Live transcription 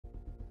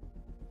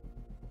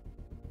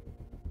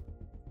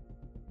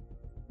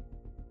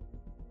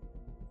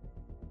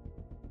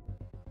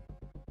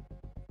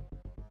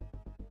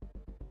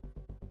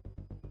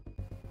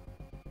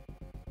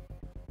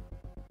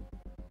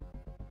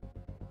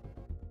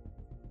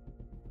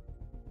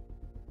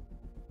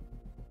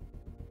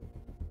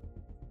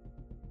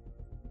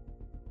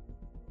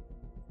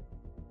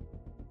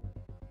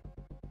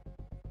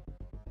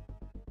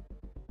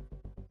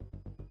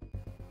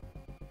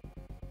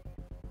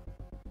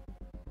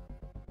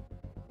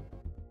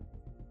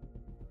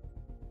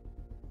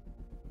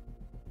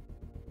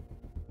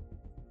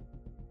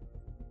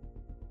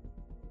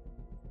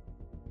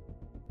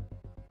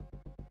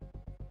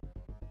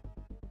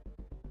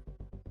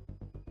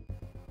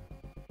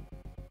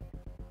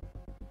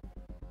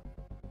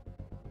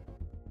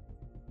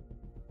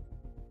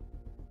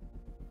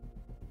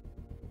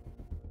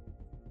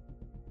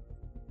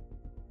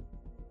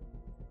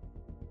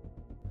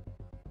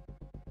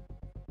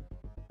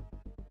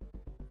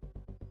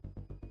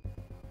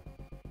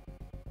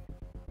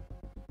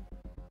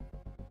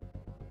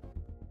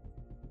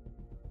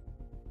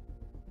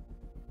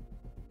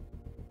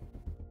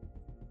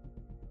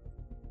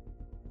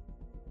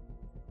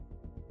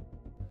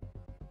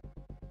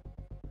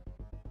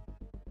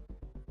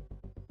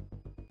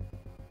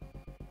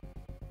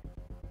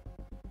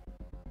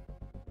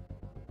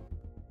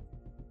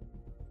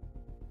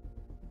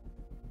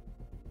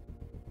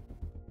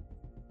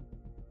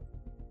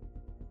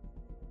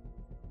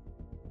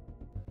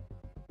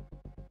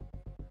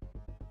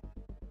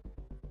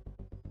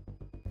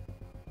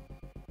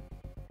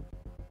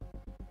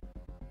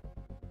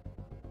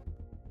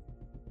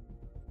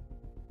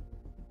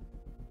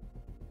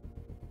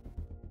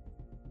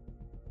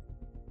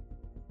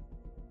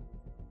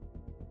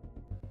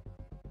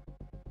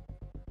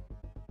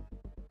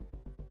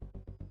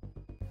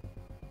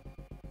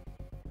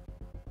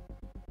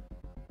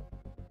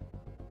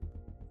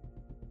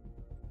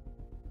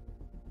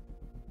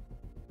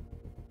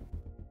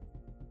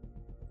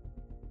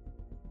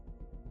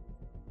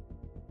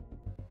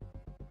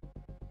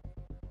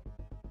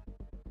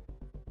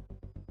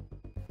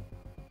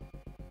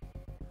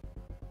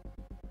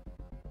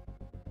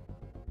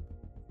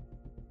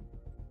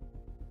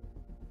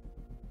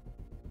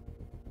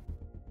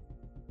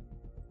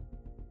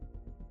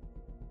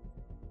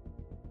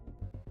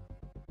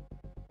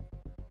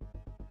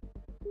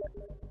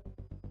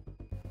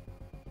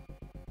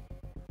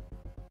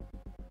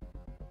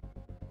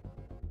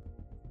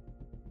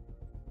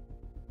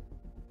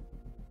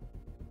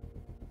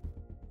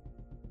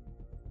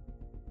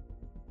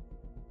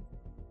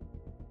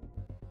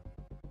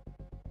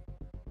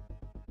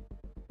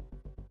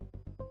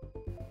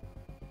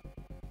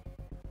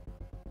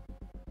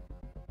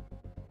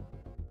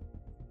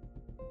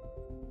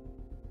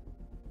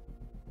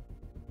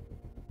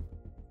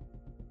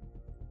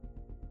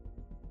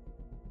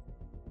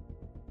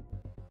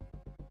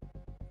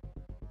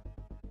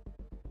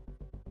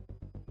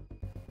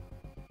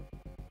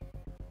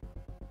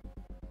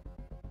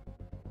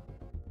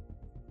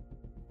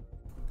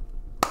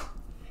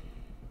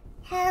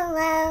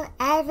Hello,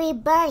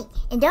 everybody.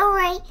 And don't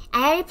worry,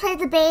 I already played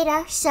the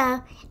beta,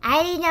 so I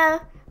already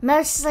know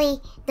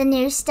mostly the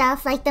new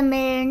stuff, like the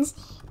moons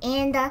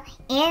and the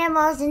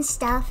animals and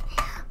stuff.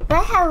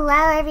 But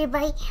hello,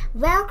 everybody.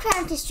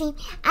 Welcome to stream.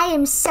 I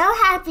am so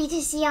happy to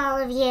see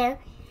all of you.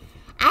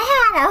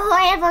 I had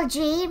a horrible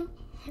dream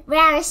where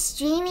I was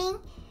streaming,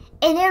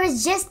 and it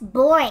was just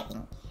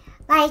boring.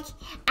 Like,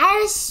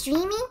 I was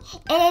streaming,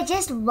 and it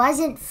just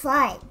wasn't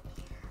fun.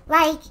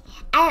 Like,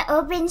 I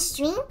opened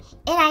stream,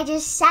 and I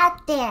just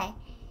sat there,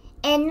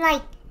 and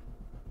like,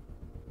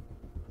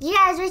 you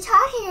guys were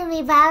talking to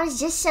me, but I was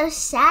just so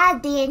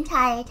sad the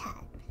entire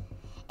time.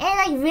 And it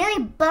like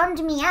really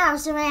bummed me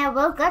out, so when I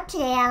woke up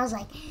today, I was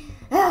like,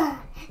 ugh,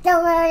 the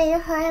world is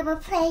a horrible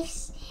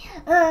place.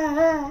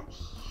 Ugh.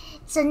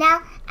 So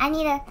now, I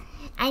need to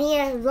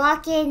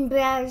lock in,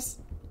 bros.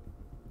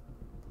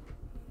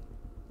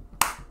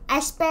 I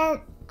spent,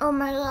 oh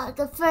my god,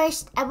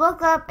 I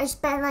woke up, I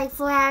spent like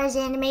 4 hours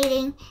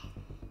animating,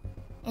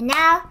 and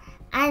now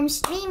I'm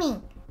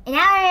streaming, an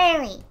hour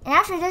early. And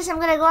after this, I'm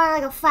gonna go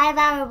on like a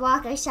 5-hour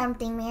walk or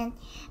something, man.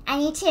 I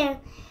need to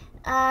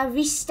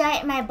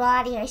restart my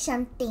body or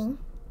something.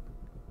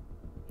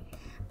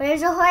 But it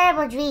was a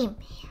horrible dream.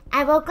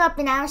 I woke up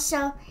and I was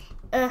so,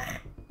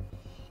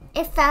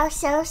 it felt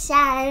so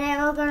sad, and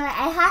I woke up,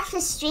 I have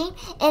to stream,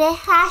 and it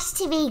has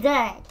to be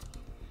good.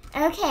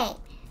 Okay.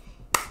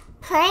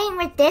 Playing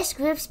with this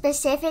group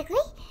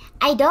specifically,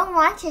 I don't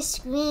want to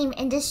scream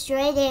and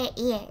destroy their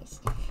ears.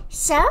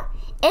 So,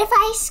 if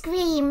I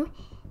scream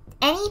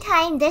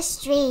anytime this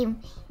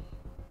stream,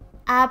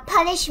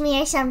 punish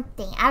me or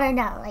something. I don't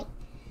know, like,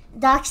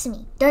 dox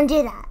me. Don't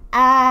do that.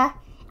 I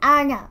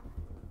don't know.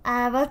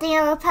 We'll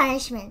think of a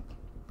punishment.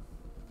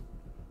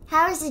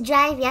 How was the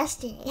drive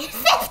yesterday? 50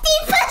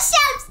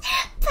 push-ups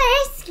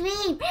per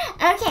scream.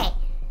 Okay.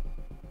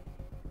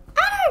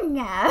 I don't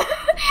know.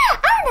 I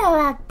don't know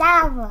about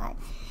that one.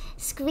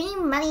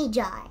 Scream money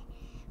jar.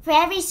 For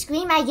every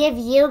scream, I give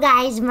you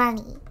guys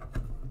money.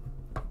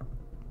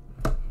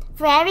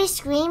 For every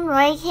scream,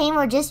 Roy Kane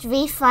will just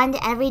refund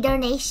every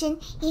donation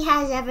he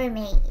has ever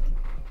made.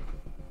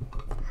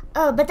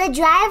 Oh, but the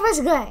drive was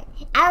good.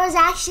 I was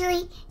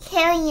actually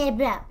killing it,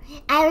 bro.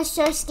 I was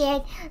so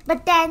scared.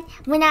 But then,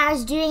 when I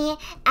was doing it,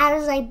 I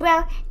was like,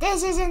 bro,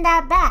 this isn't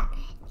that bad.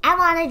 I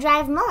want to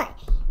drive more.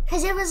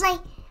 Because it was like,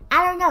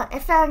 I don't know,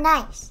 it felt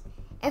nice.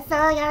 It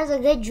felt like I was a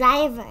good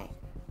driver.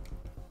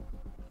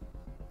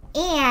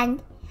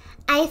 And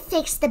I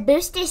fixed the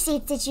booster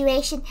seat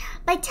situation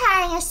by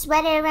tying a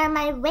sweater around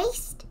my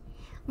waist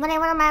when I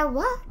went on my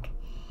walk.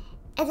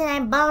 And then I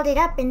balled it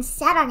up and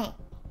sat on it.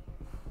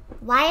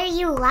 Why are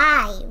you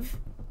live?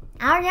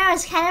 I don't know,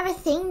 it's kind of a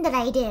thing that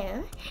I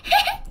do.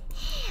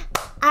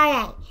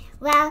 Alright,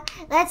 well,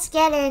 let's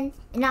get in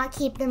and not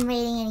keep them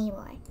waiting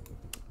anymore.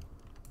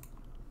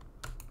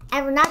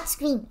 I will not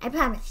scream, I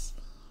promise.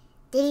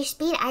 Did you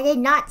speed? I did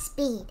not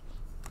speed.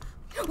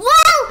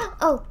 Whoa!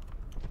 Oh.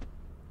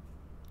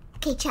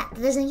 Okay, chat,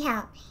 that doesn't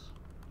count.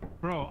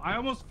 Bro, I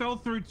almost fell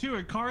through too.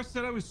 A car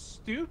said I was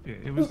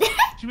stupid. It was.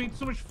 She made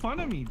so much fun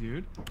of me,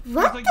 dude. What? She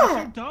was like,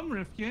 "You're so dumb,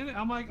 Rifkin."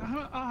 I'm like,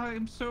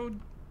 I'm so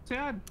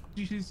sad.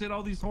 She said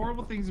all these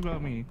horrible things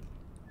about me.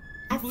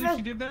 You believe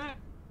she did that?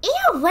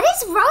 Ew! What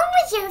is wrong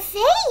with your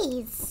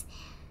face?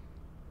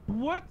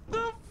 What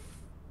the?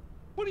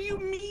 What do you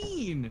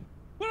mean?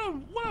 What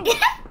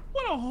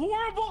a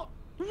horrible.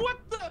 What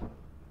the?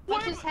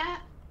 What just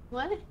happened?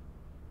 What?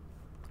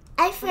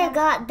 I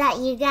forgot that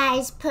you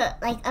guys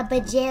put like a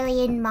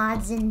bajillion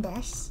mods in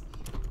this.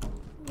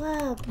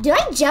 Whoa. Do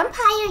I jump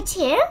higher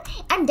too?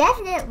 I'm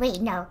definitely.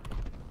 Wait, no.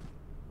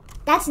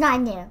 That's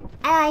not new.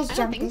 I always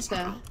jump this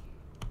high.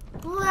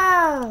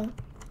 Whoa.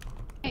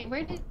 Hey,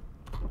 where did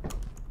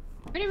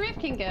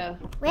Rifkin go?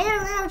 Where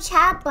did the little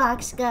chat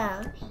box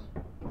go?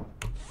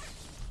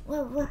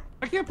 Whoa.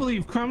 I can't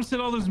believe Crumb said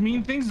all those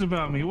mean things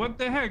about me. What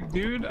the heck,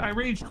 dude? I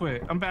rage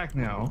quit. I'm back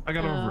now. I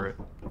got over it.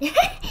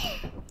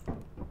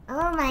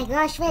 Oh my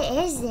gosh, what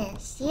is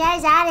this? You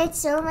guys added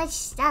so much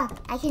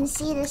stuff. I can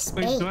see the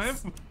space. Wait, do I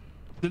have...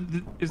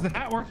 Is the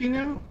hat working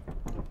now?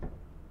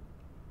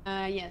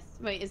 Yes.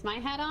 Wait, is my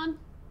hat on?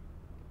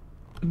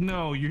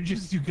 No, you're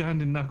just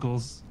Ugandan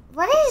Knuckles.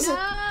 What is it?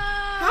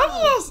 How do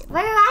you guys...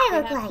 What do I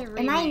look like?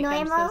 Am I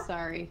normal? I'm so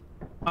sorry.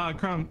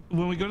 Crumb,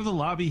 when we go to the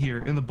lobby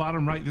here, in the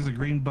bottom right, there's a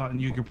green button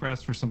you can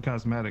press for some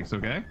cosmetics,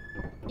 okay?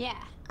 Yeah.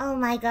 Oh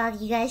my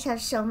god, you guys have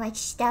so much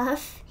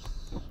stuff.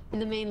 In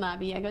the main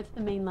lobby. I go to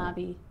the main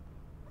lobby.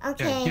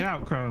 Okay. Yeah, get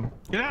out, Crumb.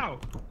 Get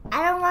out!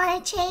 I don't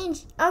want to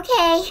change.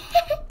 Okay.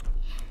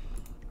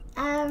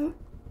 I'm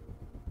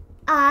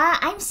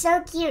so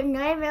cute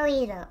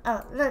normally though.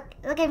 Oh,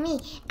 look at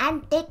me.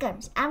 I'm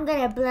Thickums. I'm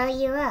gonna blow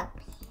you up.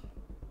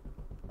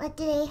 What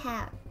do they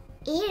have?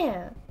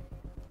 Ew.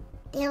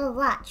 They have a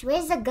watch.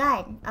 Where's the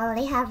gun? Oh,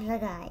 they have the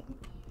gun.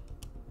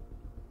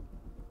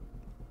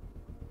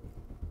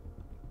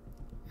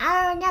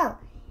 I don't know.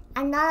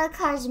 I'm not a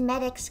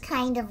cosmetics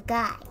kind of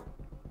guy.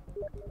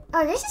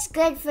 Oh, this is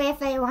good for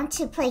if I want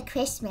to play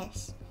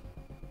Christmas.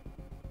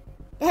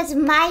 That's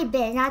my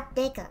bit, not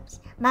Thickums.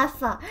 My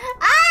fault.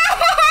 Ah!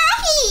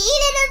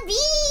 eating a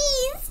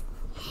bees!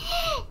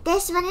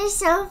 This one is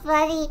so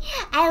funny.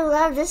 I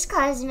love this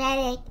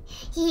cosmetic.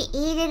 He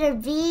eating a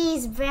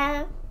bees,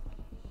 bro.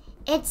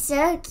 It's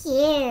so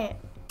cute.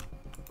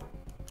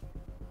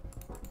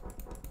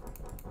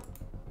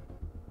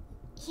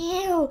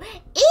 Ew.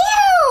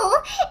 Ew!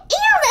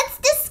 Ew, that's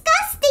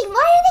disgusting!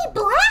 Why are they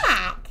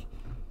black?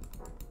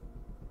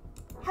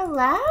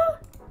 Hello?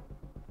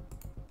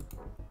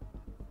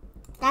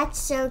 That's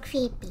so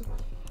creepy.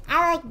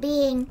 I like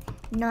being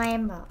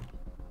normal.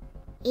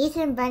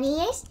 Ethan Bunny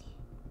ears?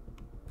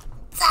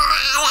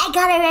 I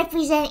gotta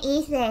represent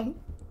Ethan.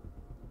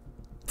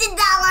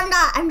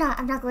 No,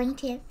 I'm not going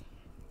to.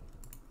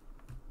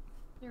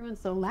 Everyone's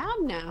so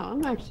loud now.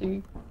 I'm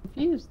actually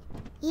confused.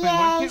 Yay, Wait,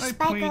 why can't I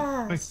point my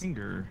Sparkles.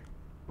 finger?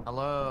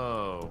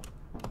 Hello.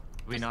 Do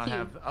we Press not two.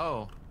 have?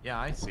 Oh, yeah,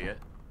 I see it.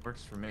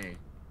 Works for me.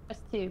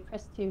 Press 2,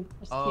 press 2,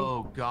 press 2.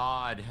 Oh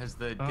God, has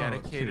the Oh,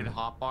 dedicated two.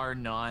 hotbar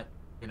not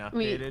been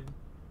Wait. updated?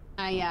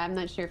 Yeah, I'm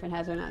not sure if it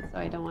has or not, so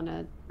I don't want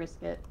to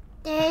risk it.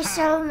 There's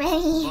so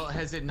many. Well,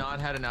 has it not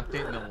had an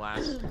update in the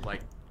last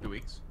like 2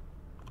 weeks?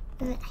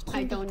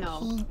 I don't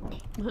know.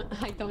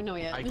 I don't know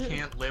yet. I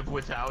can't live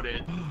without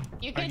it.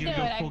 You Are can you do it.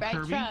 gonna go full I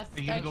Kirby? trust.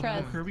 Are you I gonna go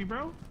trust. full Kirby,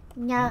 bro?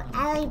 No,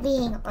 I like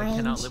being I orange.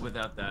 cannot live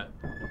without that.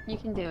 You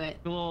can do it.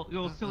 You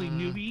little silly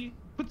newbie.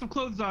 Put some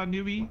clothes on,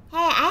 newbie.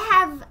 Hey,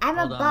 I'm Hold a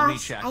on, let me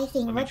boss, check. I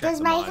think. Let me What check does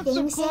the my mods. Put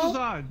thing some clothes say?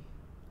 on.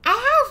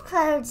 I have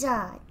clothes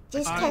on.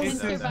 Just It cause.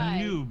 says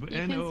survive. noob. You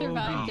can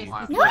survive N-O-O-B.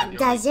 just No, it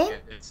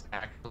doesn't. It's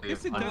actually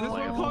Yes, it does. That's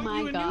why I'm Oh calling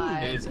you my a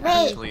god. It is Wait.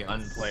 actually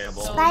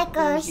unplayable. So-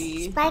 Sparkles,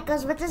 bougie.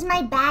 Sparkles, what does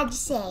my badge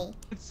say?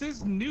 It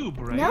says noob,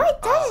 right? No,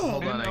 it doesn't.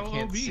 Hold on, I can't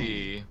N-O-O-B.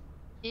 see.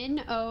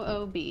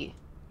 N-O-O-B.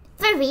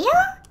 For real?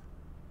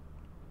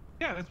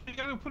 Yeah, that's you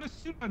gotta put a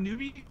suit on,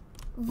 newbie.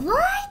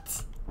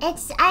 What? I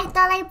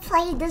thought I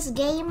played this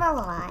game a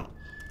lot.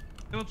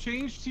 It'll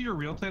change to your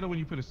real title when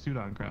you put a suit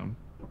on, Crown.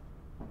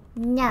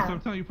 So No, I'm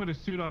telling you, put a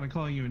suit on and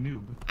calling you a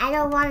noob. I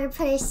don't want to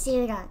put a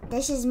suit on.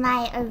 This is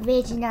my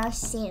original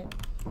suit.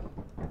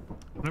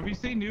 Whenever you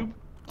say noob,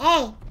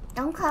 Hey,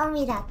 don't call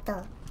me that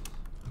though.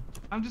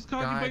 I'm just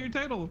calling you by God. your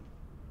title.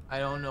 I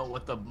don't know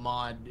what the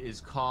mod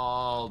is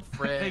called. Hey,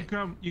 Frick.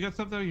 Crumb, you got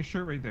something on your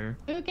shirt right there.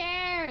 Who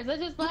cares?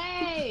 Let's just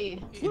play.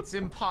 It's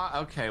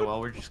Okay, well,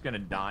 we're just gonna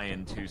die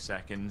in 2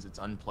 seconds. It's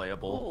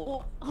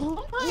unplayable.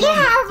 Oh my You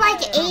have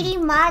like God. 80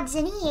 mods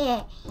in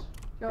here.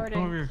 Over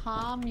Jordan, here.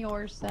 calm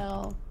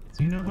yourself.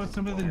 Do you know about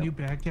some of the new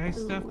bad guy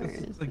stuff Where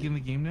is that's like in the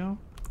game now?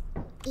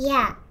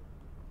 Yeah,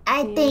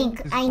 I Yeah,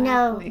 think I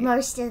know exactly.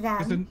 most of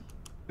There's a, them.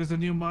 there's a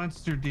new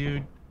monster,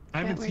 dude. I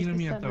haven't Where's seen him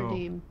the yet though.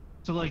 subredeem?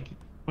 So like,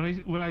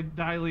 when I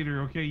die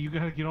later, okay, you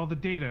gotta get all the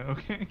data,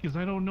 okay? Because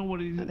I don't know what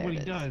he Oh, there what he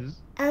it is.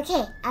 does.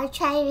 Okay, I'll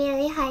try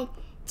really hard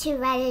to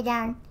write it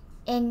down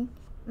in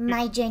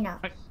my journal.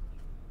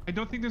 I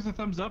don't think there's a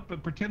thumbs up,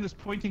 but pretend this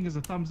pointing is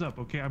a thumbs up,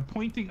 okay? I'm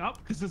pointing up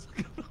because it's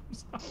like a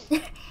thumbs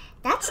up.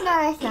 That's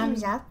not a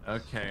thumbs up.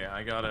 Okay,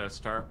 I gotta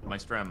start my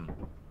stream.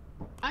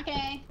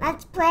 Okay,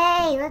 Let's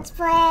play. Let's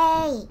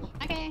play.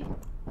 okay.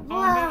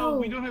 Oh no, Whoa.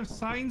 we don't have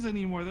signs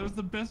anymore. That was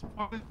the best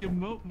part of the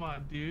emote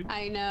mod, dude.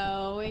 I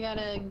know. We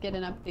gotta get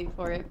an update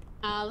for it.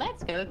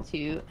 Let's go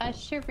to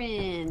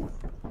assurance.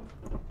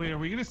 Wait, are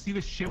we gonna see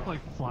the ship like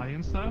fly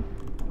and stuff?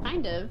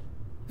 Kind of.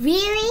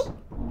 Really?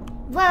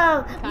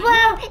 Whoa.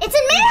 Whoa. It's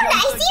a moon.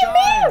 I jumped the see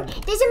a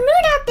moon. There's a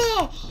moon out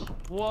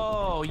there.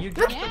 Whoa, you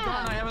Look. jumped the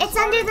gun. I haven't It's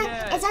under started the.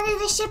 yet. It's under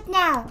the ship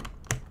now.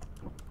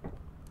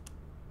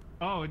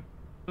 Oh, it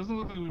doesn't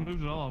look like we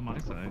moved at all on my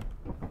side.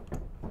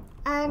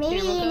 Maybe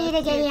Here, we'll you go need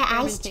to get your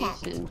eyes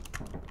experimentation.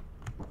 checked.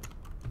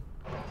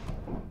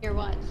 Here,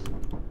 watch.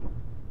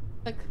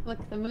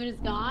 Look, the moon is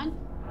gone.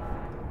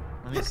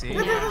 Let me see.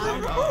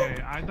 Yeah.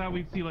 Okay, I thought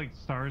we'd see like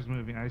stars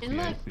moving. I see,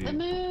 And I look, see. the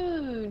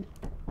moon.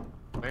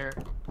 Where?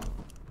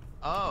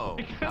 Oh,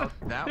 out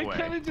that It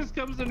kind way. of just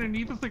comes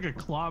underneath us like a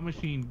claw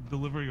machine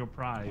delivering a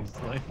prize.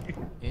 Like,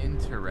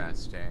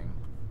 Interesting.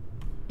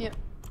 Yep.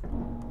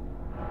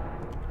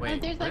 Wait, Oh,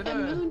 there's where like a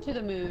the- moon to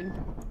the moon.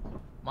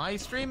 My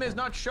stream is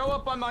not show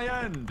up on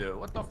my end.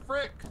 What the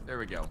frick? There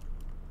we go.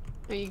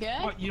 Are you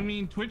good? what you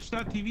mean?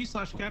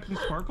 Twitch.tv/Captain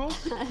Sparkle?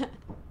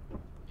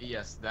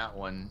 Yes, that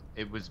one.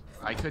 It was.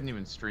 I couldn't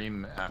even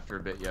stream after a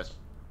bit. Yes.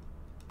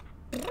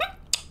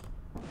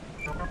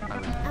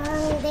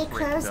 Oh, they Freaked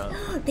closed.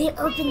 up. They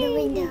opened the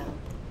window.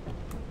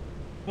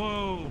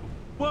 Whoa!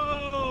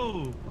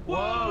 Whoa!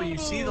 Whoa! You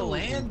see the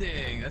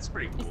landing? That's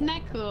pretty cool. Isn't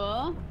that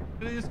cool?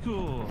 It is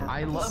cool.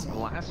 I love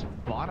glass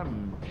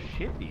bottom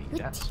shippy.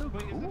 That's so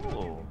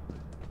cool.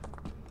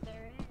 There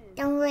it is.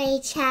 Don't worry,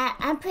 chat.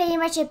 I'm pretty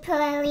much a pro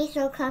at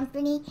Lethal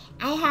Company.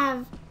 I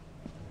have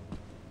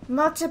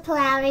multiple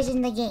hours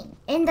in the game,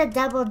 in the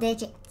double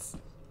digits.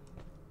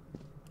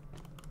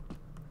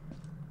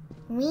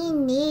 We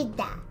need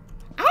that.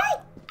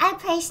 I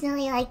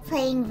personally like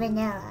playing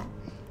vanilla.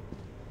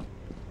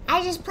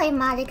 I just play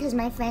modded because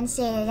my friends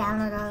say to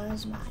download all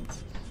those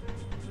mods.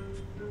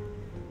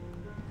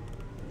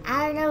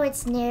 I don't know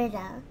what's new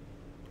though.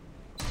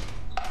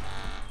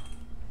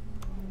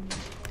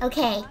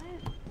 Okay,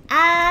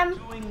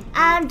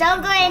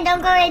 Don't go in,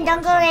 don't go in,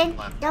 don't go in.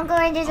 Don't go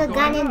in, there's a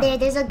gun in there.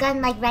 There's a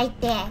gun like right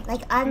there.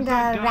 Like on the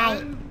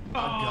right.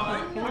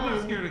 Oh, we're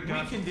not scared of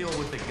guns. We can deal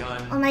with the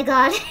gun. Oh my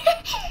god.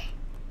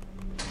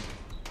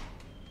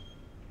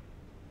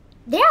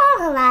 They're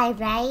all alive,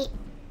 right?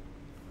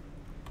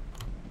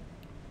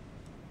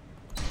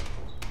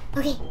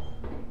 Okay.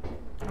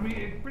 I mean,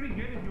 it's pretty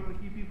good if you want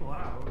to keep people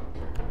out.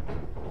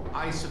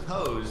 I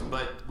suppose,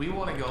 but we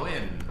want to go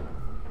in,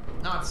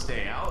 not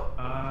stay out.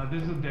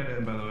 This is a dead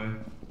end, by the way.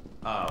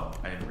 Oh,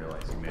 I didn't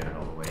realize you made it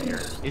all the way here.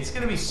 It's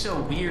gonna be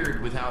so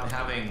weird without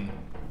having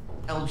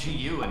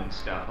LGU and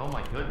stuff. Oh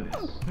my goodness.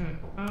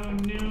 Oh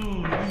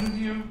no,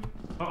 LGU.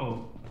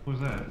 Uh-oh, what was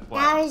that? What?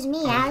 That was me.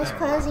 Oh, I was that?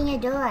 closing a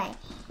door.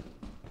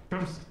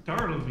 Come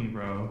startled me,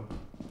 bro.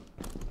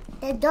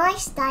 The door Here,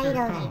 startled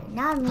you, come.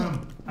 not me.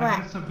 Come. I What?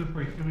 got something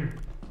for you. Come here.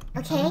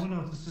 Okay. Oh,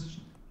 no, this is...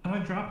 How do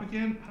I drop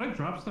again? How do I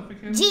drop stuff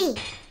again? G.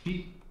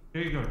 G.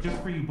 There you go,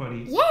 just for you, buddy.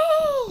 Yay!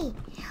 Oh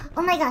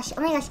my gosh,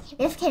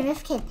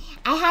 Rifkin.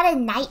 I had a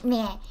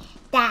nightmare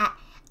that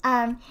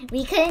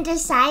we couldn't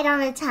decide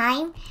on a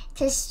time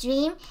to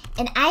stream,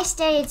 and I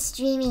started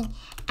streaming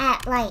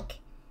at like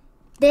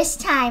this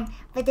time,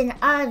 but then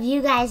all of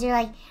you guys are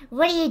like,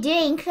 what are you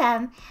doing,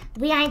 Crumb?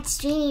 We aren't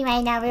streaming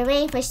right now, we're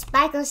waiting for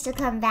sparklez to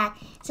come back.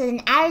 So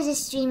then I was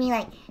just streaming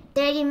like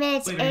 30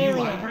 minutes Wait, earlier. are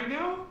you live right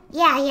now?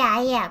 Yeah, I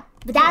am.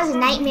 But that was a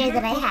nightmare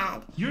that I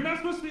had. You're not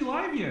supposed to be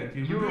live yet,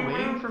 dude. You were We're going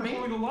waiting around for me?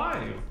 before we go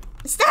live.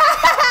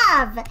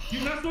 Stop!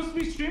 You're not supposed to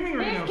be streaming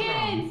right now,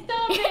 Rifkin, Crumb.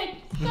 stop it!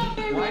 Stop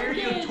it, Why are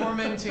you Rifkin!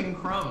 tormenting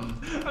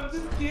Crumb? I'm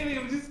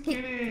just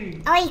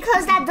kidding. Oh, you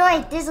closed that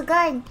door. There's a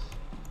gun.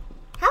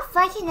 How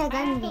far can a I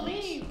gun have to be?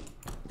 leave.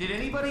 Did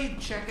anybody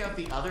check out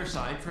the other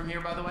side from here,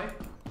 by the way?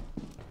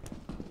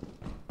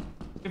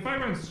 If I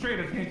run straight,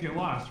 I can't get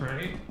lost,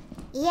 right?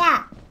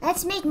 Yeah,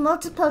 let's make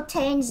multiple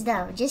turns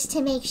though, just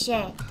to make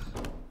sure.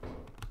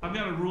 I've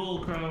got a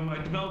rule, Crumb. I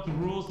developed a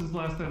rule since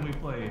last time we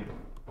played.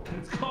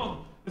 It's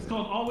called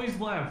always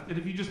left, and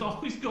if you just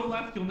always go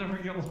left, you'll never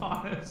get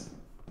lost.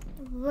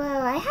 Whoa,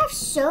 I have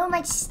so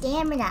much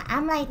stamina.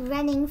 I'm like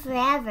running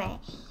forever.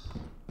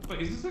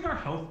 Wait, is this like our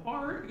health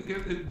bar? Do we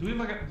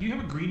have do you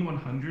have a green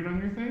 100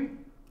 on your thing?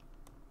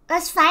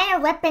 Let's find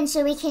a weapon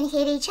so we can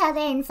hit each other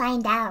and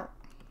find out.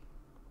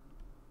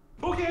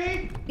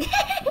 Okay.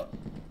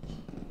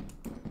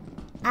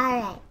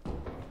 Alright.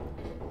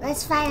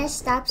 Let's find a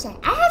stop sign.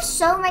 I have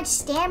so much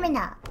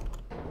stamina.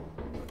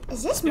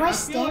 Is this Yeah, more I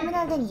feel like-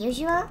 stamina than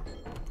usual?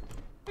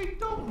 I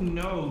don't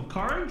know.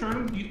 Cara and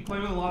Jordan play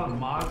with a lot of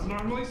mods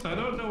normally, so I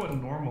don't know what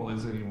normal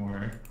is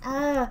anymore.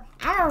 Oh,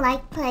 I don't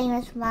like playing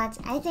with mods.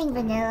 I think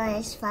vanilla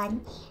is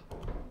fun.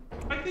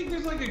 I think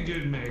there's like a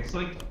good mix.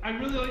 Like, I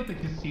really like the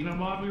casino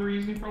mod we were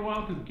using for a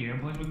while because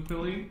gambling was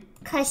silly.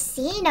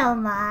 Casino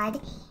mod?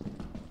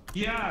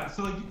 Yeah,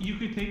 so like you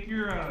could take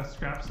your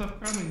scrap stuff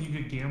from and you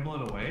could gamble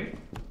it away.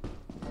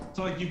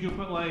 So like you could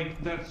put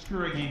like that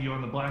screw I gave you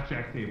on the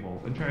blackjack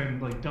table and try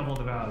and like double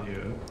the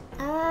value.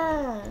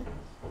 Oh.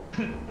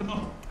 And the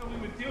whole time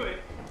we would do it,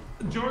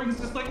 Jordan's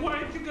just like, why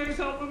aren't you guys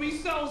helping me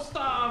sell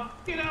stuff?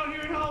 Get out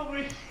here and help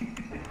me.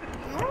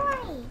 How do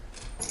I?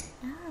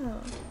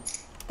 Oh.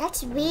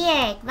 That's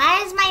weird.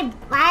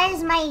 Why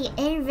is my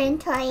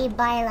inventory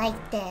bar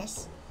like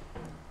this?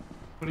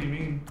 What do you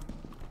mean?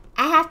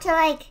 I have to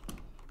like,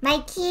 my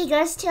key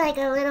goes to like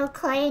a little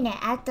corner.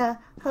 I have to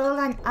hold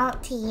on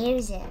Alt to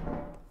use it.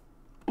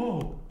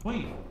 Oh,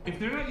 wait. If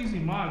they're not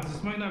using mods,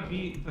 this might not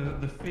be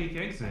the fake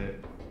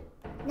exit.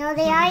 No,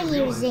 they I are didn't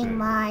realize using it.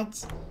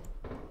 mods.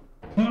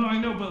 No, I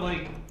know, but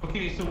like,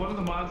 okay, so one of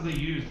the mods they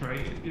use,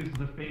 right, is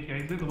the fake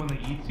exit, the one that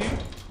eats you.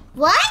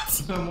 What?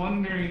 So I'm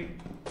wondering,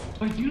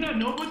 like, do you not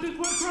know what this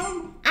was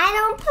from? I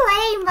don't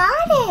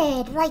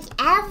play modded, like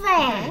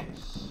ever. Okay.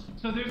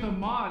 So there's a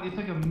mod, it's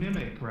like a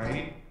mimic,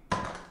 right?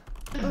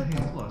 There's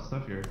a lot of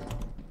stuff here.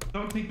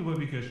 Don't take the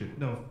whoopee cushion.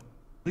 No.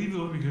 Leave the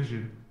whoopee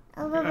cushion.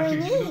 Oh, what we Actually,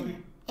 give me the need?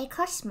 whoopee- It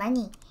costs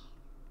money.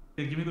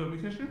 Yeah, give me the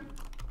whoopee cushion.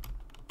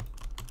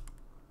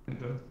 And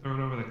go throw it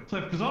over the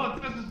cliff, because all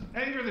it does is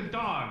anger the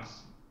dogs.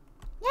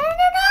 No!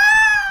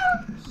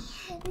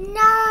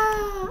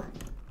 No!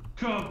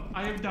 Come,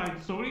 I have died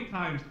so many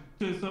times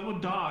to some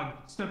dog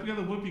stepping on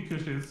the whoopee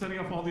cushion and setting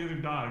off all the other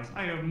dogs.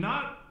 I am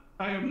not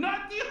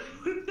dealing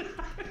with that.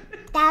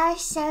 That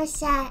was so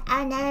sad.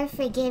 I'll never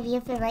forgive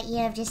you for what you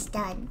have just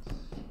done.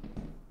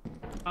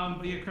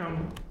 But yeah,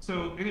 Crumb.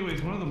 So,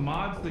 anyways, one of the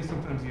mods they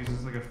sometimes use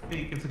is like a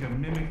fake. It's like a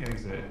mimic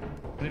exit,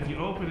 and if you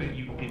open it,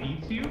 it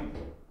eats you.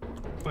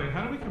 Wait,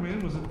 how do we come in?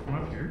 Was it from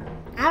up here?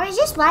 I was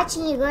just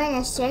watching you go in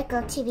a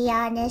circle, to be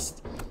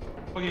honest.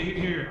 Okay,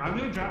 here. I'm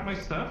gonna drop my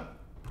stuff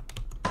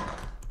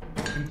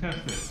and test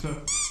it. So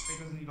it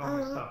doesn't eat all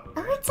my stuff.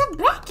 Oh, Okay? it's a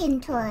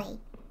Bracken toy.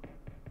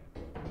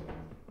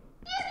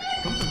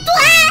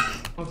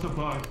 What's a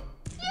bug?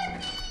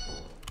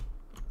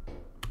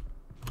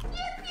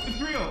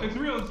 It's real. It's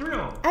real. It's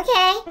real.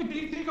 Okay. Wait, did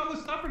he take all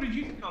the stuff, or did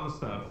you take all the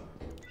stuff?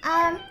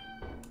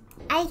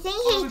 I think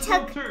Oh, this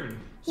little turd.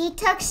 he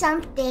took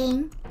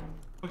something.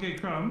 Okay,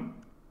 Crumb.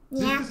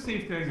 Yeah. This is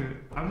safe to exit.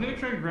 I'm gonna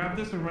try and grab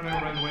this and run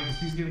out right away because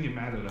he's gonna get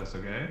mad at us,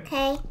 okay?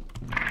 Okay.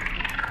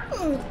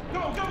 Go,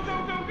 go,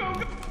 go, go, go,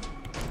 go!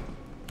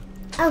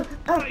 Oh,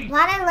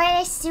 wanna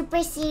learn a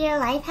super secret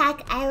life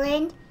hack I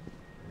learned?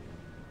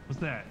 What's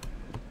that?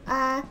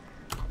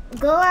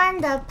 Go on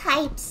the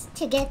pipes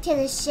to get to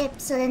the ship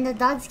so then the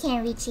dogs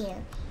can't reach you.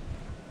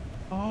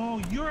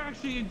 Oh, you're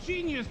actually a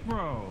genius,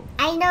 bro!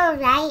 I know,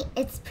 right?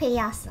 It's pretty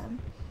awesome.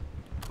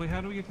 Wait, how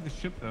do we get to the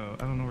ship, though?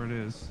 I don't know where it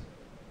is.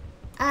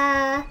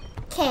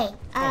 Okay.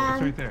 Oh,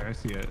 it's right there. I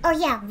see it. Oh,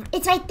 yeah.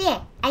 It's right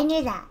there. I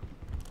knew that.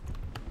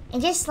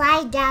 And just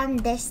slide down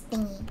this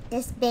thingy.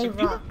 This big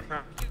rock.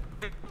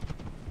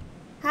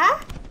 Huh?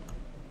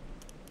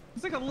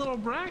 It's like a little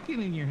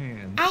bracken in your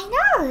hand.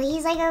 I know.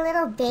 He's like a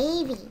little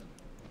baby.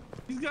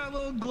 He's got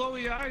little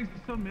glowy eyes.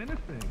 He's so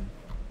menacing.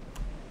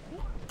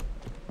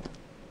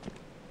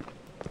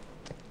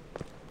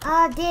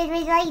 Oh, dude,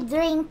 we're like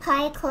doing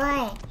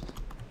parkour.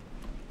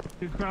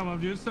 Dude, Crumb, I'm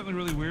doing something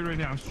really weird right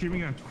now. I'm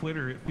streaming on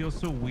Twitter. It feels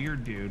so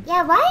weird, dude.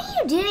 Yeah, why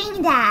are you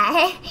doing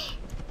that?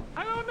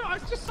 I don't know. I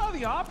just saw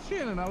the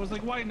option and I was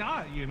like, why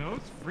not? You know,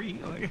 it's free.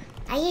 Like.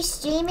 Are you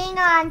streaming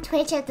on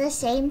Twitch at the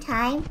same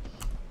time?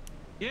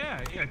 Yeah,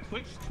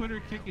 Twitch,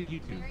 Twitter, Kick, and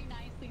YouTube. Very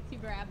nicely to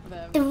grab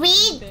them.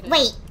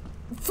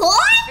 4?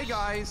 Hey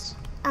guys.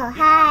 Oh,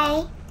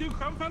 hi. Dude,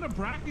 Crumb found a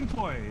bracken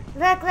toy.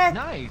 Look.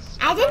 Nice.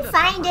 I didn't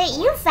find it.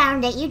 You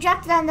found it. You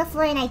dropped it on the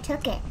floor and I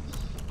took it.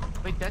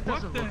 Wait, that What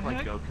doesn't the look like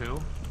heck?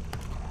 Goku.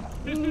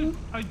 This is,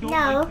 I don't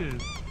No. like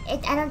this.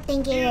 I don't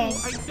think it Ew,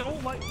 is. I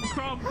don't like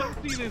Crumb. Don't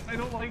see this. I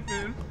don't like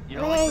this. You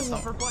know, What like is the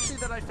it? thumper plushie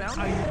that I found?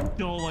 I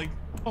don't like.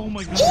 Oh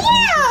my god.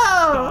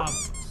 Ew!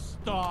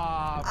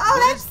 Stop. Oh,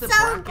 What that's is the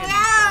so bracken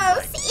sound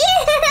gross!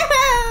 Ew!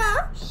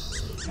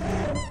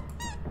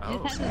 It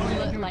has Oh, a you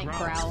little do like growl.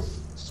 growl.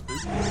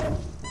 Spooky.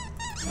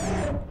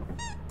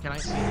 Can I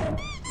see?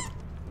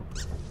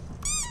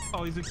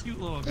 Oh, he's a cute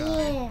little guy.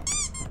 Yeah.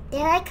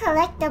 They're like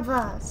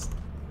collectibles.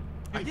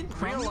 I didn't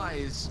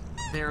realize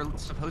they're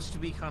supposed to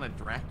be kind of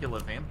Dracula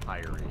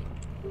vampire-y.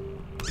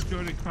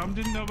 Jordan, Crumb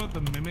didn't know about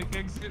the mimic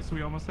exit, so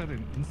we almost had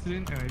an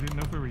incident, and I didn't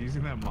know if we were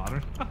using that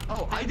modern.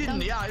 Oh, I didn't.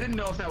 don't- Yeah, I didn't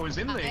know if that was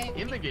in the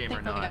game or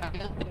think not.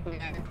 we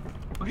are.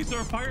 Okay, so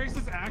our fire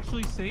exit's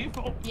actually safe?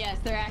 Oh, Yes,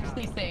 they're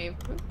actually safe.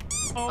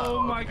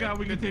 oh my okay. god,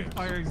 we can Good take news.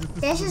 fire exits.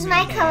 This is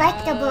my amazing.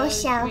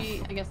 collectible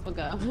shelf. I guess we'll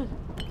go.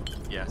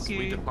 Yes, we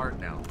Okay. depart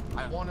now.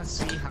 I want to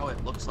see how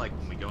it looks like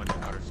when we go into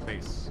outer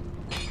space.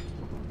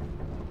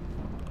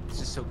 It's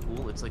just so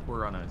cool. It's like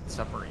we're on a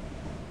submarine.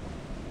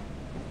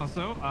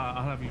 Also,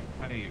 I'll have you.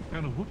 I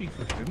found a whoopee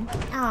cushion.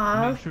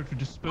 Aw, Make sure to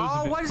dispose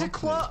Oh, of it. why does it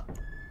promptly. close?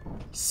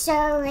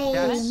 so lame.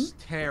 That's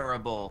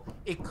terrible.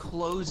 It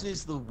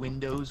closes the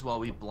windows while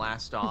we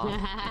blast off.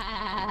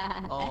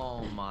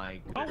 Oh my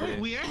Oh goodness. wait,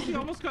 we actually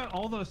almost got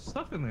all the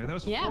stuff in there. That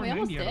was Yeah, we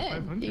almost 490 out of did.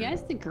 500. You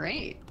guys did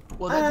great.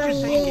 Well, that's Oh,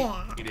 just saying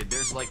yeah.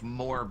 there's like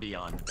more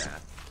beyond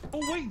that. Oh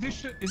wait,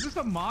 is this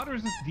a mod or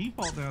is this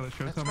default now that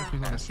shows That's how much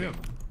is on the ship?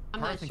 I'm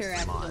Probably not thinks sure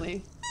it's a mod.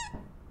 actually.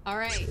 All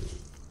right.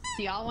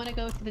 Do y'all want to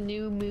go to the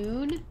new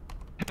moon?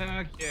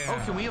 Heck yeah.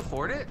 Oh, can we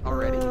afford it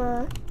already?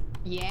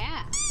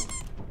 Yeah.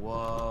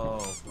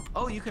 Whoa.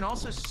 Oh, you can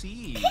also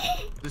see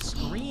the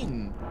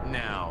screen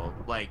now,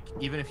 like,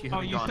 even if you Oh,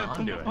 haven't you gone set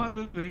onto them it. on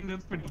the thing.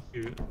 That's pretty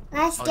cute.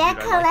 Let's Oh, get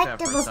dude, I like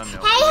that for a collectibles.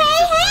 thumbnail. Hey, Maybe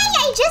just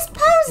I just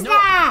posed No,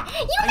 that!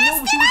 You I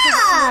know, messed he was the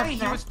wrong way! it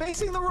He up! was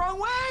facing the wrong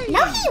way!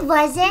 No, he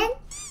wasn't!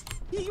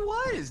 He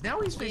was! Now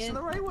he's He facing is-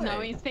 the right way!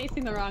 No, he's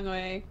facing the wrong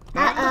way.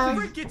 Uh-oh.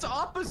 Frick, it's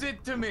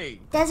opposite to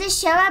me! Does it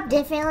show up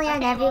differently on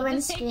Okay, well,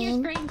 everyone's just take your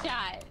screen?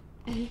 screenshot.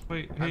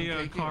 Wait, I'm hey,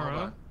 taking-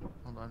 Kara.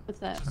 Hold on. What's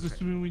that? Does this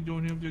mean we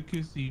don't have the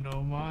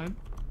casino mod?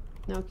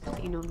 No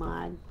casino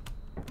mod.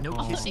 No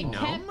Oh. kissing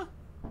Kept- gnome?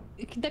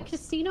 The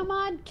casino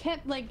mod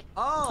kept like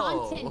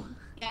Oh! content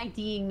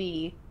IDing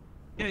me.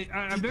 Yeah,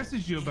 I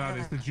messaged you about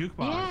it. It's the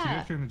jukebox. You Yeah.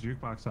 gotta turn the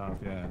jukebox off.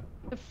 Yeah.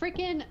 The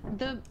freaking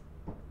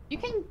you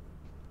can.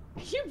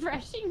 Are you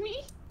brushing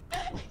me?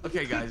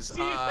 Okay, guys.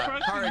 See, it's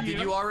frustrating Kara, did you.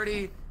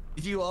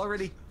 you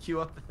already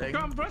queue up the thing?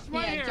 Come brush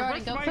my Yeah, hair. Jordan,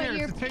 brush go my put hair.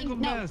 your It's a tangled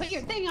no, mess. put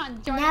your thing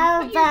on, Jordan. No,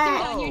 put your thing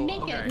but- on. You're Oh,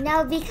 naked. okay.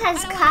 No,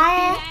 because I don't Kara,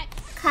 wanna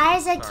see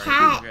Kara's a Sorry,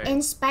 cat okay.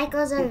 and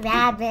Sparkle's a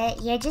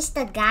rabbit. You're just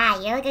a guy.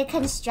 You're like a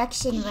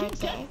construction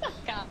worker.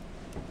 that.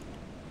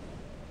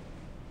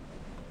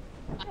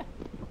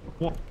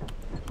 What?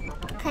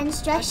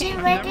 Construction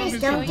Okay, workers never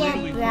don't been get so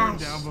easily down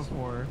brushed.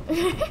 before. Do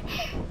you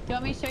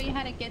want me to show you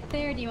how to get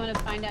there? Or do you want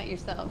to find out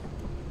yourself?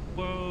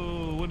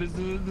 Whoa, what is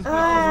this?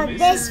 Oh, place?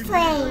 this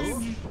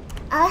place.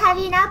 Oh, have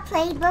you not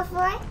played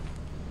before?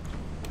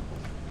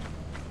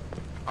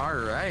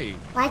 Alright.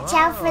 Watch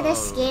out for the Whoa.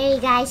 scary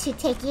guys who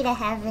take you to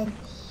heaven.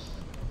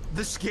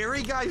 The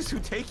scary guys who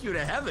take you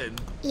to heaven?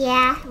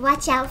 Yeah,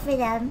 watch out for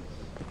them.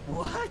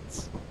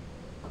 What?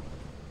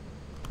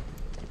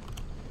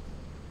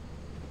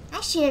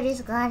 I should have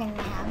just gone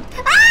around.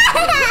 Kara,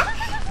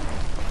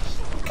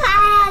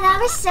 that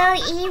was so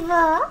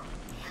evil.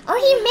 Oh,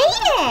 he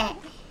made it.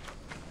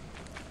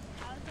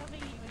 I was hoping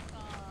you would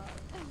fall.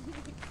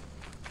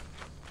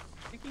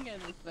 We can go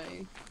this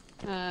way.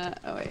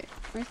 Oh wait,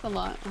 where's the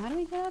lock? How do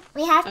we get up?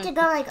 We have to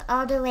go like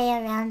all the way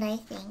around, I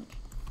think.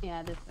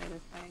 Yeah, this way,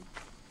 this way.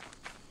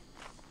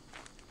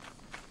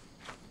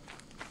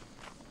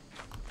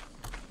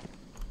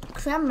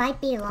 Crumb might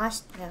be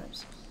lost,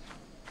 bros.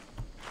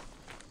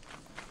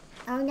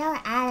 Oh no,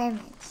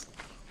 elements.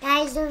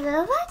 Guys, the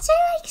robots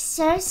are like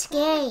so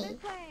scary.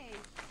 This way.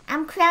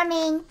 I'm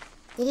crumbing.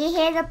 Did you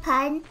hear the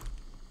pun?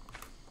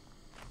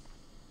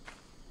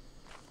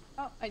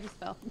 Oh, I just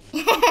fell.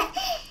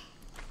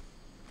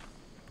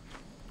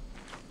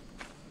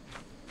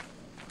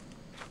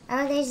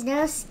 Oh, there's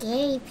no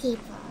scary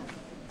people.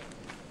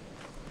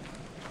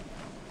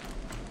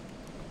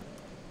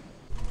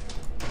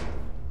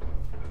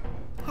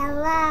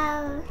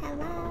 Hello,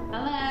 hello.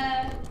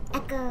 Hello.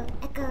 Echo,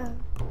 echo.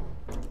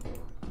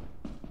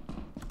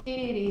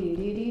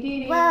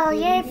 Whoa,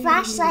 your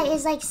flashlight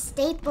is like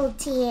stapled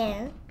to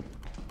you.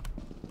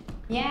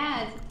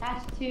 Yeah, it's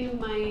attached to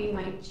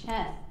my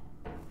chest.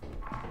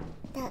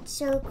 That's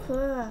so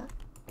cool.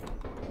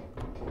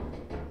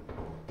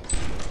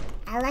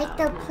 I like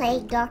the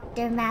plague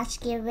doctor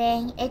mask you're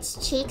wearing.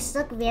 Its cheeks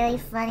look really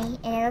funny,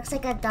 and it looks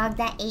like a dog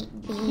that ate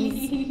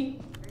bees.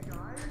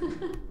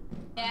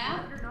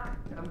 Yeah?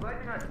 I'm glad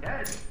you're not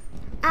dead.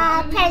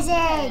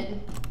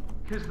 Present!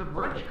 Because the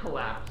bridge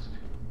collapsed.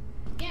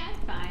 Yeah, it's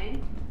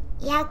fine.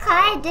 Yeah,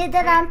 Kara did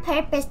that on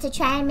purpose to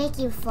try and make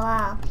you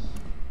fall.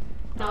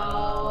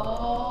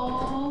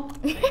 No.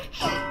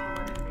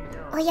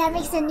 Oh yeah, it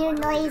makes a new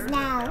noise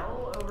now.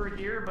 Bell over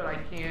here, but I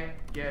can't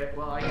get it.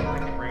 Well, I guess I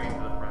can bring it to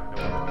the front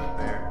door. It's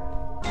there.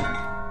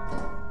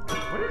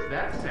 What is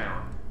that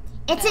sound?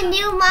 It's a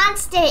new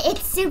monster.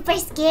 It's super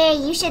scary.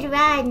 You should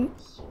run.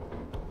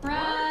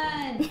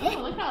 Run!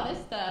 Oh, look at all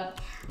this stuff.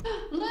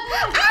 Look!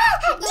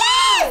 Ah,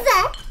 yes!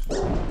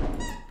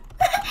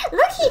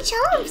 Look, he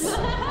chomps.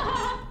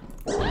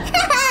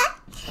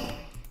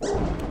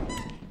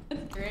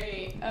 That's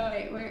great. Oh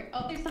wait, where?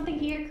 Oh, there's something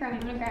here, Crumb.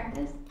 You wanna grab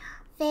this?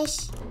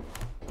 Fish.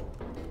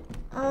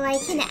 Oh, I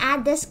can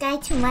add this guy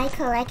to my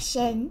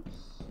collection.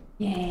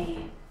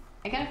 Yay!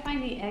 I gotta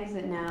find the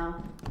exit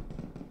now.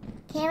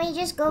 Can we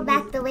just go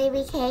back the way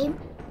we came?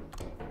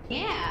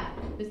 Yeah,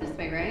 it's this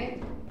way,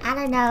 right? I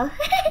don't know.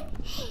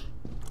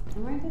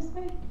 Somewhere this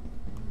way?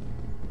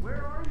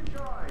 Where are you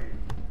guys?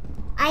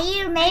 Are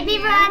you? Maybe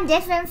we're on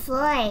different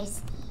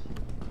floors.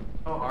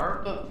 Oh,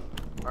 are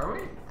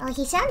we? Oh,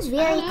 he sounds I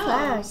really don't know.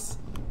 close.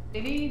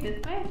 Maybe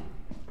this way?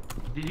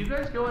 Did you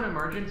guys go an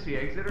emergency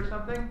exit or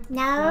something?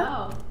 No?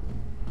 No.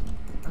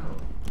 Oh.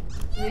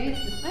 Maybe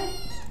it's this way?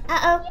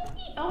 Uh-oh.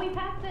 Oh, we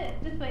passed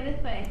it. This way,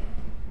 this way.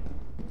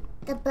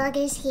 The bug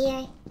is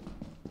here.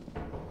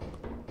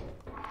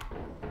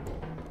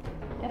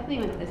 Definitely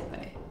went this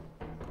way.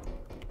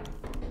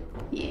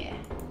 Yeah.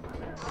 I'm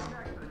next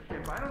to the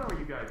ship. I don't know where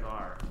you guys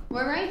are.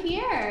 We're right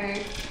here.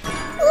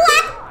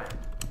 What? God.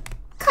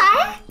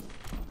 Car?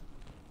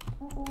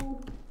 Uh-oh.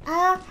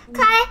 Oh,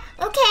 car.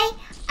 Okay.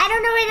 I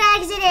don't know where the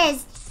exit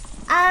is.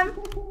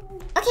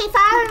 Okay,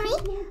 follow me.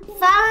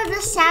 Follow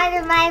the sound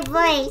of my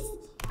voice.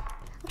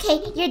 Okay,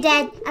 you're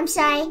dead. I'm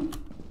sorry.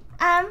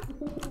 I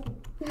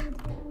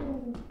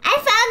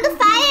found the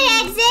fire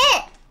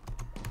exit.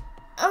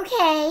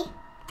 Okay.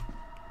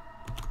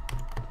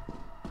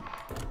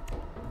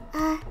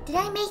 Did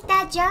I make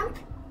that jump?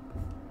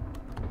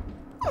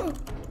 Okay.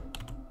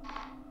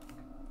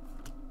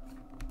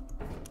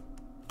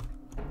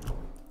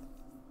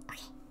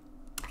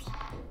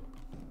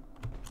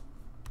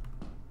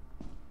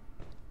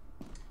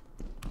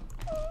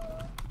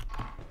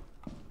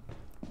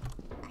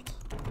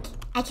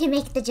 I can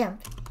make the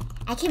jump.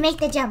 I can make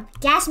the jump.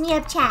 Gas me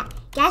up, chat.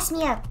 Gas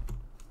me up.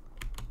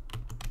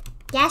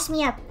 Gas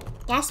me up.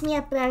 Gas me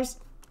up, bros.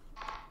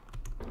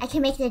 I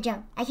can make the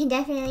jump. I can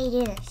definitely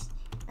do this.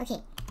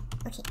 Okay.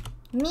 Okay.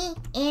 Me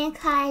and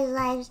Kai's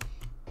lives.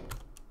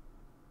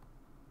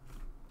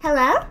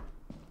 Hello?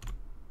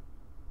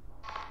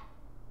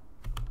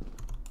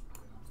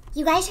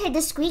 You guys heard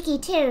the squeaky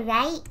too,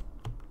 right?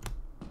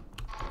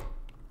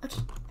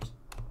 Okay.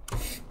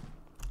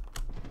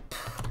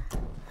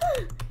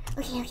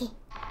 Okay, okay.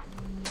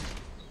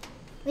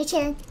 We're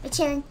chilling, we're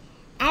chilling.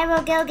 I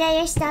will go get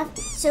your stuff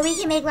so we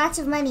can make lots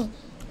of money.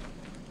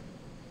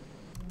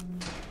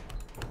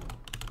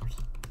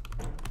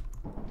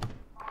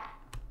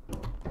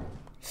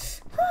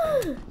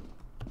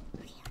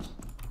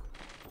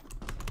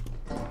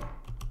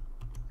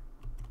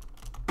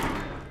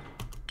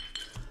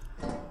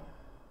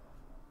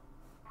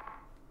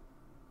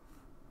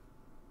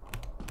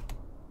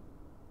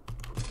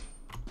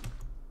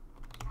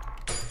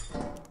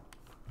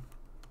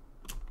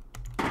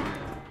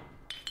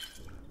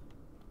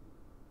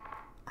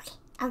 Okay.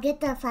 I'll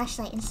get the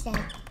flashlight instead.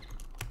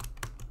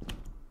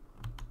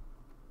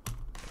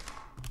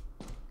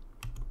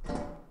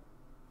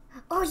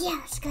 Oh yeah,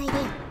 that's a good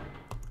idea.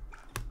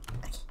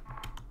 Okay.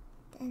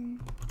 Then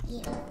you.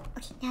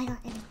 Okay, now I got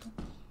everything.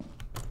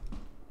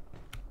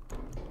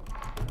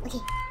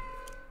 Okay.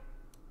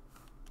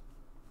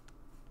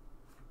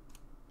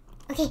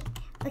 Okay,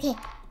 okay.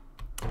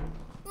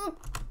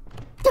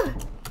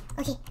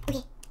 Okay,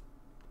 okay.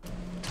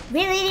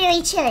 We're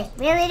literally chilling.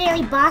 We're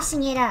literally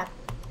bossing it up.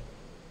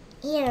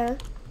 Ew.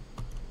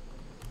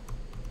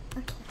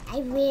 Okay, I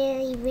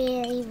really,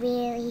 really,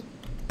 really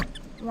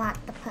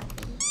want the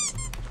puppy.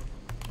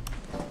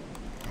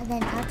 And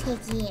then I'll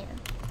take you.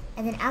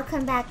 And then I'll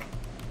come back.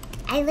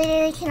 I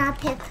literally cannot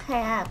pick her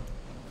up.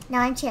 No,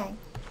 I'm chilling.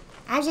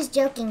 I'm just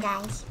joking,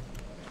 guys.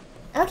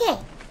 Okay.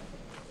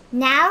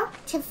 Now,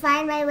 to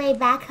find my way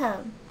back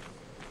home.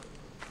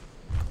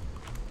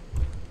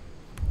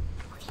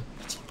 Okay,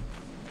 we're chilling.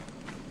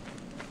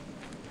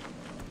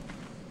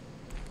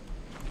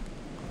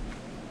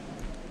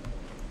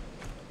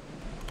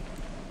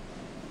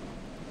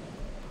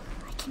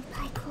 I can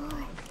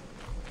parkour.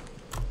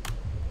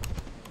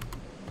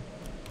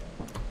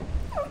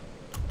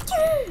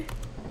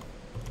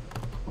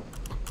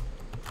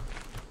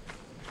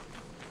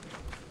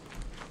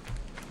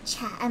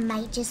 Chat, I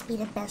might just be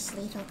the best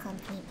Lethal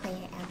Company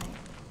player ever.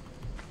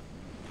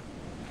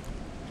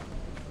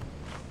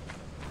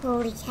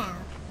 Holy cow.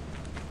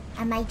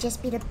 I might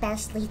just be the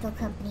best Lethal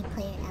Company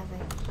player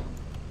ever.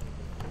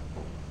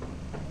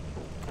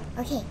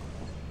 Okay.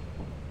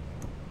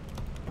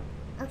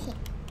 Okay.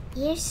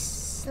 You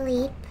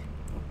sleep.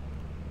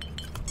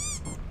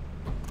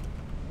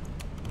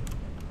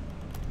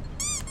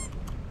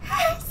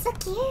 So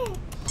cute.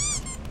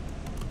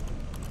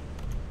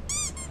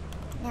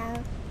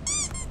 No.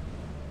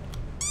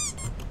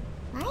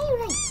 Why are you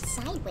like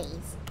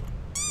sideways?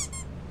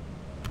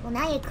 Well,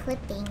 now you're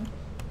clipping.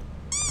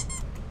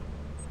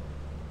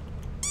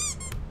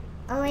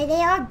 Oh, are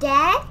they all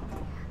dead?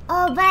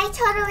 Oh, but I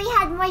totally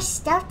had more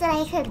stuff that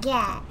I could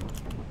get.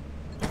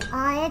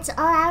 Oh, it's all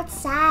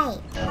outside.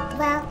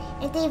 Well,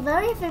 if they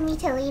voted for me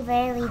to leave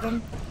early,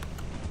 then...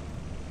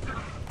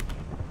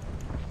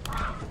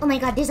 Oh my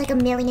god, there's like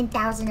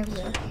 1,000,000 of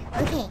you.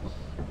 Okay,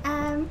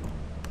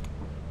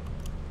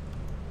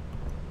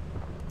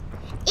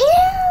 Ew!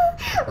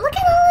 Look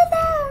at all of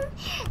them!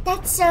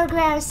 That's so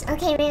gross.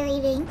 Okay, we're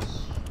leaving.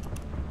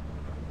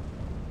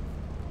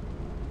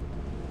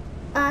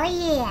 Oh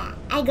yeah,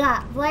 I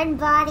got one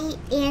body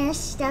and a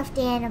stuffed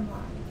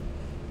animal.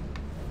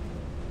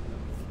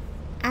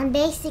 I'm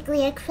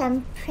basically a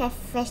crumb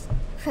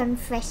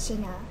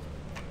professional.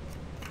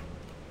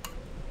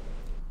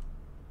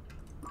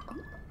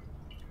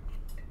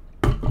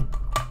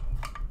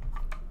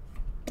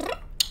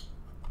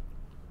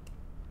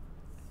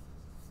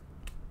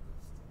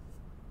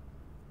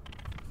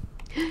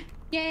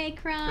 Yay,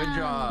 Crumb! Good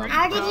job.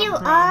 How did you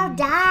all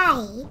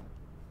die?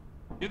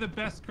 You're the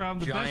best, Crumb.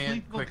 The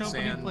Giant best Lethal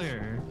Company quicksand.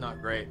 player.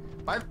 Not great.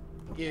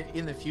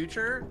 In the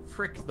future,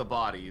 frick the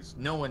bodies.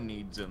 No one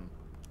needs them.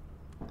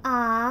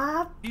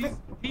 Aww.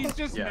 He's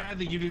just Yeah. mad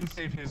that you didn't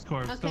save his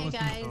corpse. Okay, Don't listen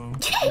guys. to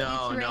him.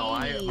 No, It's no.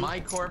 raining. My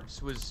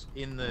corpse was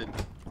in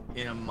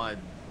a mud.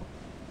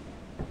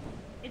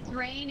 It's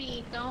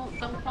rainy. Don't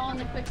fall in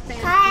the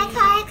quicksand. Kai, please.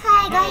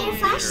 I got Oh, your dear.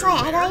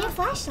 flashlight. I got your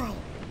flashlight.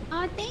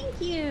 Oh, thank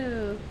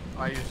you,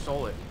 I just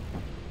stole it.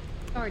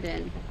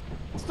 Jordan.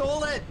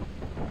 Stole it!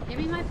 Give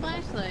me my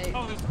flashlight.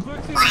 Oh, there's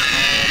quicksand.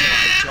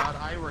 Oh my god,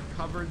 I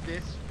recovered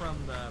this from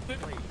the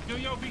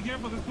plate. Yo, be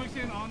careful. There's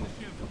quicksand on the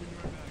ship. I'll be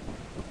right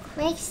back.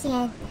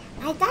 Quicksand.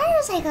 I thought it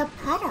was like a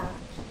puddle.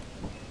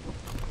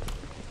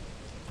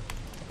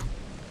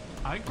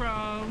 Hi,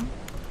 Crumb.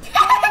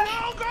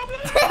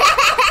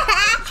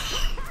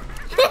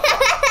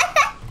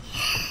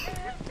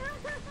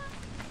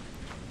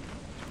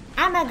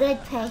 I'm a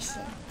good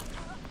person.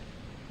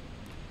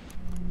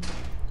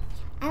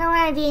 I don't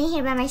want to be in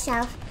here by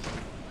myself.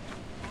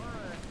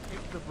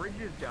 Take the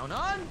bridges down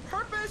on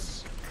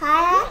purpose!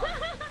 Kaya,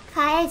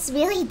 it's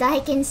really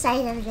dark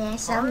inside of there,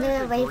 so I'm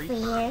gonna wait for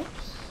you.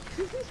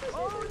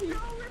 Oh no,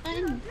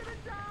 I'm gonna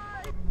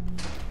die!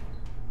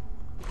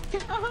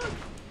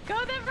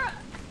 Go there, bro.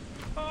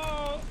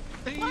 Oh,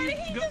 hey, Why did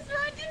he just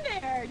run in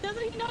there?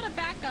 Doesn't he know to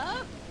back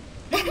up?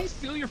 Did he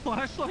steal your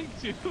flashlight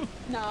too?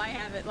 No, I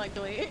have it,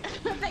 luckily.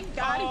 Thank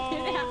God he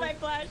didn't have Oh. my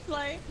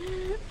flashlight.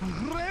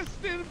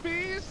 Rest in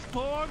peace,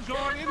 poor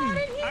Jordan. How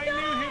did he I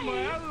knew him die?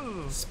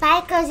 well.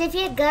 Sparkles, if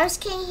your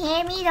ghost can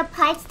hear me, the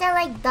parts that are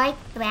like dark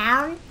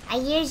brown are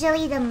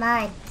usually the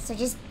mud, so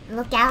just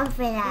look out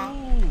for that.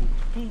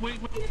 Oh, wait.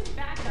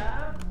 Back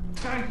up.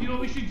 Guys, you know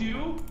what we should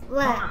do?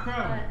 What?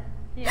 Crumb.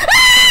 Yeah.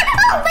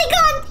 Oh my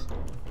god!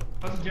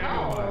 That's a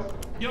jaguar blast.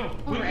 Yo,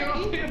 we can all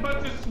Alright. say a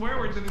bunch of swear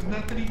words and there's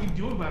nothing he can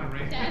do about it,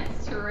 right?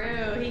 That's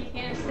true. He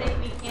can't say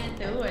we can't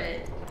do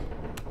it.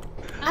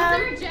 How's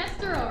there a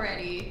jester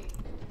already?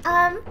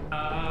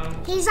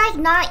 He's like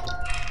not.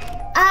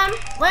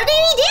 What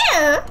did he do?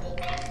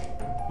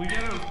 We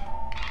gotta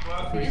go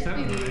out to I guess we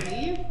 37, right?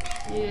 leave?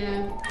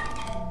 Yeah.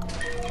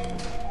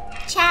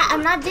 Chat,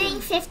 I'm not doing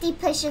 50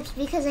 push-ups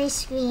because I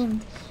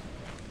screamed.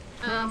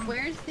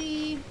 Where's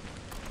the...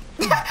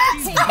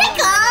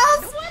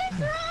 Sparkles! What is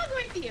wrong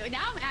with you?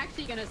 Now I'm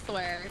actually gonna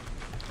swear.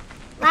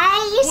 Why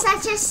are you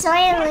such a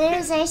sore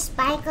loser,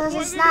 Sparkles?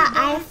 It's not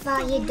our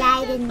fault you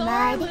died in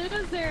mud.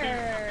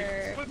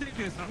 Loser. Let's take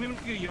this. I'm gonna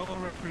get a yellow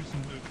red for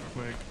some loot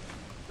real quick.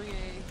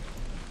 Okay.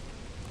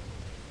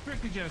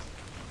 Quickly, Jess.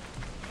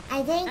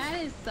 I think.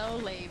 That is so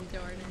lame,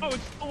 Jordan. Oh,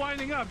 it's still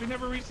winding up. It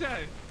never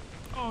reset.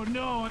 Oh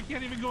no, I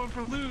can't even go in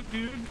for loot,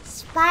 dude.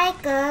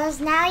 Sparkles,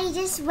 now you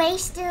just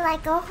wasted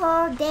like a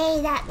whole day.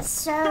 That's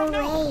so No,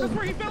 lame. that's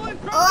where he fell in.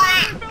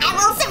 I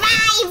will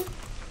survive!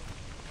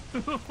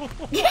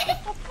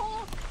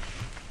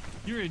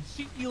 You're a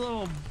cheeky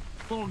little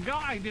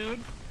guy, dude.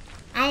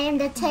 I am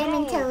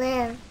determined to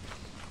live.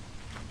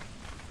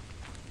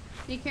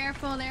 Be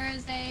careful, there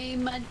is a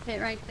mud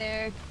pit right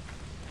there.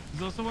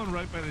 There's also one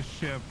right by the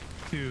ship,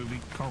 too. Be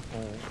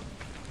careful.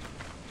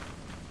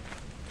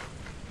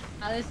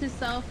 Oh, this is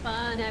so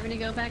fun, having to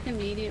go back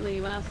immediately.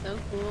 Wow, so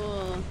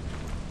cool.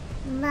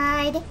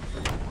 Mud.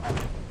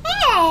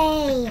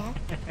 Hey!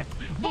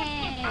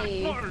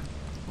 Hey! Passport!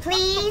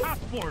 Please?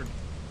 Passport!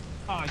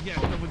 Ah,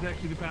 yes, that was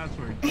actually the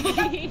password.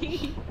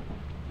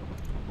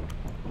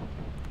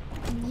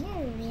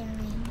 You're really...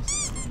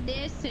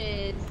 This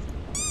is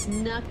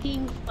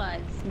knucking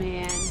futz,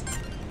 man.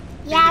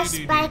 Yeah,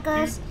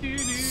 Sparkles.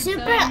 Super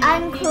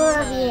uncool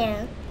of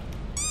you.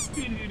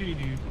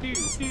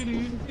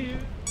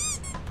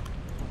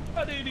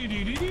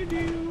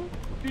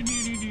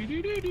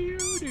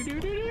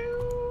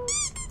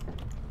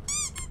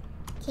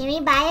 Can we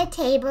buy a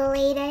table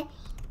later?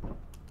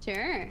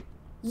 Sure.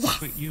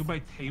 Yes! Wait, you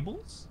buy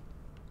tables?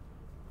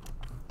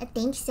 I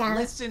think so.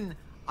 Listen,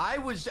 I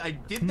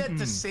did that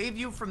to save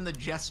you from the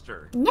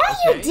jester. No,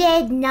 okay? you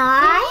did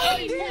not!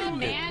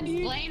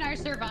 Mansplain our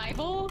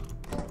survival?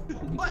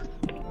 What?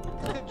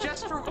 The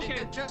jester, Okay.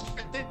 at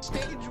this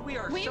stage, we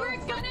are We so were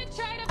gonna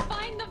try to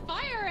find the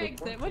fire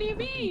exit. What do you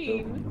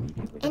mean?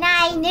 And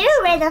I knew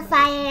where the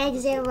fire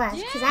exit was,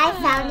 because I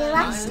found it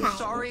last I'm time.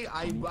 sorry,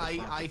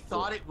 I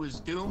thought it was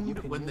doomed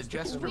when the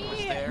jester was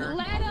We there.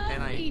 let us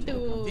and I be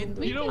doomed. didn't,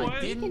 We You know can- what?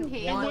 I we didn't can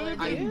handle want, it,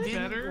 I dude.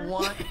 didn't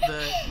want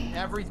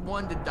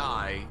everyone to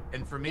die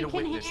and for me We to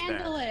can witness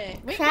handle that.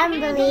 it. We can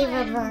handle it.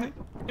 Unbelievable.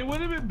 It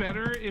would have been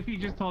better if he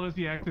just told us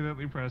he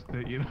accidentally pressed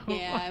it, you know?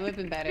 Yeah, it would have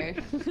been better.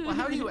 Well,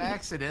 how do you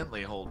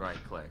accidentally hold right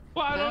click?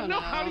 Well, I don't know.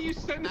 know. How do you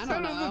send I us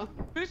don't out know. of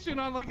the mission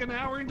on like an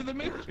hour into the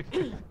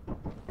mission?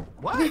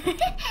 What?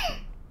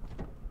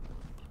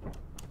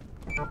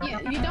 Yeah,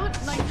 you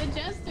don't like the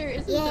jester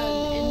isn't the Yay.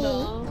 end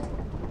all.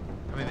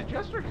 I mean, the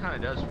jester kind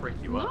of does freak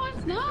you No, up.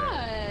 it's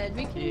not.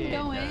 We can Yeah,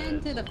 go it does.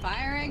 into the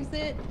fire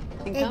exit.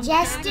 And The come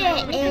jester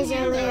back. is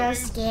a little I'm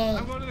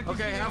scary. going to the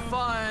Okay, casino. have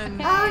fun.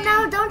 Okay. Oh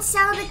no, don't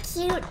sell the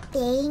cute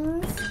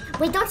things.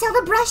 Wait, don't sell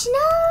the brush,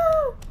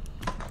 no!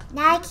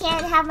 Now I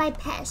can't have my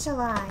pet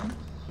salon.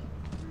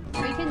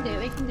 We can do it.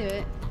 We can do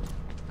it.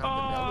 Oh,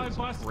 I was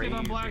busted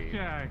on crazy.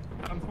 blackjack.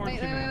 Wait,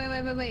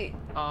 Unfortunate. wait.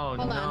 Oh, Hold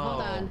no. on,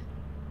 hold on.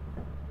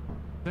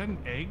 Is that an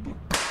egg?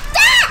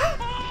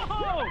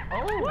 Ah!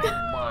 Oh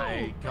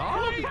my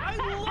god. Wait, I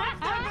love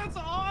that. That's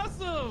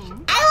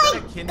awesome. I Is that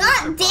a like Kinder got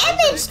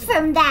Surprise damaged egg?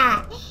 from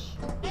that.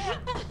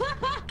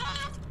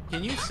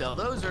 Can you sell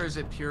those, or is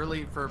it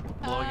purely for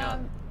blowing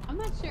up? I'm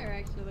not sure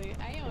actually.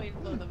 I always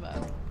blow them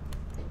up.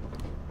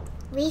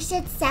 We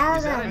should sell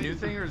Is that a them. new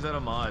thing, or is that a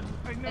mod?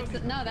 I know.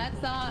 No, that's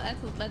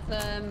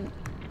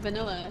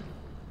vanilla.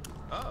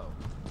 Oh.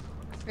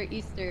 It's for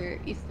Easter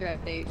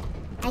update.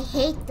 I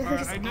hate those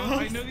Alright, I know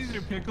eggs. these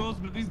are pickles,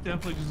 but these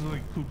definitely just look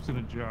like poops in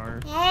a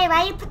jar. Hey,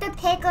 why you put the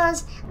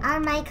pickles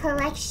on my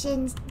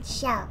collection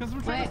shelf? Because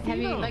we're trying What? to Have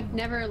feed you them. like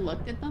never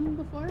looked at them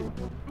before?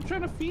 I'm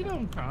trying to feed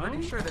them, I'm pretty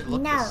Con. sure they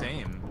look No. the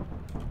same.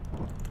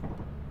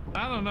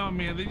 I don't know,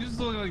 man. They just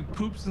look like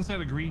poops inside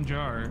a green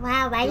jar.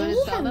 Wow, why You do wanna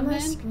we sell have them more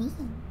then? screens?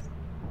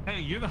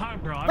 Hey, you're the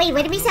hot girl. Wait,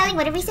 what are we selling?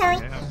 What are we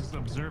selling? I was just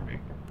observing.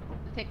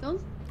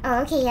 Pickles?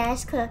 Oh, okay, yeah,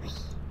 that's cool.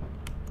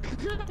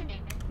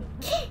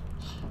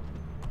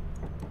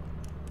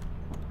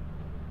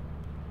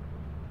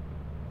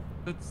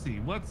 Let's see,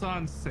 what's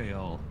on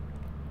sale?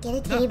 Get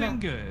a table. Nothing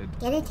good.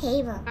 Get a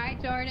table.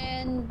 Alright,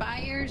 Jordan, buy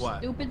your What?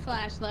 stupid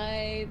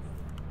flashlights.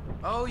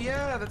 Oh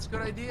yeah, that's a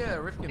good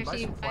idea. Rifkin, buy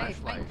Actually, some buy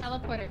flashlights.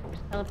 teleporter.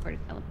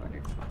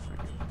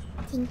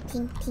 Tink,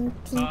 tink, tink,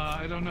 tink.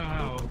 I don't know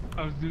how.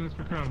 I was doing this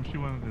for Chrome. She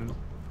wanted this.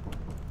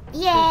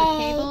 Yay!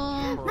 Table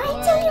My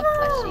or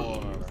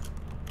table!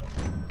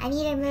 the I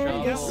need to move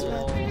Shovel. this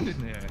What's one.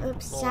 in there?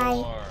 Oops,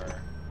 sorry.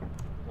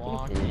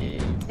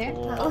 Walking. There.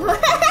 Oh.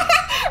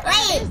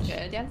 That's Wait!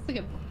 good. Yeah, that's a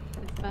good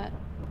spot.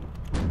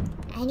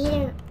 I need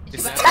to...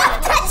 Is that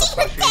Stop a touching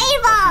the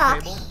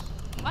plushy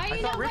table! Why I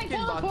you thought don't like Rifkin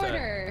bought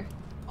teleporter?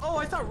 Oh,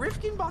 I thought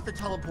Rifkin bought the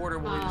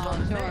teleporter when he was on Oh,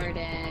 his name.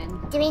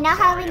 Jordan. Do we not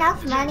have Sorry,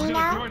 enough I- money No,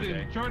 now?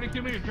 Jordan,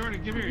 come here.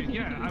 Jordan, come here.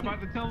 Yeah, I bought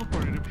the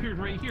teleporter. It appeared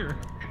right here.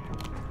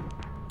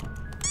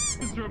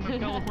 This is where my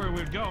teleporter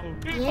would go.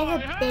 It's You're on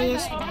the hand.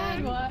 biggest I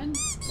had one.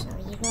 So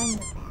you go in the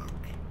back.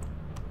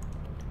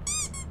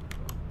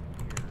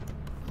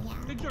 Yeah,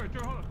 Hey, Jordan,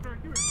 hold on.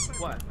 Jordan, come here.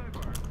 Sidebar, What?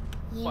 sidebar.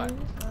 you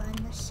What? go on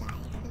the side.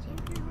 'cause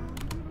you're-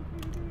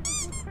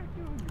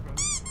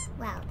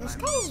 Wow, this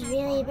guy is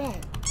really big.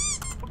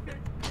 Okay.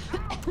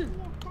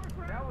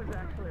 That was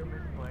actually a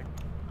misclick.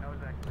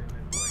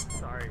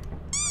 Sorry.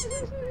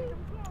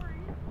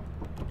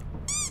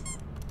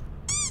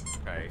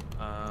 Okay.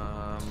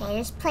 Okay,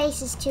 this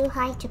place is too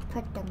high to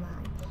put them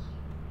on.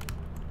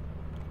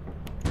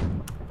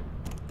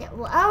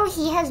 Oh,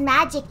 he has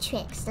magic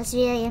tricks. That's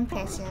really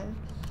impressive.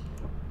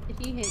 Did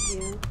he hit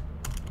you?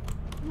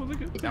 Oh,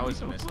 look at That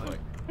was a misclick.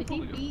 Did he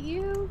beat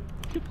you?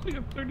 I only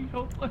have 30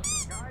 health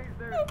left. Guys,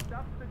 there's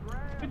stuff to I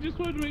grab. just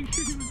wanted to make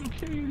sure he was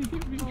okay and he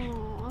hit me.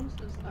 Oh, I'm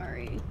so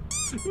sorry.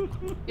 You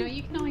know,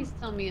 you can always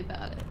tell me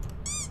about it.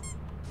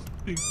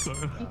 Thanks,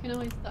 Carla. You can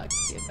always talk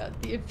to me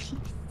about the abuse.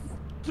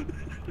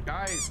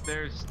 Guys,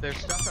 there's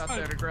stuff out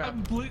there to grab.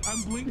 I'm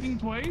blinking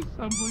twice.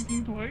 I'm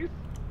blinking twice.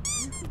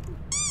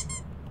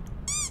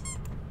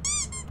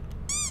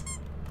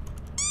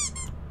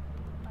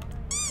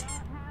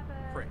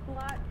 Frick.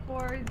 Slot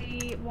for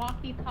the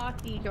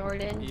walkie-talkie,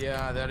 Jordan.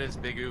 Yeah, that is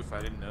big oof.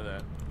 I didn't know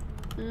that.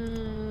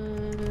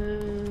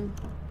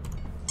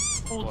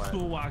 Old What?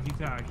 school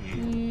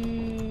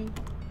walkie-talkie.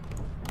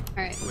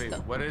 Alright, Wait, so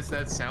what is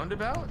that sound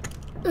about?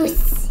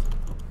 Oos.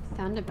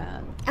 sound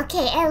about?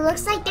 Okay, it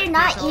looks like they're I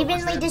not can't tell, was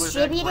evenly that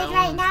distributed grown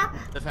right now,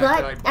 the fact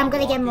that I but bought I'm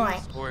gonna get more.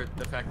 walkies, or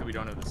the fact that we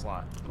don't have the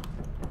slot?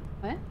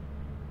 What?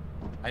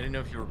 I didn't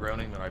know if you were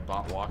groaning that I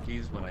bought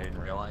walkies when I didn't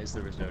realize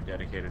there was no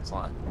dedicated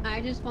slot.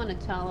 I just want a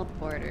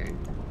teleporter.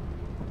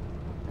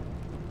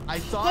 I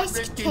thought Kiss,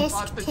 Rifkin kiss,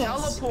 bought the kiss.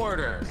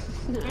 teleporter.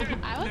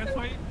 I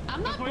wasn't,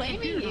 I'm not that's why blaming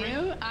it appeared,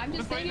 you. right? I'm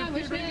just That's why saying it I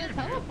wish we appeared had a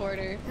right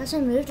here. teleporter. Also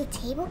move the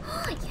table.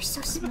 You're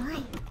so smart.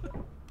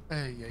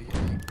 Hey, yeah,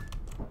 yeah.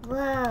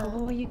 Whoa.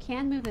 Oh, you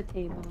can move the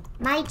table.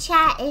 My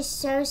chat is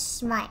so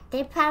smart.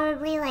 They're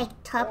probably like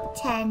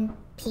top 10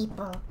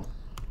 people.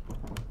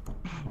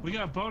 We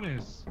got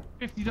bonus.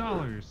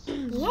 $50.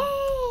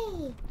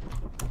 Yay!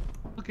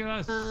 Look at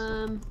us.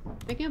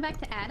 We can go back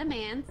to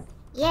Adamance.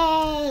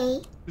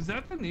 Yay! Is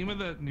that the name of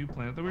that new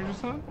planet that we were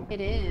just on? It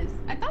is.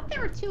 I thought there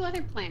were 2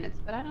 other planets,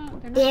 but I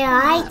don't. They're not. There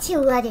showing are up. 2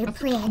 other That's a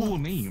planets. cool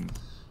name.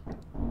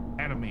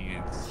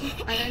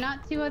 Adamance. Are there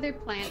not 2 other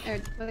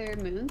other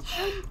moons?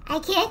 I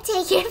can't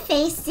take your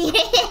face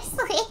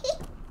seriously.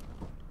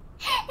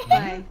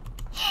 Why?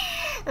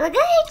 Look at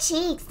her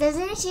cheeks.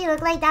 Doesn't she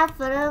look like that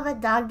photo of a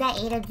dog that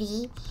ate a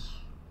bee?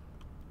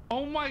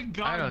 Oh my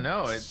god. I don't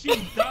know, She does.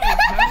 Now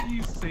that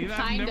you say that,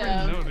 I've Kind never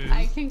of. noticed.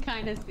 I can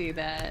kind of see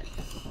that.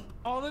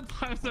 All the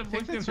times I've think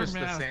looked at it's her just the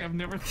mask, same. I've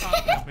never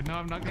thought that, but now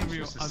I'm not going to It's be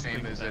just the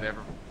same as it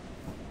ever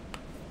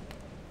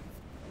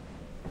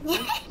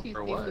She's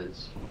or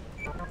was.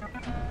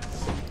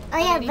 Oh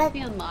yeah, they need to but be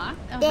unlocked?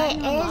 Oh, how there do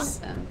you unlock is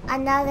them?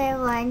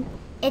 another one.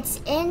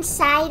 It's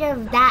inside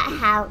of that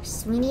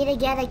house. We need to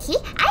get a key.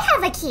 I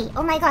have a key.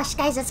 Oh my gosh,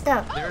 guys, let's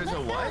go. There's let's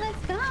a what? Go,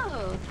 let's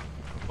go.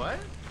 What?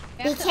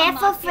 We Be have to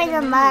careful unlock for other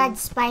the moons. mud,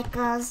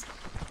 Sparkles.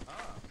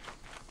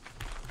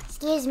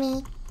 Excuse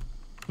me.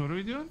 What are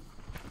we doing?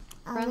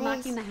 We're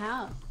unlocking the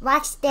house.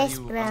 Watch How this,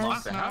 do you bro.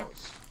 unlock the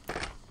house?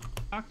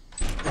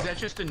 Is that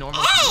just a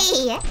normal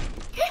Hey!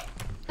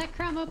 Let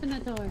Crumb open the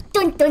door.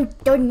 Dun dun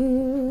dun.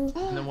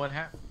 And then what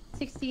happened?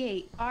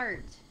 68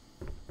 art.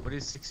 What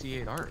is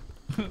 68 art?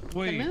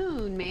 Wait. The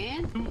moon,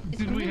 man. It's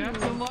Did the we have to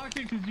moon. unlock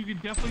it? Because you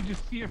could definitely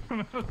just see it from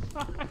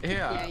outside. Yeah,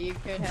 Yeah. you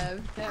could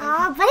have.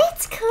 Oh, but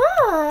it's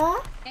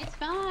cool. It's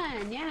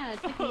fun. Yeah,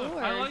 it's like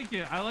lore. I like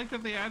it. I like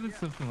that they added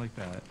something like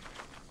that.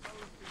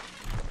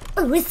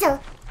 Oh, so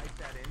Type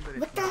that in, but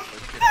What it's the- not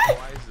listed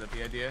otherwise. Is that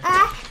the idea?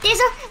 there's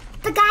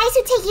the guys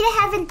who take you to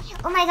heaven.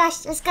 Oh my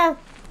gosh, let's go.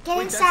 Get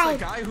Wait, that's inside. the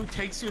guy who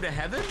takes you to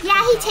heaven?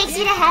 Yeah, he takes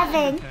you to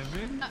heaven.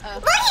 Heaven? Uh-oh.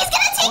 Look, he's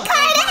gonna take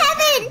Kara to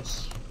heaven.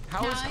 How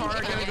is No, Kara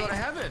he's gonna go to fine.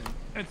 heaven?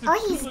 It's a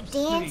Oh, he's tulip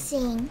snake.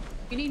 dancing.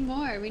 We need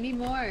more. We need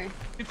more.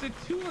 It's a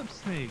tulip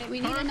snake. We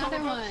need Kara another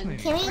tulip one. snake.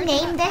 Can we Where's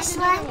name the- this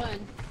where's another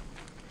one?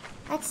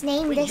 Let's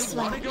name Wait, this you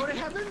want to one. go to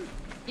heaven?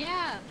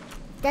 Yeah.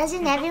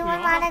 Doesn't We everyone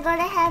all- want to go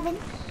to heaven?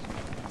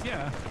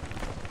 Yeah.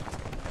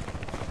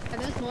 Are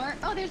there more?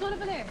 Oh, there's one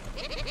over there.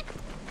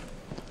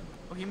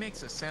 Oh, he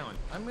makes a sound.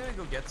 I'm gonna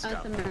go get Oh,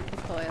 stuff. it's a miracle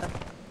coil.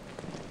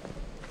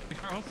 Hey,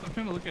 Carl, I'm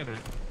trying to look at it.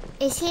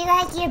 Is he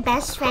like your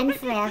best friend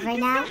forever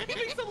now? He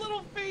makes a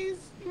little face.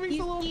 He makes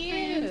He's a little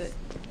cute.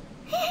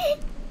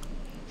 face.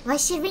 What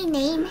should we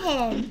name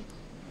him?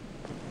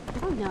 I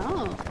don't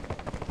know.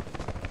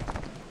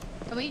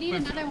 Oh, we need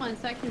another one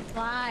so I can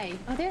fly.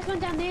 Oh, there's one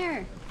down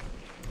there.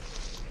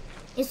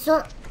 It's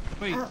so.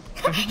 Wait. Oh.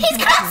 I think he He's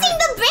came off crossing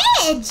your the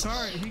bridge.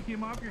 Sorry, he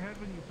came off your head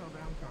when you fell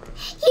down, Kara.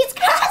 He's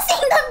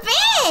crossing the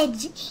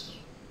bridge.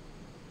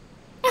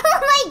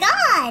 Oh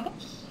my god.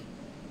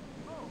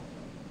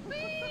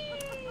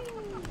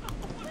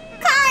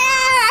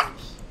 Kara!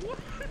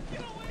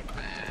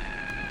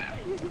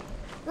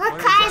 Look, What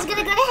is Kara's happening?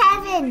 gonna go to Are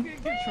heaven. you in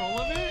control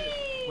of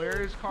it?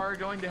 Where is Kara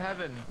going to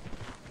heaven?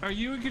 Are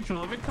you in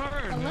control of it,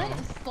 Kara, or A no?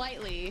 little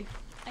slightly.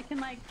 I can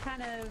like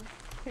kind of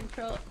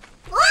control.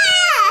 Wah!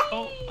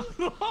 Oh.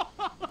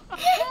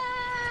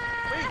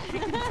 Wait, she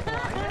can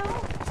fly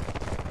now?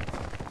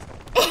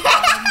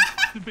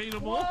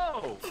 Debatable.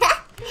 Whoa!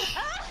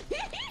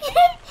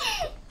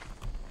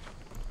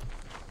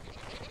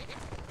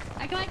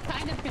 I can like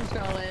kind of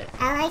control it.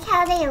 I like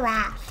how they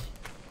laugh.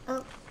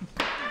 Oh,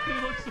 He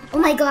looks oh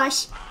my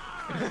gosh.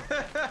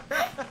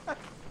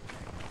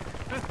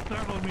 that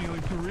startled me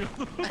like for real.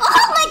 Oh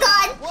my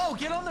god. Whoa,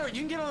 get on there. You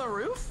can get on the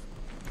roof?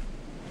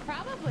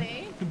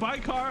 Probably. Goodbye,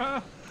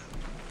 Kara.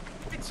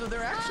 Wait, Wait, so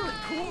they're actually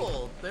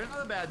cool. They're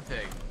not a bad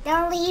thing.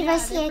 Don't leave Yeah,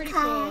 us they're here, pretty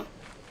Kyle.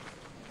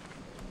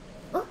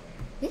 Oh,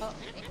 Oh,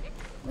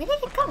 where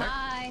did it go?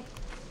 bye.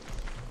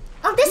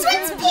 Oh, this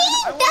Yeah, one's I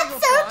pink! wanna That's go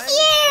so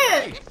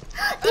flying. cute!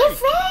 They're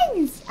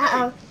friends!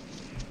 Uh-oh.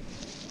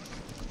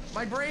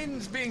 My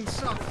brain's being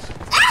sucked.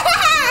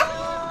 Oh.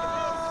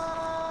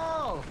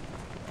 Oh!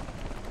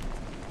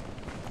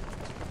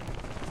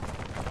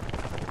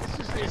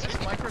 Is this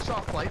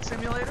Microsoft Flight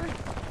Simulator?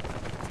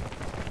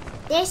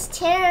 There's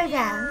two of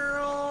them.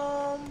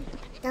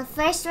 The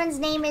first one's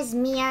name is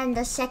Mia and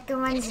the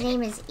second one's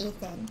name is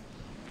Ethan.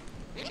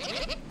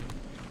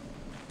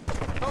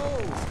 Go,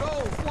 fly,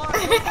 go for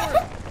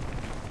it.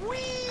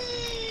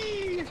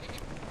 Whee!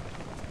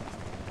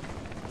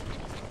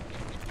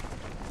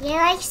 You're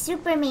like What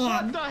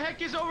Superman. the heck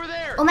is over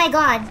there? Oh my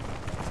god.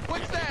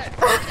 What's that?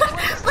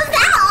 Was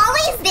that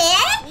always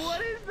there?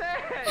 What is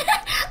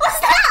that?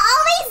 Was that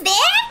always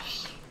there?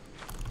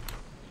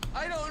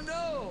 I don't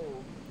know.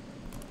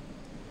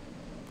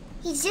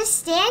 He's just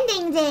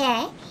standing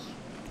there.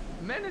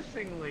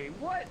 Menacingly,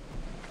 what?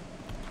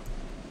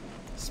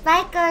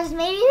 Sparkles,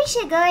 maybe we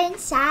should go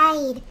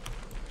inside.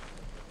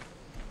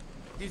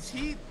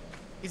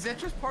 Is that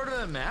just part of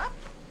the map?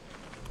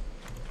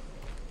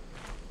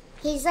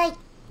 He's like,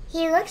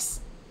 he looks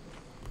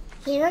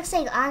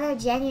like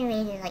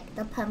auto-generated, like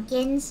the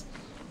pumpkins.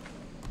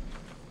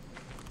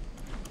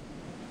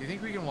 Do you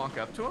think we can walk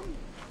up to him?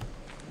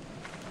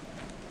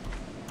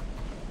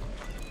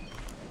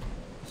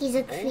 He's a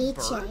Old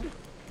creature. bird?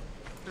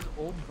 There's an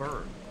old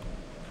bird.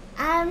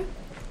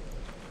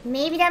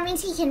 Maybe that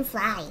means he can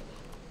fly.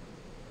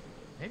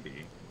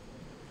 Maybe.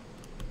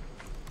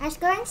 Let's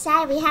go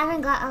inside. We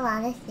haven't got a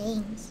lot of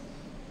things.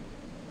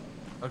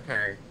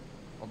 Okay.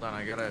 Hold on,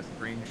 I gotta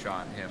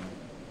screenshot him.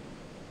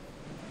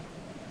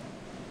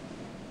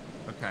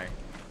 Okay.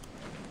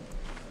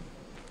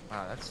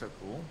 Wow, that's so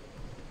cool.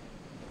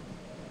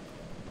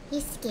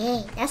 He's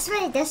scary. That's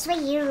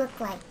what you look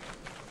like.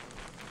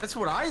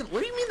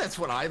 What do you mean that's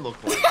what I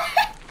look like?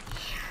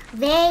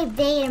 Very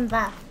big and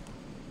buff.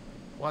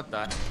 What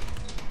the?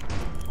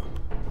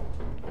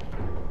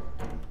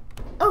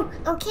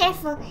 Oh,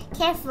 careful.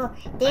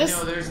 I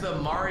know, there's the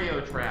Mario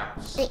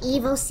traps. The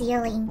evil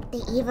ceiling. The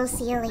evil The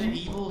ceiling.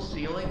 evil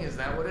ceiling, is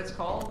that what it's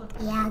called?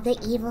 Yeah, the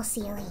evil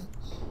ceiling.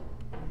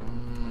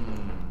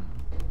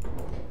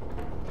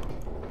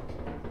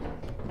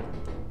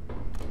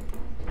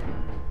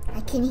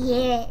 I can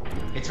hear it.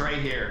 It's right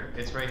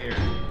here.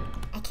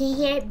 I can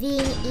hear it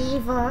being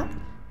evil.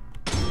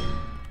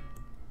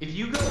 If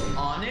you go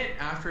on it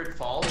after it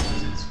falls,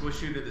 does it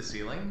squish you to the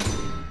ceiling?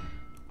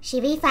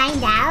 Should we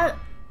find out?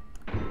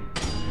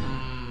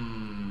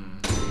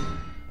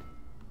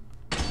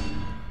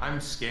 I'm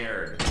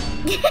scared.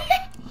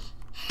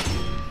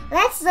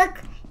 Let's look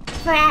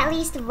for at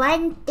least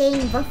one thing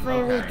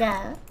before we Okay.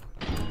 go.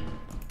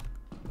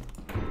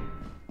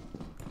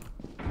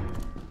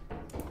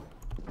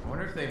 I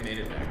wonder if they made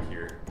it back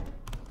here.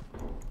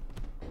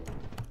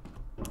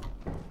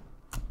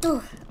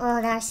 Ooh,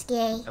 oh, that's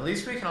scary. At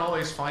least we can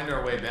always find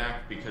our way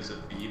back because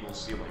of the evil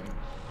ceiling.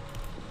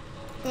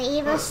 The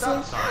evil Oh,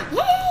 stop ceiling. sign.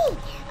 Yay!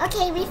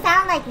 Okay, we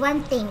found like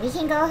one thing. We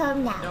can go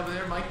home now. No, but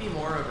there might be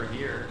more over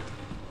here.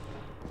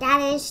 That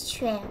is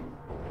true.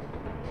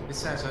 This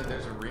says that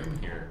there's a room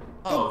here.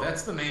 Oh,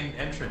 that's the main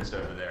entrance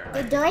over there. The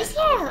I think doors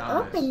they here probably are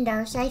found open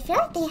though, so I feel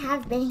like they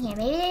have been here.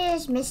 Maybe they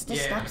just missed the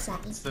this. stop Yeah, sign.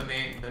 it's the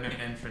main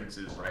entrance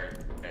is right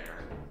there.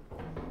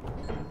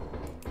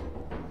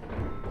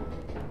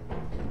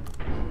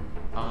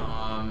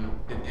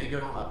 Did they go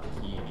up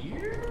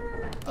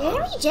here? Didn't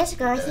we just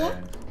go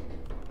here?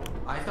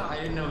 I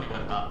didn't know we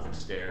went up the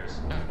stairs.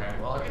 Okay,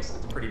 well I guess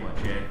that's pretty much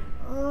it.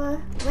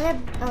 Oh.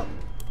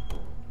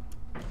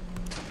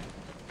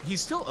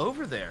 He's still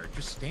over there,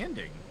 just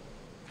standing.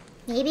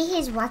 Maybe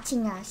he's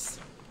watching us.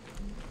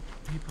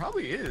 He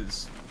probably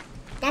is.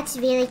 That's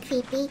really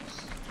creepy.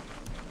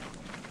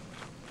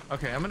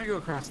 Okay, I'm gonna go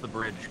across the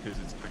bridge because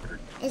it's quicker.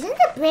 Isn't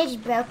the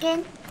bridge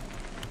broken?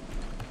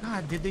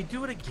 God, did they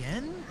do it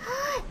again?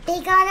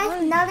 They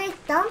got another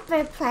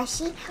thumper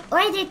plushie.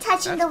 Or they're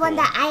touching That's the one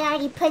cool. that I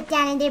already put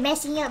down and they're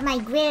messing up my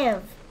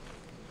groove.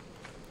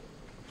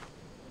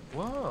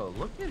 Whoa,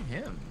 look at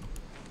him.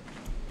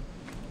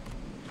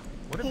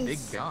 What a big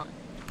His- guy.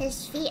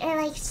 His feet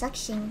are like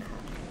suction cup.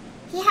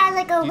 He had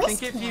like a Do you whisk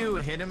think if hand.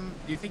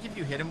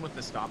 you hit him with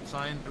the stop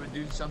sign, it would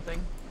do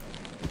something?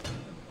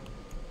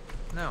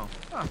 No.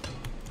 Huh.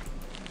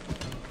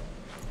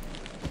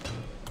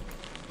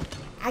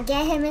 I'll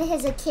get him in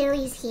his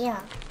Achilles heel.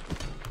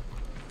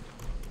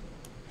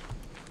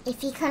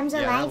 If he comes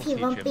Yeah, alive, that'll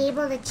he won't teach be him.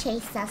 able to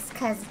chase us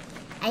because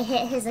I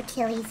hit his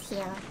Achilles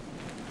heel.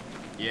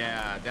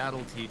 Yeah,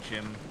 that'll teach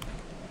him.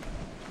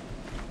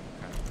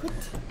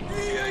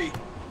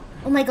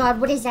 Oh my god,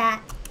 what is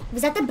that?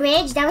 Was that the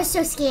bridge? That was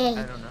so scary.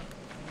 I don't know.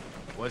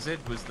 Was it?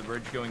 Was the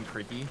bridge going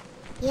creaky?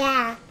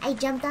 Yeah, I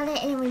jumped on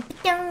it and it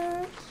went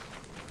dong.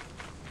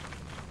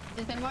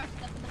 Is there more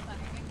stuff in the fire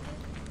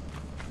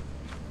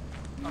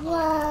exit?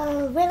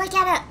 Whoa, we're like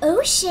at an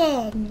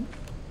ocean.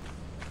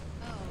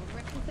 Oh,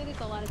 Rick said it's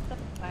a lot of stuff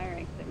at the fire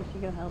exit. We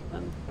should go help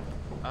them.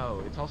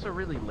 Oh, it's also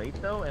really late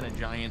though, and a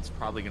giant's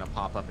probably gonna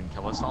pop up and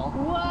kill us all.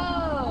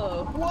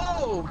 Whoa!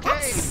 Whoa, okay.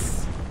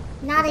 That's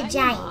not Is a that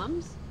your giant.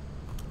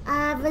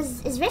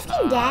 mom's? Is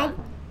Rifkin dead?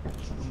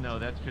 No,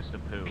 that's just a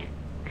poo.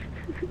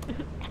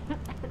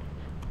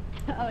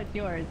 Oh, it's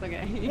yours.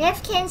 Okay.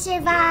 Rifkin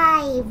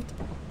survived.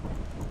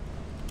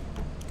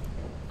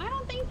 I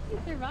don't think he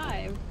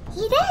survived.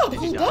 He did. Did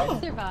He he die? He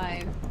did.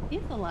 survived.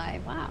 He's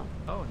alive. Wow.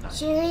 Oh, nice.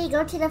 Should we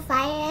go to the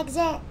fire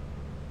exit?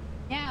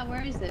 Yeah,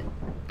 where is it?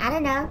 I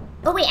don't know.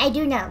 Oh wait, I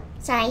do know.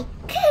 Sorry.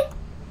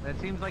 That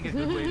seems like a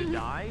good way to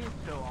die,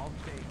 so I'll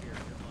stay here.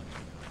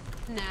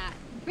 Good luck. Nah.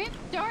 Rip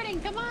starting.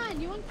 Come on.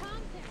 You want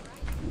content,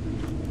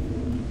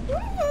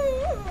 right?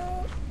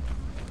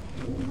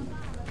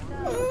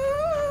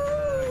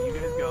 You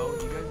guys go.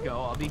 You guys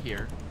go. I'll be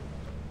here.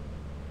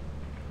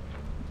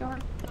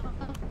 Jordan,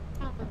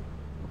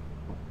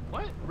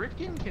 What?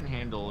 Rifkin can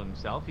handle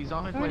himself. He's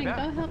on his way go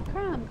back. help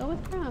Crumb. Go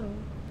with Crumb.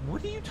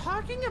 What are you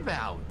talking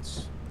about?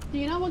 Do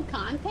you know what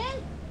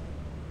content?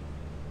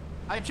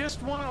 I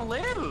just want to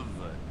live.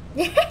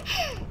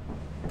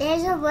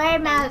 There's a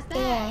worm out What is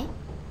there. that?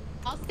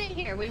 I'll stay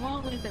here. We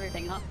won't lose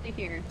everything. I'll stay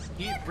here.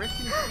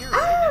 Rifkin's here Oh,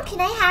 right now.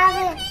 can I have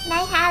it? Can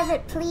I have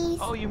it, please?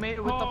 Oh, you made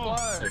it with the Oh.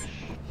 flush.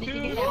 Did you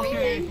Dude, get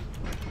everything?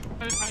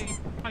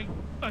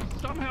 I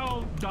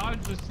somehow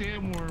dodged the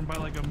sandworm by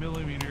like a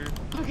millimeter.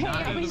 Okay,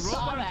 And we the saw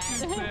robot that.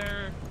 sits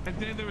there, and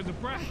then there was a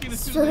bracket as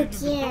So soon as I entered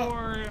the cute.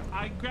 door.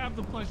 I grabbed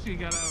the plushie and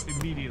got out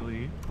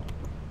immediately.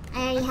 I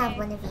already have Okay.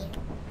 one of you.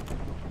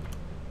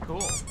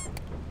 Cool.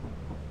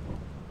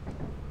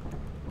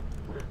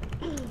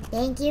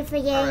 Thank you for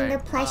getting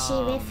Alright, the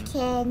plushie,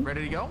 Rifkin.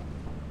 Ready to go?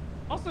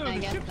 Also, I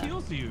the guess ship so.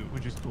 heals you,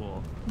 which is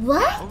cool.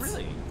 What? Oh,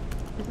 really?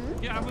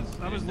 Yeah,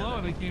 I was low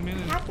and I came in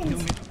and Happens.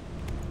 healed me.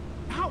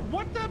 How?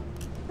 What the?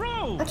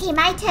 Bro! Okay,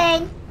 my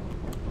turn.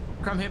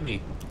 Crumb, hit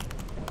me.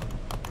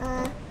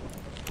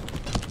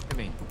 Hit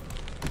me.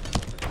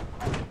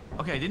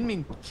 Okay, I didn't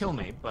mean kill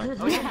me, but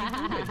oh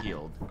yeah, you get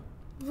healed.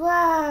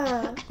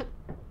 Whoa.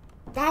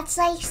 That's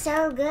like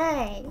so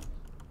good.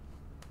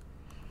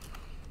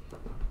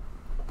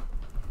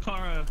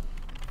 Kara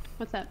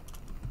What's up?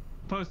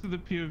 posted the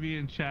POV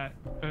in chat,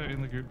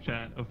 in the group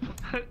chat of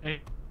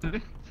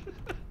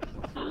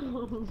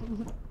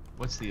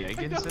What's the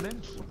egg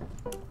incident?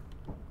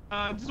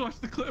 just watch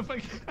the clip.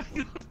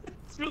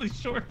 It's really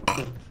short.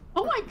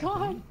 Oh my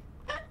god!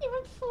 He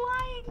went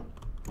flying!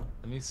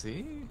 Let me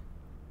see.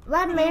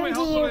 What Wait, moon do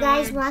hold you on,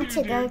 guys wait, want to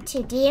dude. go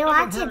to? Do you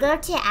want to go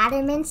to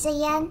Adamant's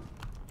again?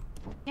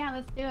 Yeah,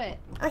 let's do it.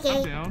 I'm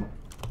Okay. down.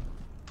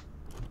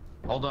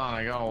 Hold on,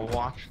 I gotta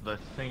watch the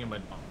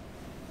thingamad.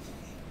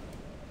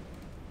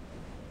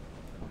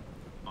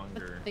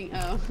 Longer.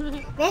 Oh.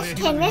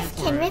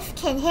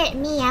 Rifkin, hit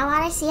me. I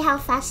want to see how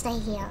fast I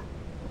heal.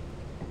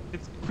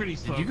 It's pretty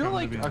slow. Did you go Crumb, to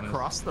like be honest.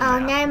 across the Oh,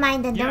 map? never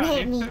mind then. Don't Yeah,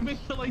 hit me. I meant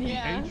to, like the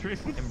Yeah.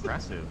 entrance.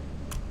 Impressive.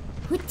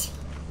 Hoot.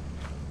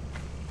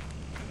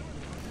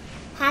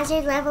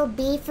 Hazard level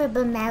B for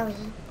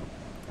Bumelli.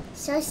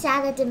 So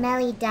sad that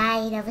Bumelli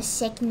died of a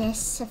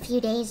sickness a few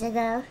days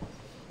ago.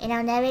 And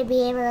I'll never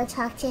be able to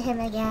talk to him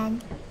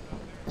again.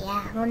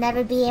 Yeah, we'll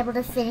never be able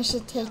to finish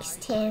It Takes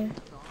Two.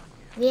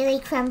 Really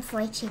crumb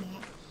fortunate.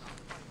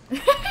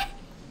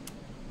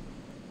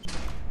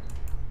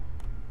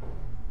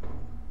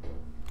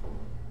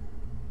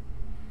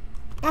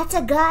 That's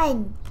a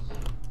gun!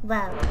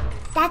 Whoa.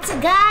 That's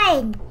a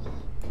gun!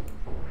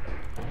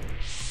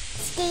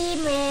 Steam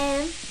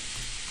room.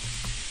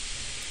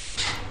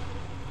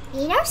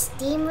 You know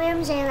steam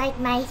rooms are like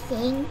my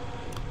thing.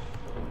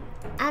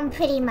 I'm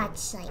pretty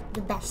much like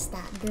the best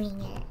at doing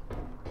it.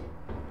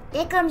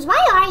 Dickums,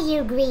 why are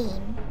you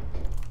green?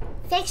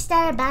 Fix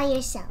that about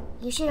yourself.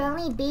 You should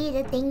only be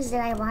the things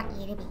that I want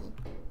you to be.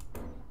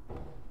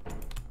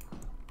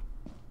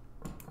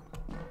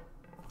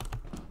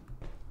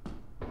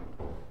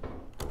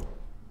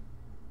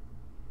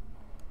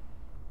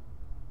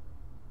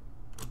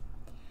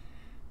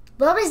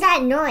 What was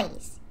that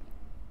noise?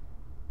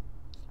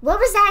 What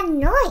was that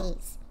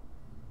noise?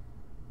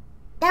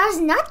 That was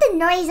not the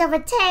noise of a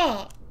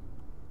turret.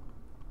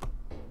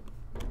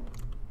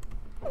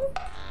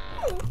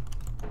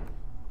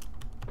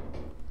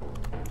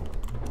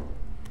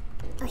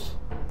 Okay.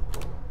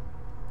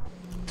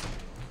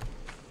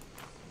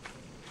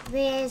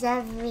 Where's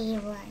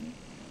everyone?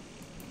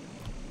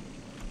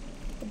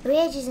 The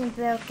bridge isn't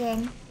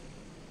broken.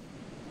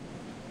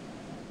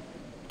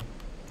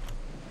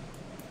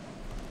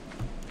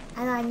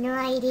 I got no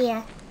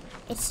idea.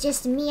 It's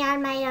just me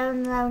on my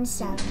own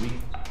lonesome.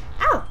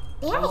 Oh,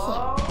 they're here.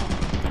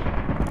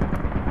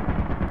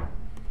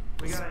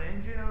 We got an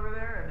engine over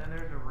there, and then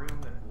there's a room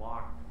that's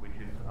locked, which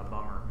is a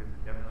bummer because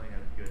it definitely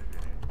has goods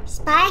in it.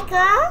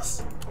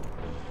 Sparklez?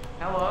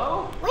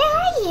 Hello? Where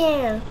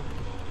are you?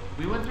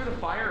 We went through the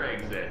fire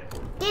exit.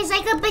 There's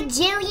like a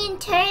bajillion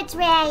turrets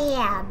where I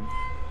am.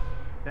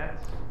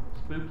 That's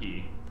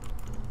spooky.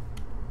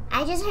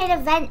 I just heard a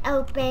vent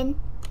open.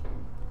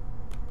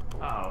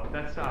 Oh,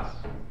 that's us.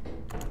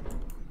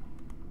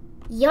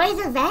 You're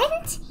the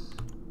vent?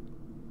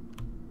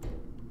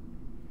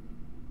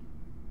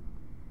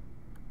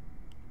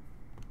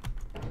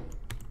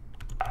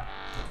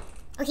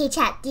 Okay,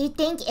 chat, do you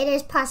think it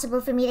is possible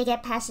for me to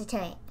get past the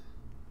turret?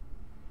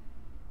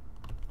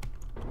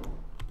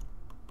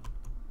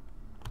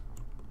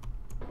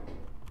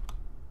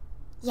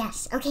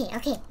 Yes, okay,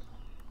 okay.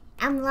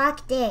 I'm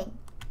locked in.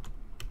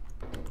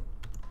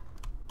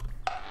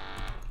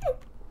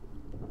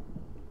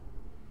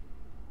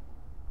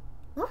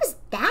 What was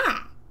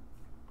that?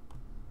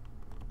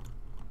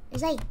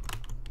 It's like...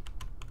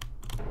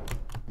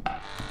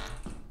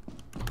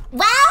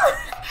 Wow!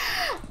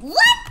 What?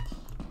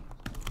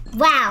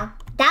 Wow,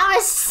 that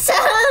was so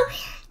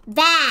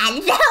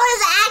bad. That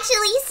was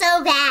actually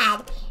so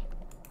bad.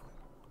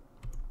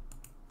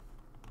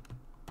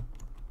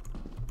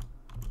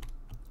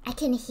 I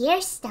can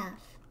hear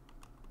stuff.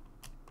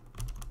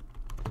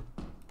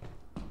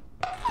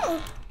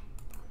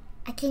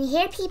 I can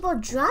hear people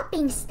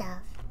dropping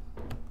stuff.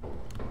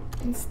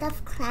 And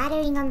stuff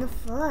clattering on the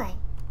floor.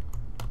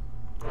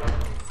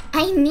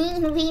 I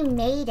mean, we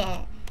made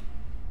it.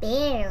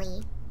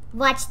 Barely.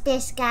 Watch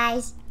this,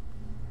 guys.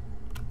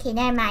 Okay,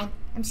 never mind.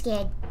 I'm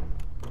scared.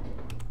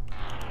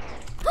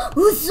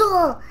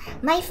 Uso!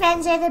 My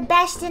friends are the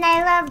best and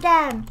I love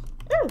them.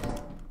 Ooh.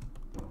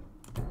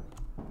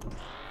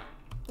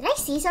 Did I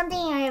see something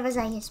or was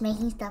I just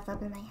making stuff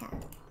up in my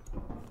head?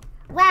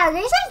 Wow,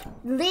 there's like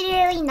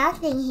literally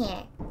nothing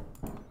here.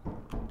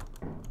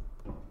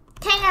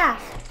 Turn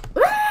off.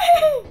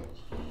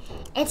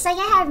 It's like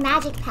I have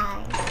magic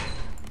powers.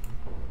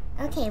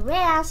 Okay,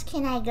 where else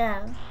can I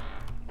go?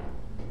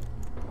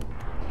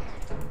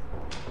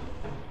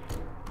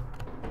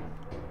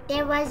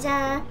 There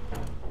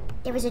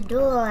was a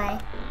door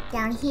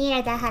down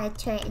here that had a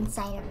turret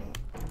inside of it.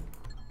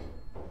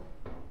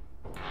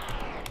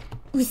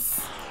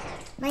 Oos.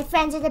 My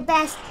friends are the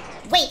best.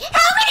 Wait,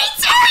 how many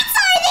turrets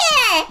are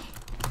there?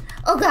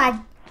 Oh god.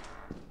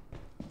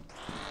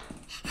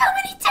 How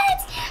many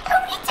turrets? How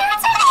many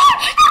turrets are there?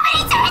 How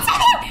many turrets are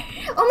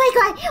there? Oh my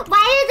god,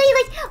 why is there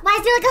like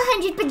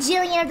 100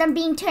 bajillion of them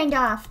being turned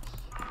off?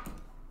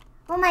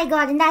 Oh my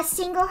god, in that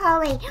single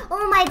hallway.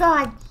 Oh my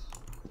god.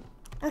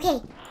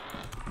 Okay.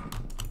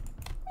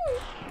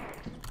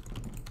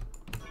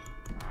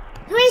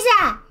 Who is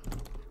that?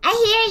 I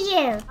hear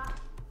you.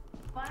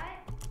 What?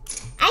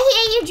 I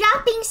hear you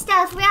dropping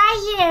stuff. Where are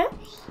you?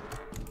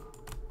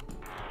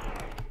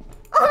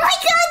 Oh my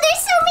god,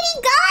 there's so many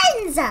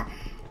guns!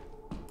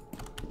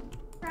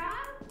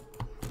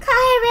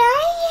 Kai, where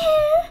are you?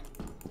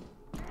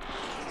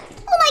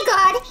 Oh my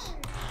god!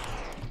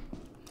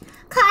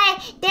 Kai,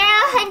 there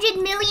are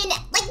 100 million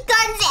like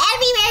guns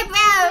everywhere,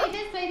 bro! Wait,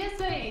 this way, this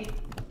way.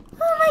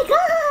 Oh my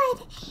god!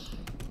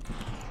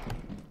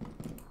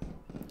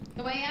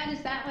 The way out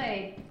is that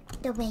way.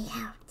 The way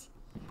out.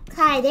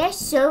 Kai, there's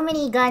so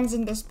many guns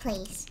in this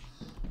place.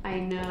 I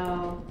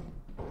know.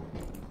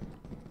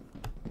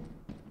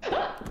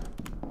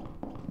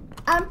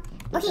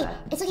 Okay,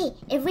 it's okay.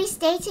 If we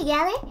stay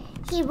together,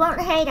 he won't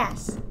hurt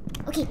us.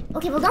 Okay,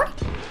 we're going.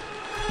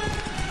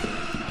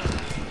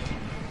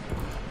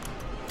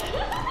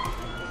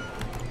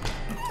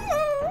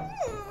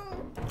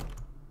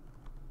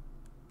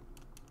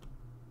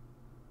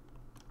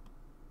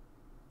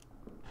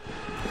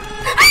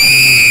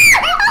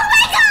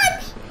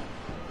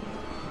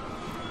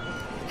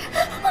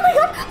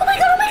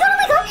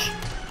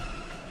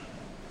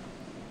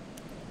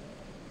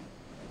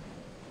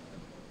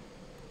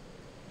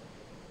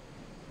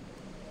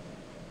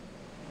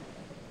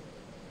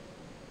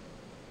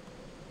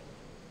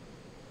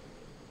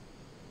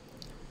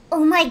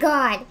 Oh my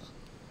god.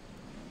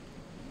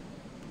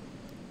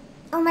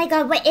 Oh my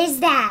god, what is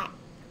that?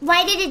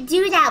 Why did it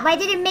do that? Why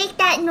did it make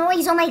that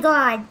noise? Oh my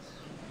god.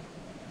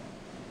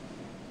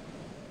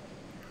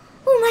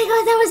 Oh my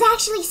god, that was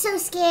actually so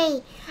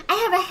scary. I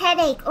have a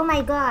headache. Oh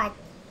my god.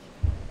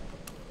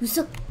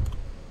 So...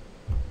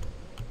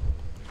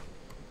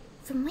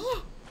 From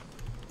where?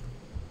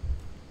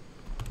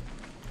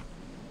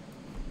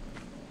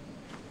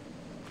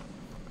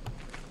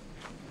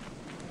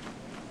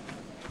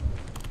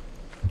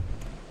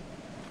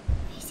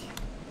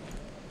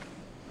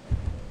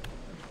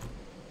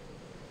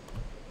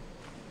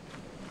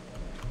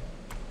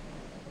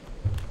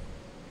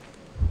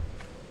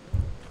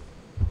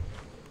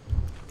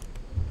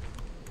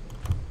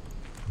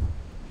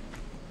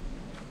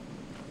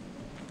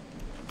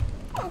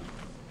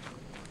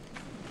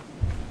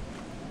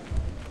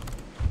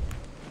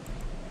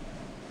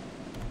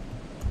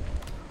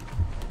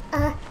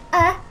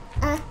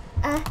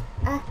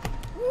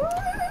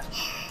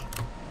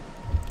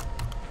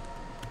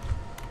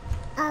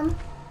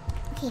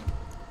 Okay,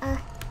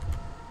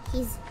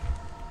 he's...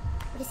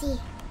 What is he?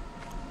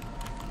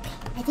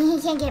 I think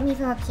he can't get me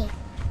from up here.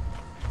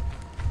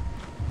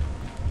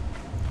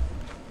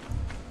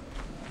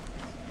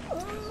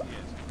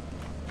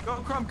 Go,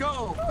 Crumb,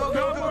 go! Go,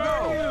 go, go,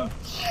 go!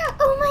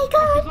 Oh my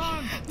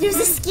god! This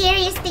is the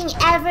scariest thing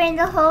ever in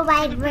the whole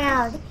wide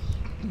world.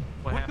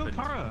 What happened?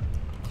 Kara?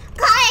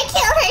 Kara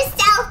killed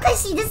herself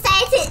because she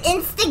decided to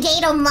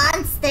instigate a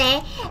monster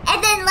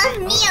and then left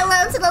me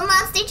alone till the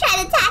monster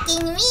tried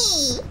attacking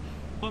me.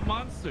 What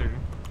monster?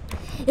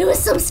 It was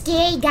some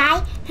scary guy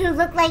who who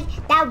looked like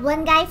that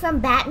one guy from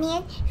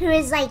Batman who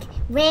is like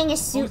wearing a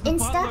suit and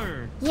stuff.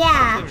 Butler.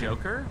 Yeah. The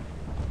Joker?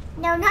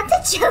 No, not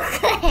the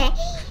Joker.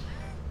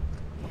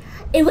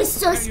 It was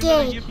so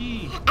scary.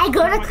 I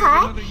go to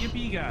car. Another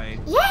yippee guy.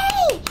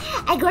 Yay!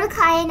 I go to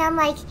car and I'm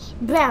like,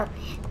 bro,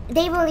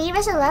 they will leave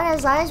us alone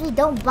as long as we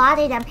don't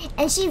bother them.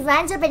 And she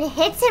runs up and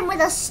hits him with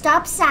a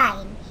stop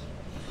sign.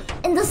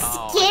 And the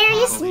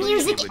scariest probably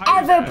music would do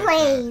ever that.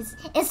 plays.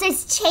 And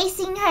starts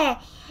chasing her.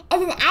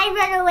 And then I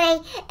run away.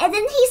 And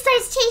then he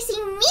starts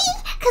chasing me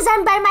because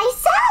I'm by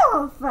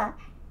myself.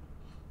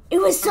 It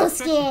was so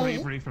scary.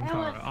 From That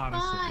Tara, was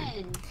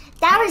honestly. fun.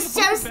 That was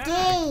so Put it back.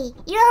 scary.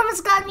 You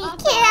almost got me Also,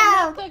 killed.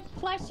 I left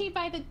the plushie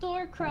by the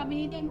door, Crumb, and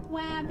you didn't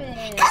grab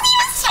it. Because he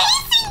was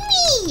chasing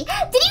me.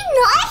 Did you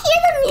not hear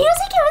the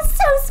music? It was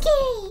so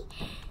scary.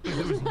 There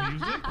was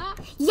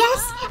music?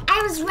 Yes,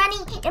 I was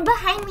running, and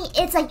behind me,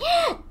 it's like,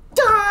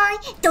 dun,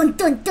 dun,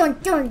 dun, dun,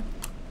 dun.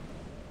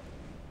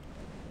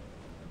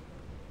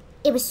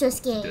 It was so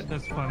scary.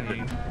 That's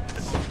funny.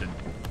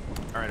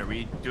 Alright, are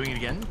we doing it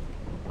again?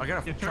 I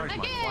gotta Yeah, charge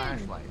my again.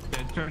 flashlight.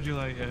 Yeah, charge you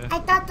like, I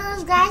thought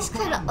those guys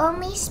could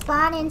only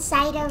spawn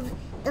inside of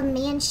the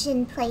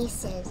mansion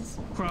places.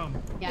 Crumb.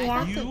 Yeah, I Yeah.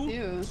 thought so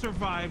You too.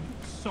 survived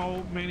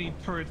so many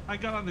turrets. I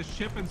got on the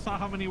ship and saw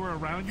how many were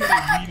around you, and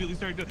I immediately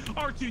started to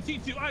R2,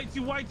 T2, I2,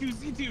 Y2,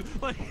 Z2.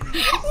 Like,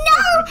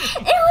 No,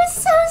 it was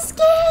so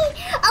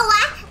scary.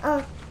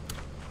 Oh,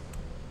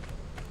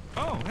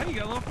 oh, hey, you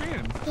got a little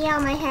fan. he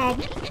on my head.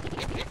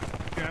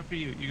 Here, after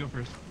you. You go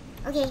first.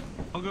 Okay,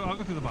 I'll go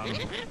through the bottom.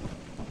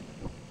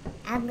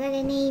 I'm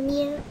gonna name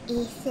you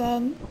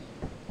Ethan.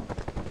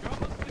 You're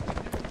almost 50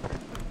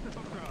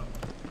 Crumb.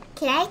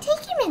 Can I take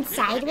him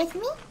inside with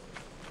me?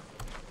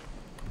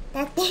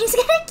 That thing's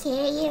gonna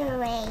carry you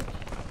away.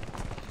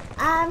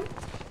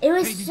 It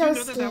was Hey, did so you know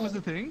that scary. that was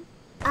a thing?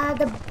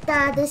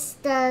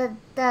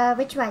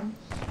 Which one?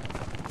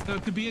 So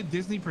to be a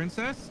Disney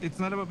princess, it's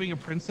not about being a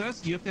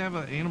princess. You have to have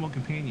an animal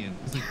companion.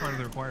 It's like part of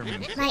the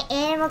requirements. My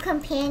animal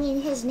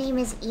companion, his name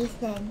is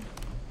Ethan.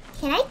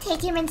 Can I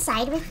take him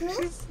inside with me?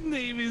 His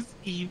name is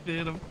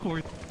Ethan, of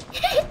course.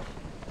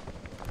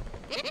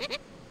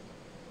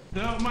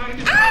 No, mine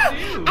is Ah!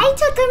 you. I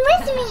took him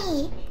with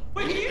me!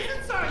 Wait, he's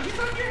inside. He's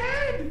on your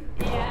head.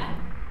 Yeah.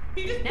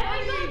 He just That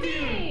was bodied on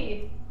you.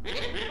 me.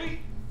 Wait,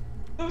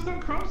 that was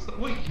on Crumb's.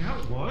 Wait, now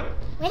what?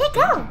 Where'd it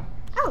go?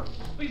 Oh,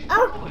 Wait, he's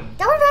oh, falling.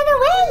 don't run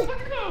away!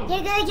 Let go.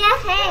 You're gonna get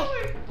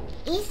hurt.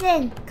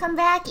 Ethan, come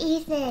back,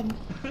 Ethan.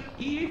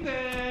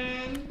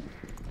 Ethan.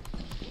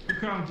 Hey,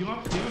 Crumb, do you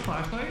have a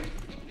flashlight?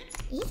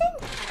 Ethan?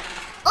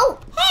 Oh,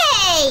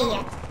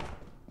 hey!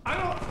 I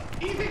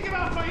don't. Ethan, get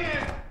off my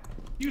head.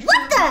 You What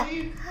sure the?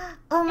 believe?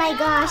 Oh my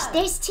gosh,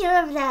 there's two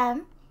of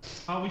them.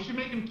 Oh, we should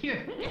make him kiss.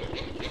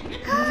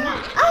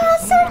 Oh,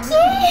 so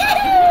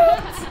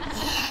cute!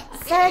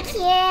 So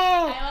cute!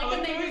 I like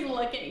when they just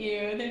look at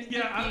you. They're so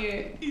Yeah,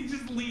 cute. he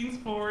just leans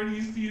forward and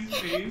you see his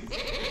face.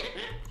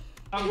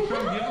 Crumb, do you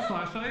have a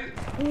flashlight?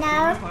 Do you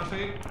have a No.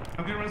 flashlight?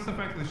 I'm gonna run stuff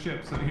back to the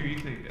ship, so here, you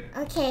take it.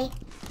 Okay,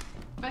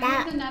 But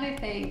That- here's another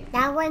thing.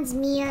 that one's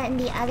Mia and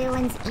the other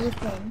one's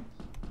Ethan.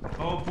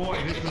 Oh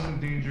boy, this isn't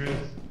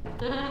dangerous.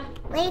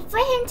 Wait for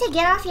him to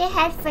get off your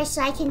head first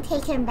so I can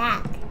take him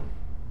back.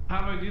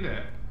 How do I do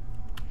that?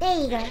 There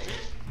you go.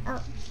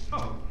 Oh,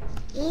 Oh.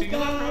 You got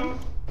that, Ethan. Crumb?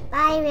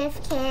 Bye,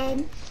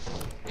 Rifkin.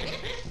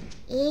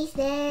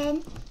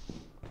 Ethan.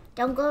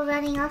 Don't go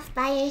running off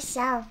by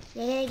yourself.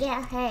 You're gonna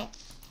get hurt.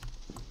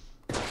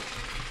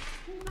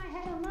 Leave my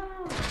head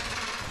alone.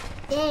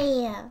 There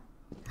you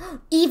go.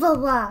 Evil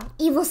wall.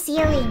 Evil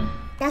ceiling.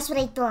 That's what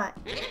I thought.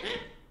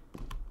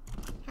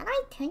 How do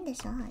I turn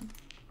this on?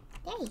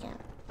 There you go.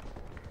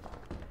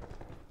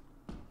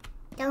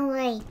 Don't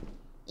worry.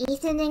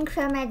 Ethan and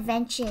Crumb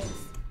Adventures.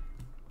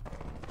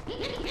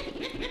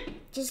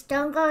 Just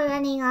don't go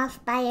running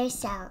off by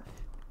yourself.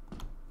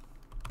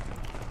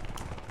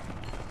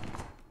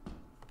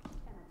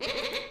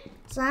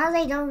 As long as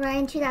I don't run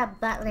into that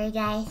butler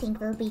guy, I think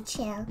we'll be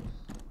chill.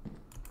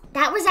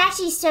 That was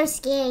actually so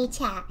scary,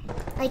 chat.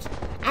 Like,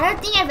 I don't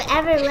think I've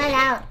ever let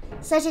out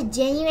such a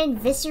genuine,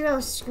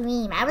 visceral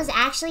scream. I was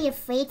actually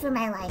afraid for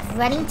my life.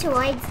 Running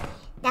towards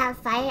that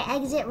fire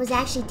exit was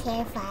actually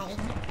terrifying.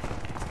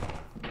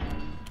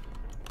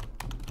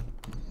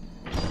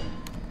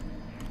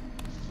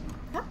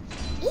 Oh,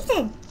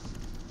 Ethan!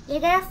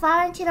 You're gonna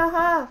fall into the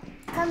hole.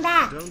 Come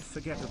back. Don't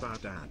forget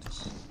about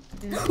ads.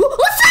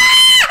 What's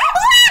that?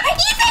 Ah!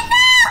 Ethan, no!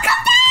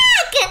 Come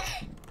back!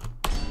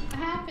 What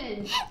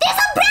happened? There's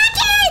a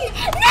bracken!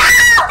 No!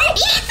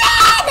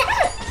 Ethan!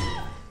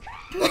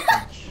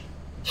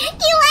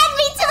 You led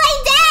me to my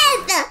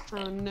death!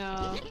 Oh no.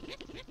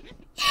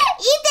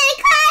 Ethan,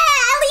 Kara,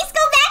 at least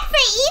go back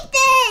for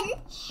Ethan!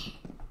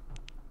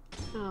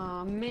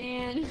 Oh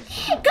man.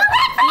 Go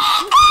back for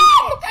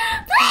Ethan!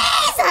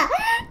 Please!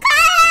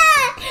 Kara!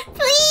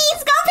 Please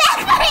go back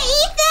for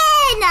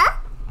Ethan!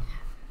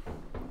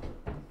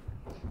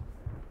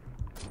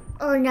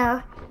 Oh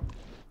no.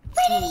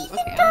 Where did Ethan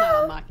Okay, I'm not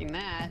go? unlocking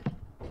that.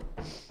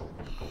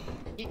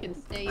 You can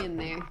stay in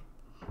there.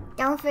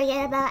 Don't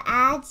forget about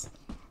ads.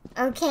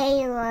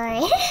 Okay,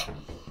 Lord.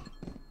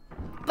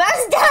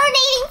 Bro's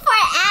donating for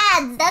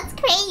ads. That's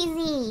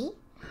crazy.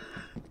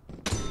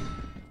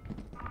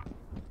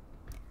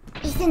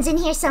 Ethan's in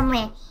here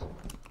somewhere.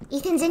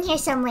 Ethan's in here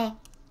somewhere.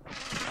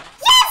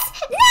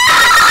 Yes! No!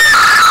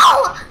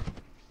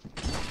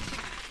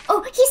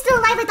 Oh, he's still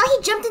alive. I thought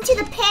he jumped into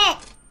the pit.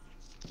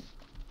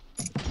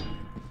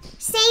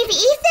 Save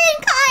Ethan,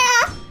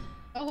 Kara!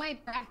 Oh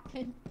wait,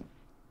 Braxton.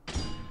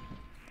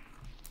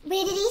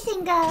 Where did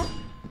Ethan go?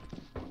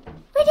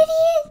 Where did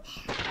he?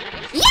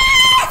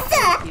 Yes!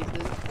 Yes!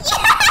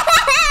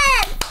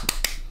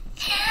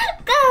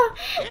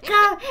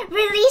 Go!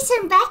 Release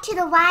him back to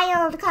the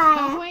wild,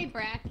 Kara. Oh wait,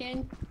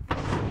 Bracken.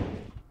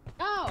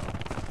 Oh.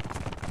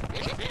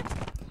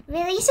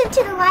 Release him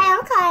to the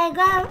wild, Kara.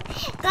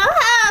 Go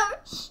home.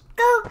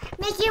 Go,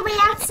 make your way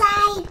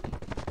outside.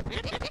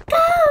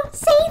 Go,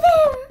 save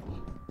him.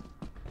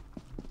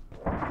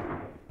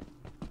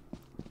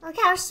 Look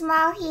how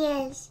small he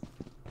is.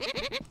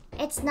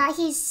 It's not.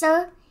 He's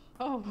so.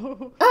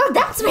 Oh. Oh,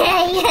 that's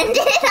where he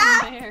ended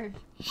up. There.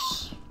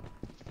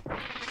 No,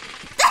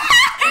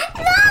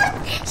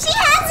 she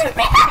has.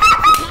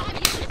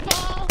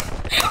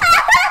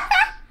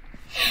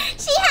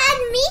 She had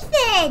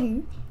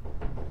Methan.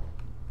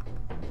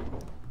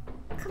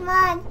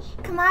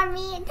 Come on,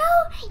 me. No,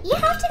 you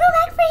have to go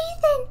back for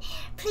Ethan.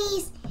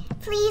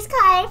 Please,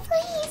 Kai,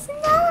 please,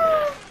 no.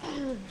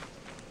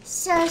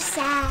 So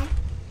sad.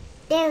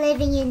 They're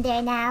living in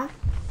there now.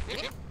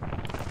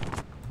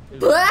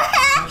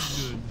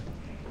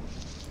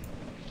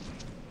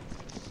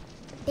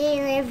 They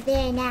live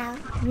there now.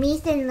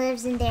 Methan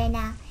lives in there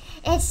now.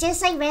 It's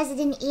just like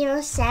Resident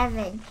Evil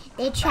 7.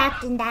 They're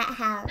trapped in that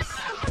house.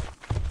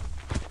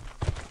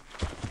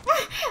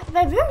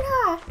 But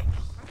Brunhawk.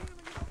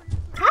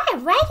 Hi,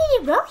 why did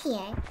you go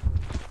here?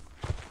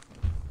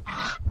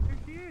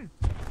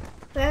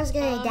 Bro's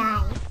gonna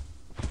die.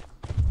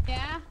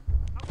 Yeah?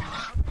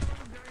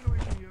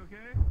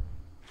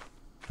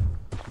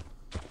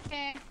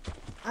 Okay.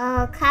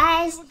 Oh,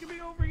 Kai's. Look at me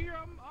over here.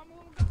 I'm a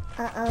little guy.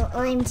 Uh-oh,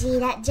 OMG,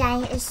 that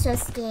giant is so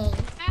scary.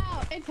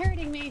 Ow, it's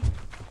hurting me.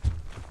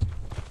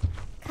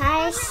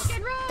 Kai's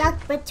Run.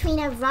 stuck between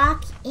a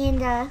rock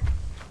and a,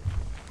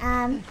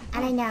 I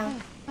don't know.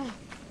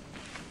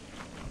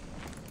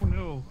 Oh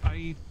no,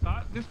 I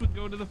thought this would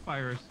go to the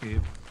fire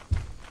escape.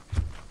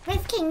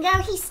 Rifkin, go,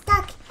 he's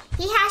stuck.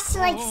 He has to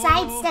like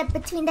sidestep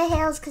between the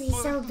hills because he's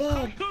so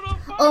big. Oh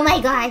Oh my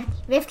god,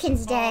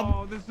 Rifkin's dead.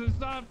 Oh, this is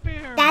not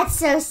fair. That's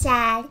so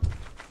sad.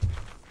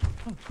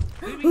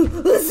 Maybe-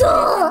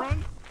 So-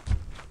 Run.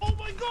 Oh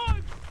my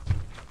god!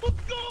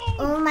 Let's go!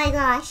 Oh my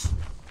gosh.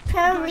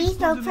 Pro Guys, lethal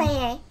close it in.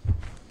 player.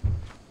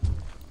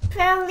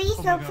 Pro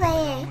lethal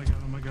player.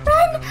 Oh my god,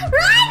 Run!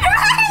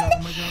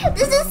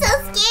 This is so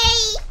scary. I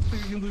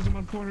think we can lose him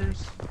on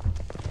corners.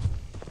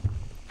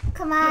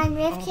 Come on,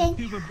 Rifkin.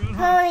 Dude, we're both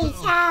Holy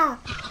hot. cow.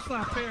 That's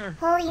not fair.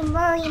 Holy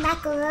moly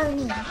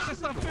macaroni.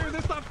 That's not fair.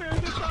 That's not fair.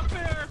 That's not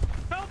fair.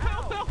 Help,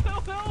 help, help,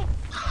 help, help.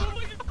 Oh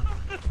my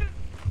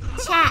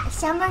god. Chat,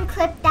 someone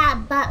clipped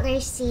that butler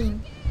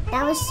scene.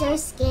 That was so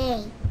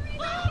scary.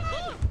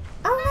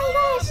 Oh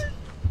my gosh.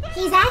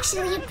 He's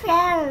actually a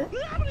pro.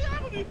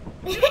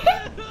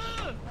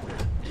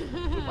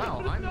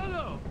 Wow, I'm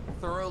No.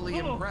 thoroughly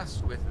Oh.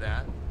 impressed with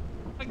that.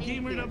 I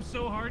gamered up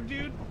so hard,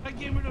 dude. I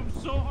gamered up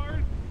so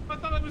hard. I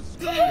thought I was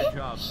screwed. Good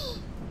job.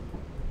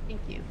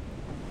 Thank you.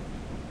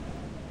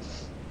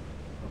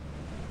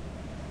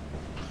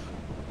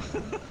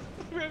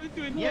 We're having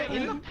to Yeah,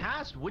 admit in the it.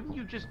 past, wouldn't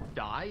you just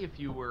die if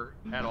you were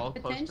at all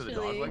close to the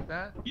dog Potentially. like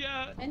that?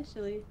 Yeah.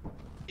 Eventually.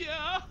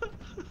 Yeah.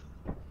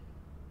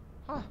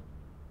 Huh.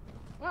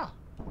 Wow.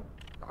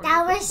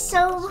 That was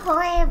so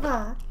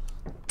horrible.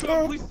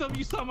 God, please tell me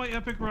you saw my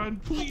epic run.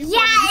 Please.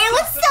 Yeah, it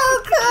was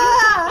so cool.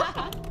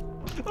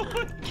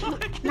 Oh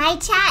my god. My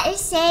chat is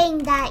saying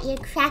that you're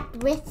cracked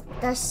with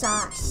the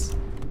sauce.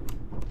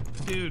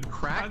 Dude,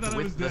 Cracked I thought I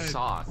with was the dead.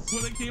 sauce.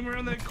 When I came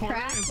around that corner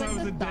Cracked and thought it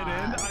with was a the dead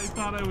end, I sauce.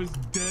 thought I was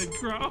dead,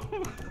 Crow.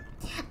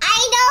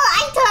 I know,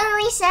 I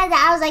totally said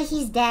that. I was like,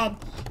 he's dead.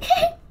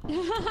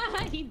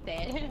 He's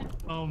dead.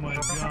 Oh my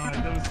god,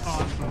 that was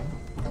awesome.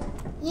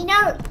 You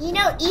know,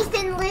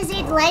 Ethan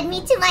Lizard led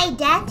me to my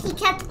death. He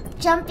kept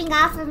jumping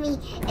off of me,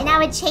 and I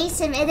would chase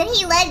him, and then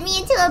he led me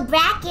into a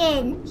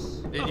bracken.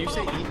 Did you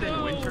say Oh, Ethan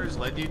no. Winters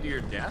led you to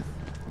your death?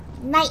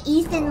 My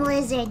Ethan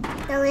Lizard.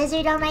 The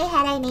lizard on my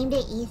head, I named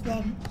it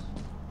Ethan.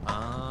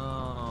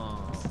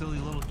 Oh. Silly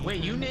little Ethan.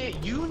 Wait, you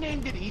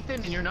named it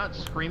Ethan and you're not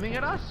screaming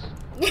at us?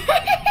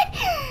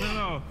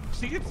 No.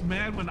 She gets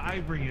mad when I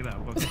bring it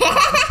up. Okay?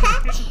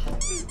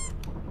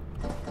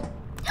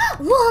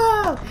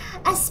 Whoa!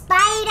 A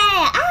spider!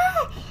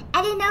 Ah!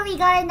 I didn't know we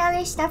got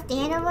another stuffed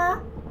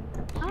animal.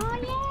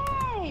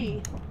 Oh,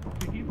 yay!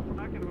 We keep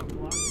talking about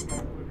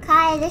blocking.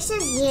 Kai, this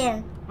is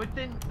you. But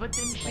then she Which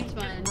just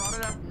one? brought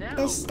it up now.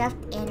 The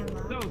stuffed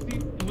animal. No, see, when The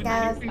you bring it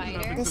up,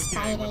 spider? it's The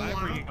okay. When spider, I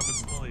bring yeah. it up,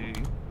 it's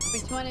bullying.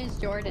 Which one is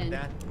Jordan?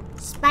 That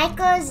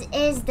Spikles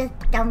is the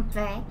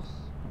thumper.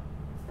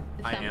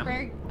 The I am?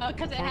 Thumper? Oh,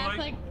 because it Or has like-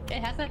 like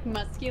It has like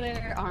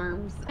muscular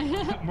arms.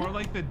 More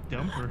like the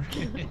dumper.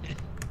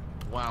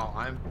 Wow,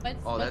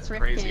 What's that's Rifkin?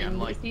 crazy. I'm You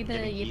like see the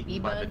getting yippee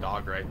eaten by the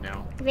bug? dog right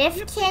now.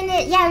 Rifkin,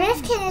 yeah,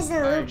 Rifkin is the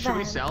Alright, loot should we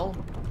bug. sell?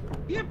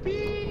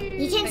 Yippee!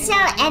 You can Wait, sell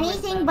hold on,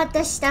 anything what's but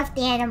the stuffed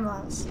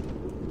animals.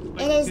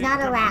 Like, It is dude,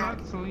 not I'm allowed.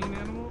 not selling an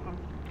animal.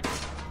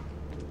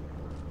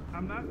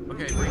 I'm not.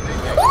 Okay, bring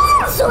it. Oh.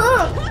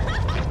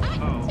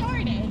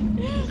 Darn it.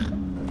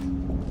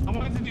 I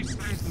wanted to do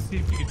science to see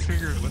if you could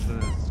trigger it with a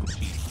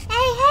switchy.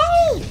 Hey,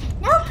 hey!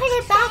 No, put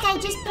it back. I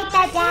just put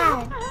that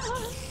down.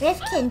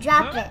 Rifkin,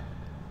 drop it.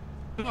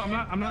 No,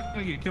 I'm not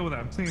gonna get killed with that.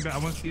 I'm saying that I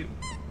want to see if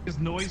this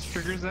noise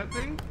triggers that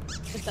thing.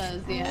 It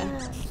does, yeah.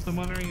 So I'm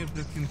wondering if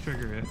this can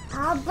trigger it.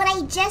 Oh, but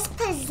I just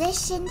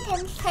positioned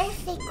him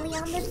perfectly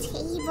on the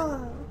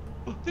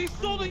table. They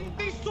sold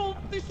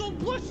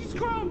plushies,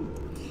 Crumb.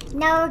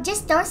 No,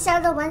 just don't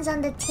sell the ones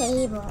on the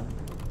table.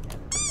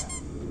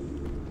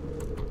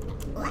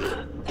 Now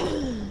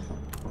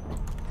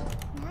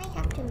I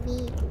have to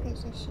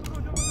reposition.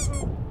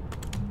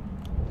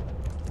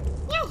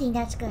 Yeah, I think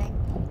that's good.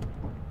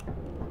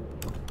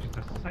 She's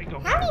a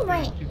psychopath.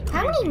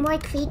 How many She's more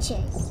crazy.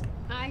 creatures?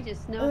 I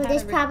just know Oh, how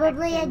there's to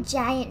probably a respect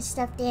giant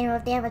stuffed animal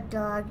if they have a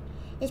dog.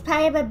 There's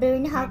probably a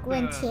baboon hawk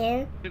one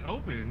too. It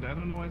opened. I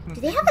don't know why it's not.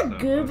 Do they have a taking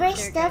stuff. goober There it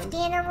stuffed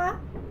goes. animal? him.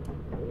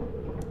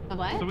 A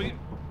what? So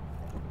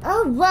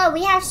Oh, whoa,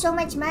 we have so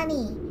much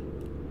money.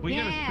 we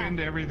gotta Yeah. spend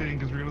everything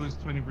because we're gonna lose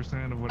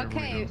 20% of whatever we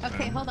Okay, don't okay,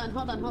 spend. hold on.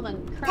 Crumb,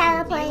 do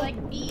Teleport. you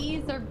like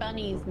bees or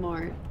bunnies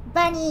more?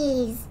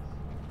 Bunnies.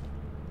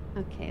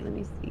 Okay, let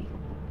me see.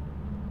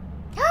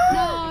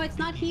 No, it's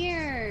not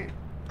here.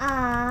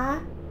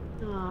 Aww.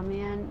 Oh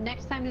man,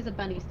 next time there's a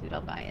bunny suit,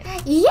 I'll buy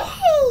it.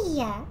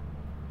 Yay!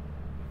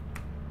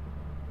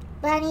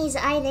 Bunnies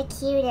are the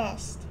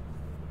cutest.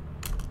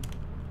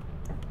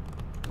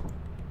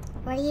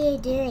 What are you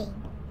doing?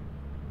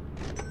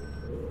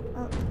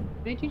 Oh,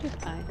 What did you just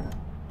buy?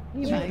 What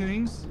did you Two buy?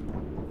 things.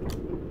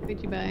 What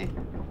did you buy?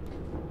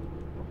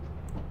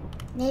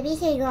 maybe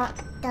he got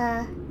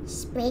the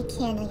spray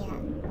can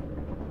again.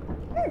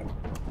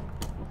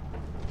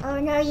 Oh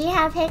no, you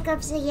have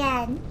hiccups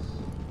again.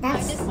 I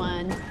just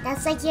one.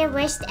 That's like your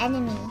worst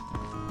enemy.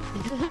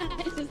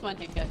 It's just one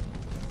hiccup.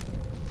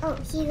 Oh,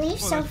 he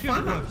leaves so Well, that feels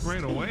fast.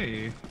 right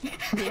away.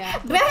 Yeah.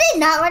 Bro did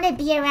not want to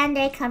be around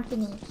their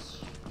company.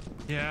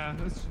 Yeah,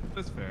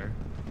 that's fair.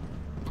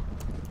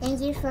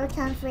 Thank you,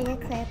 Photon, for the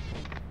clip.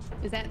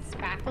 Is that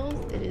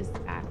spackles? It is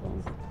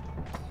spackles.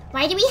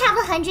 Why do we have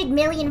 100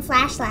 million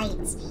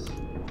flashlights?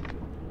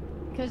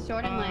 Because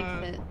Jordan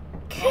likes it.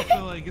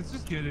 Also, like, it's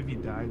just good if you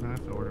die, not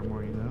have to order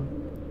more, you know?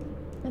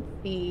 Let's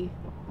see.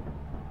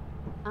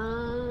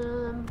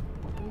 Radar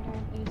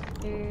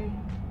booster.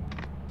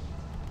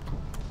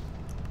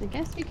 I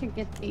guess we could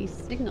get a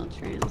signal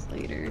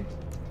translator.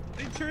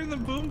 They turned the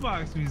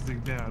boombox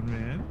music down,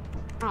 man.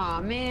 Aw,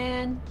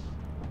 man.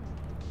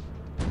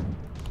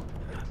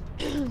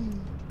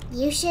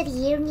 You should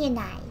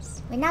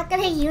unionize. We're not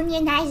gonna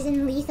unionize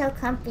in Lethal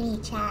Company,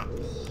 chat.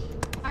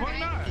 Why Alright.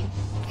 not?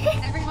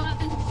 Everyone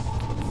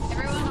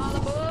all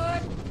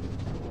aboard.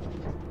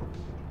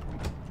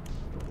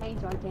 Hey,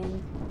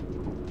 Jordan.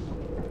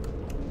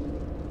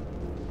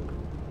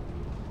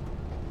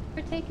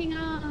 We're taking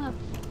off.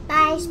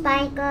 Bye,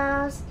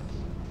 Sparkles.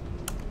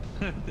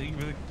 Thank you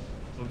for the...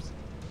 Oops.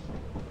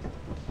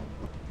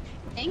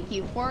 Thank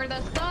you for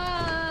the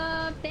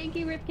sub. Thank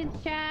you,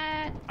 Rifkin's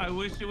chat. I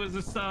wish it was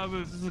a sub. It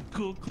was just a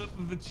cool clip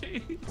of the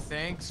chase.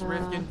 Thanks,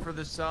 Rifkin, for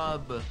the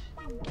sub.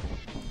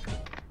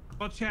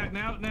 Well, chat,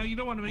 now you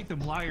don't want to make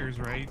them liars,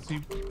 right? So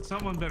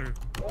someone better,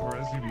 or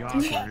else you'd be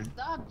awkward.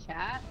 Sub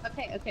chat.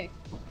 Okay.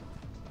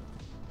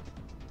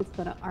 Let's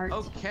go to art.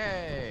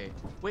 Okay.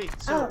 Wait,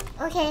 so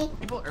Oh, okay.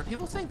 are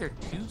people saying there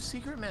are 2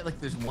 secret men? Like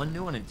there's 1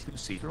 new one and 2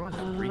 secret ones,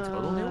 and 3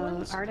 total new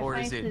ones? Or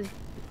Artifice is it? is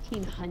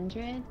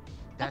 1500.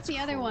 That's That's the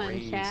other crazy.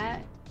 one,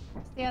 chat.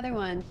 What's the other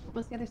one?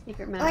 What's the other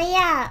secret map? Oh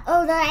yeah.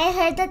 Oh, no, I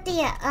heard that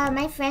the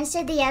my friend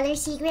said the other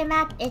secret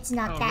map. It's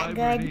not Oh, that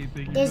library, good.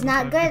 thank you There's for the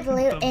not good subscription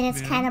loot, subs, and it's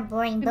man. kind of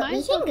boring. We But might we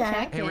as well can go.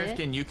 check. Hey, it.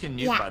 Rifkin, you can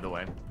mute, Yeah. by the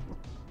way.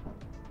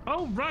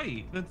 Oh,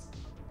 right. That's...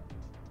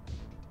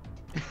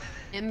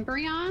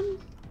 Embryon?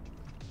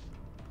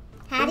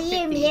 How do you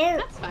 150. mute?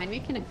 That's fine. We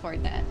can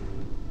afford that.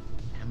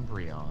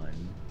 Embryon.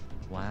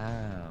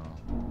 Wow.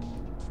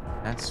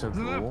 That's so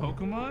Isn't that a cool.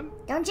 Pokemon?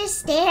 Don't just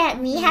stare at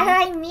me. How do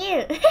I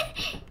mute?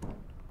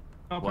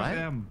 Oh, press What?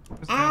 M.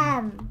 Press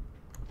M.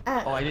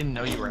 Oh, I didn't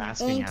know you were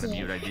asking Thank how to you.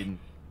 mute. I didn't.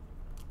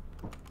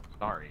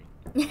 Sorry.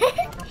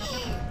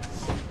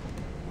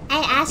 I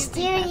asked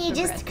you, and you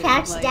just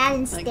crouched down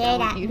and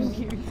stared at me.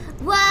 me.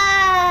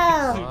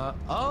 Whoa!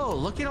 Oh,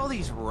 look at all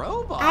these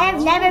robots. I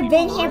have never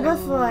been here Oh.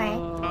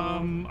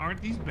 before.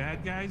 Aren't these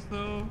bad guys,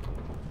 though?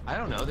 I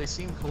don't know. They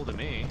seem cool to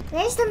me.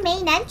 Where's the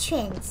main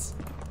entrance?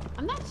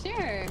 I'm not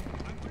sure.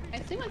 I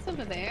assume it's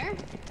over there.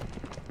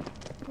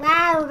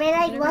 Wow, we're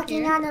like Over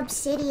walking here? on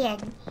obsidian.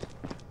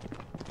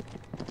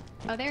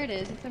 Oh, there it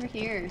is. It's over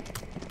here.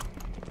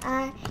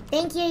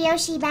 Thank you,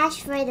 Yoshi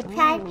Bash, for the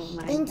prime. Oh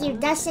my Thank you,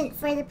 God. Dustin,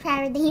 for the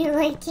prime. And thank you,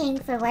 Lord King,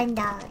 for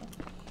 $1.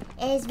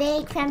 It is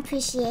very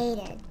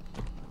appreciated.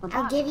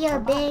 I'll give you a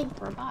big...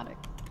 Robotic.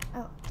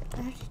 Oh,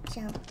 I have to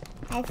jump.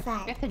 High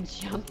five. You have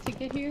to jump to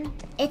get here?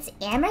 It's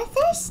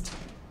amethyst?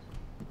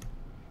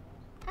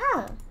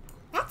 Oh,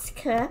 that's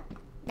cool.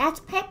 That's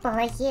purple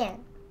right here.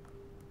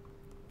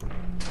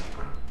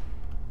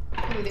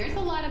 Ooh, there's a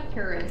lot of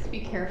turrets.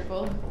 Be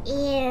careful.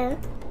 Ew.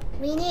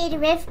 We need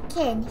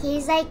Rifkin.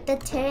 He's like the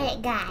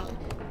turret guy.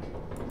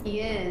 He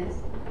is.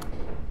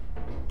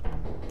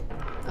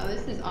 Oh,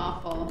 this is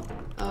awful.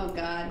 Oh,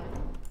 God.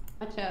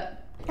 Watch out.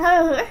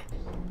 Oh.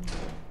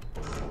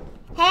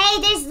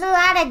 Hey, there's a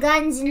lot of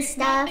guns and There's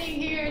stuff. nothing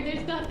here.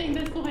 There's nothing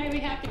this way. We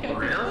have to go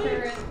through the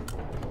turret.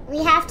 We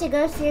have to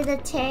go through the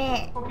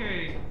turret.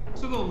 Okay,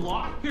 so the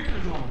lockpicker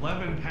is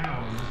 11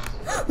 pounds.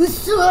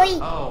 Sorry.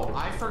 Oh,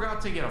 I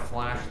forgot to get a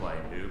flashlight,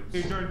 Hey,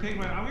 dude. Jordan, take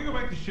mine. I'm gonna go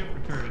back to ship for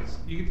turrets.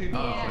 You can take the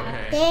Oh,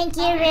 okay. Thank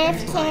you,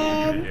 That's what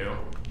I Rifkin. needed to do.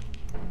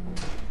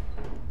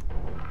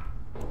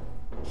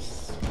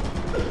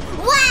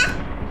 What?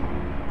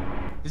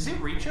 Does it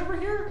reach over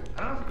here? I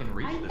don't know if it can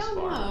reach I this don't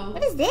far. know.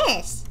 What is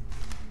this?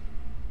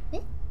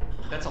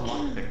 That's a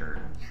lockpicker.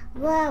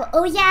 Whoa.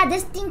 Oh, yeah,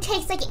 this thing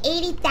takes like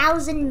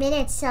 80,000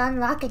 minutes to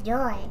unlock a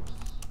door.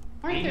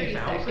 Or 30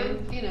 80,000?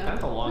 seconds, you know.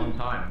 That's a long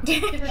time.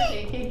 Give or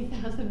take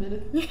 80,000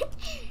 minutes.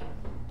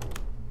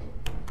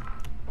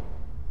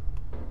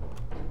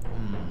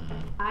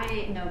 I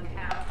ain't no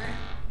coward.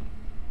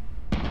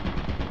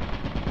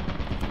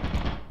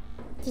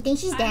 Do you think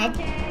she's dead?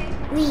 Okay.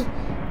 We.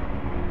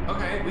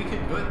 Okay, we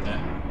could do it then.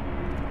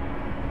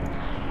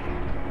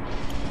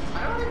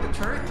 I don't think the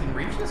turret can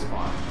reach this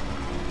far.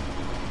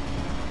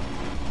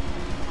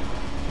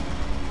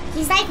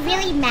 He's like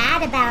really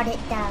mad about it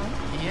though.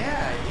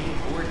 Yeah,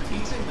 we're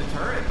teasing the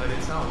turret, but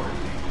it's not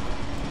working.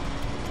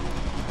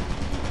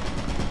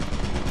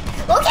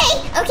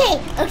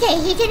 Okay,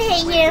 he can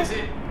hit Wait, you. Is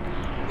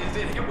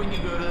it hit when you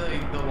go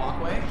to the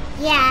walkway?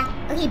 Yeah.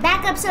 Okay,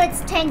 back up so it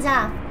turns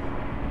off.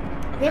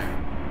 Okay.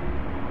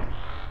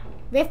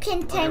 Rifkin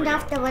there turned we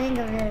off go. the one in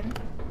the room.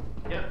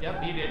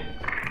 Yep, he did.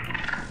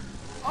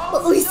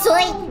 Oh, no!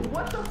 sorry.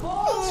 What the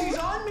balls? He's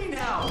on me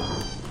now!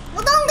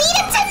 Well, don't lead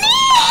him to me!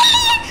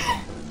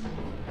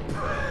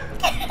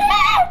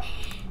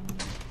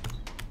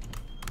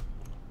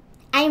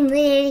 I'm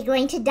literally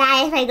going to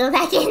die if I go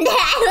back in there.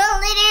 I will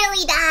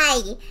literally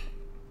die.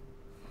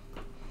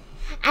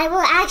 I will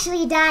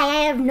actually die.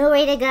 I have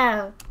nowhere to go.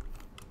 And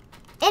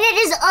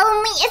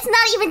it's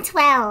not even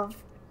 12.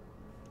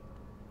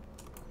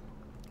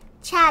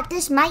 Chat,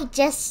 this might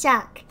just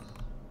suck.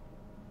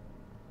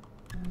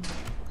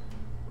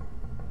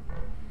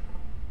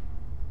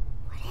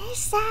 What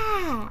is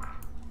that?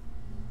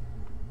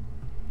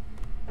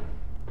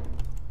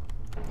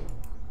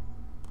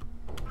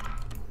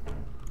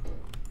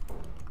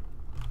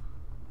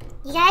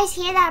 You guys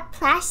hear that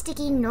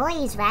plasticky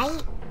noise,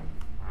 right?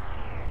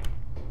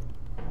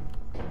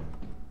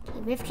 Okay,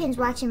 Rifkin's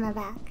watching my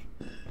back.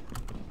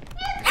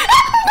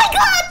 Oh my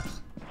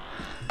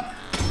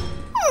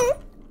god!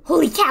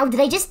 Holy cow, did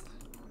I just...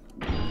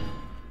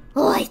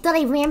 Oh, I thought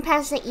I ran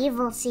past the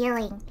evil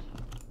ceiling.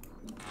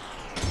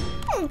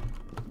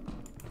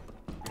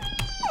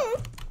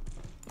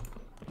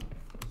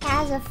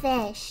 How's a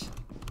fish?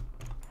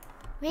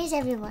 Where's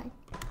everyone?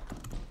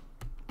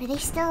 Are they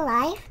still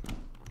alive?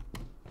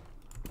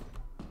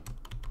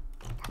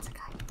 That's a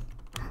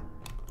gun.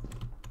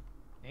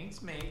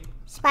 Thanks, mate.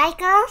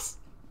 Spikles?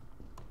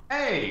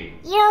 Hey!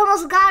 You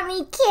almost got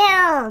me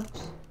killed!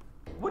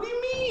 What do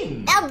you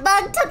mean? That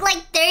bug took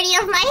like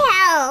 30 of my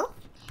health!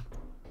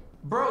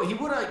 Bro, he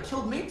would have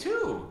killed me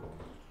too.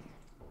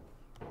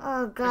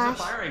 Oh There's a gosh.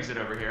 fire exit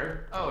over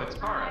here. Oh, it's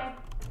Kara.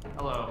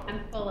 Hello. I'm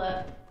full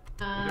of. Is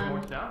there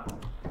more stuff?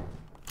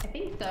 I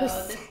think so.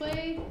 This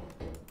way,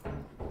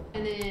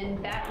 and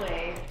then that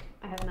way.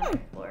 I have not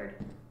explored.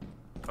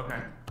 Okay.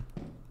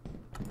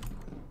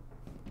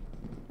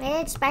 Where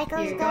did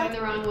Spikles You're go? going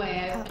the wrong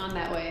way. I was on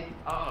that way.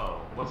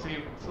 Uh-oh. What's we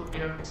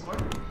have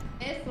explored?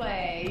 This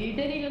way. You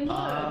didn't even look.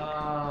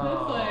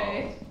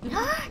 Oh. This way.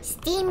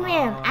 Steam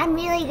room. I'm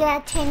really good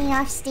at turning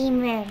off steam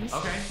rooms.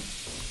 Okay.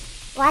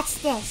 Watch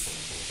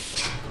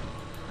this.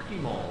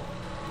 Ricky Mole.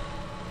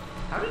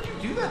 How did you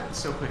do that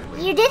so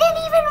quickly? You didn't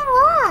even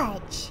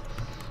watch.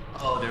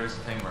 Oh, there's a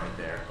thing right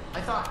there.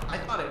 I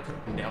thought it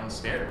could be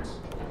downstairs.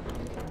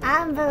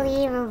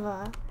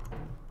 Unbelievable.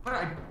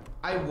 But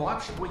I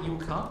watched what you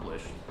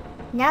accomplished.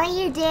 No,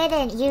 you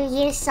didn't.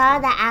 You saw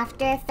the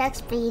after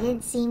effects, but you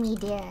didn't see me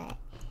do it.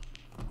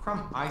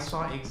 Crumb, I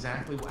saw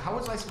exactly how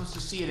was I supposed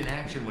to see it in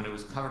action when it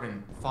was covered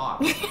in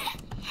fog?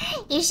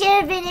 You should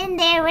have been in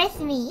there with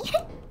me.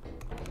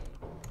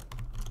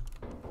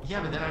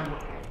 Yeah, but then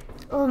I...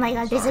 Oh my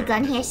god, there's a Sorry,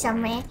 gun this here is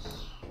somewhere.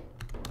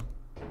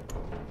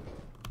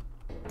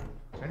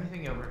 Is there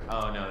anything over...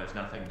 Oh, no, there's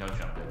nothing. Don't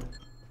jump in.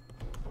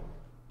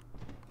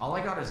 All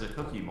I got is a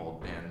cookie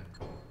mold pan.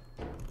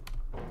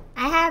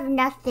 I have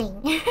nothing.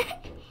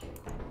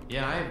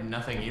 Yeah, I have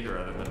nothing either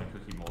other than a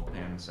cookie mold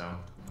pan, so...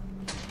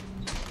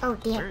 Oh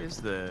Where dear. is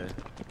the...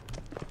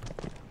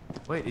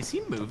 Wait, is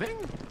he moving?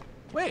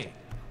 Wait,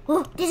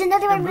 Oh, there's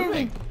another they're one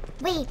moving.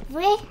 Wait,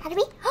 where? How do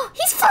we? Oh,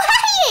 he's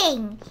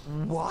flying!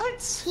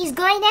 What? He's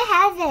going to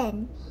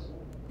heaven.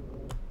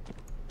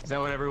 Is that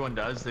what everyone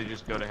does? They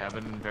just go to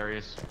heaven in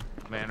various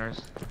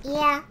manners?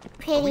 Yeah,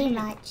 pretty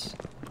much.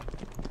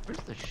 Where's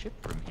the ship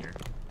from here?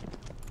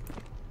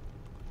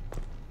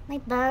 My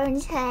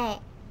bones hurt.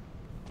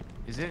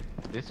 Is it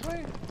this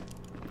way?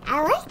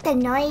 I like the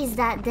noise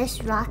that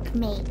this rock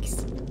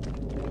makes.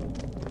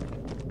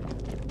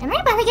 Am I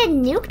about to get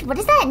nuked? What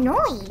is that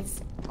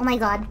noise? Oh my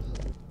god.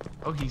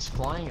 Oh, he's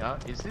flying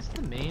up. Is this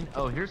the main?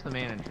 Oh, here's the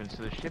main entrance.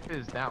 So the ship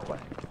is that way.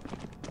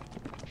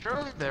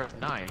 Surely they're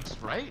nice,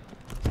 right?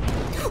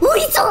 Oh,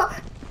 it's so...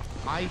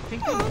 I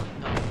think they look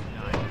nice.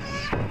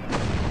 Oh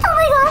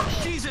my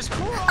god! Jesus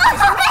Christ! Oh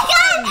my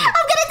god!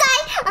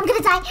 I'm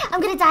gonna die!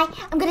 I'm gonna die! I'm gonna die!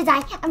 I'm gonna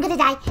die! I'm gonna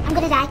die! I'm gonna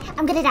die!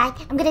 I'm gonna die!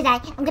 I'm gonna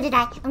die! I'm gonna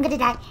die! I'm gonna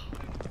die!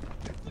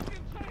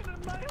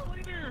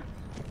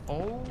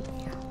 Oh.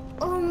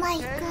 Oh my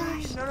Hey,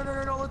 gosh! no,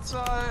 let's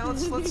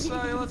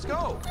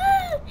go.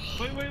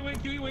 Wait,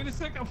 can you wait a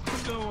sec? I'm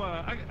gonna go,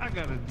 I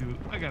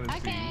gotta see.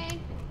 Okay.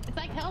 It's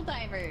like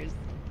Helldivers.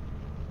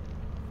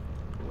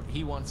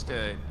 He wants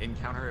to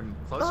encounter him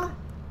closer. Oh,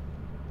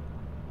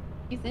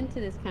 He's into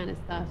this kind of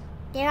stuff.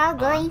 they're all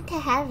going to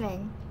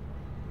heaven.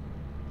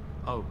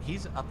 Oh,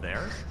 he's up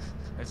there?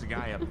 There's a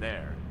guy up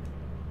there.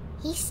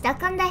 He's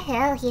stuck on the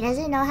hill. He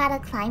doesn't know how to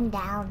climb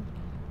down.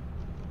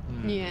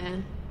 Yeah.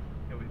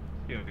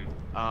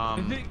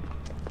 I think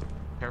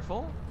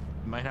Careful.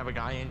 You might have a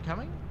guy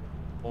incoming.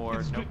 Or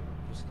It's nope. been-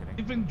 Just kidding.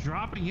 they've been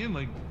dropping in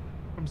like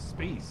from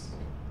space.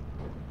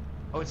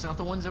 Oh, it's not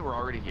the ones that were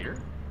already here?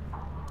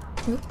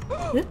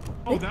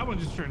 Oh, that one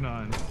just turned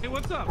on. Hey,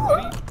 what's up,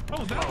 buddy?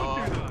 Oh, that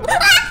one turned on.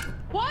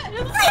 What?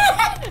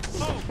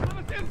 Oh,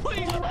 Jonathan,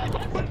 please! Oh my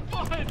god!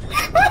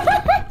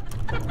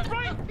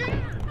 Right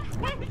there!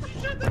 Why would you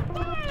shut the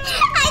door?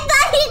 I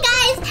thought you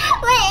guys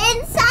were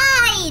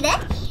inside!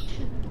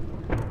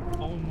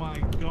 Oh my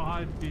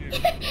god, dude.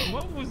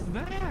 What was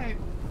that?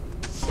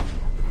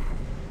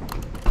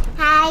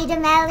 Hi, These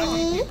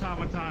Demelli.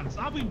 automatons.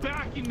 I'll be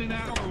back in an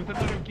hour with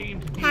another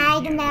game to do. Hi,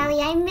 Demelli.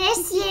 I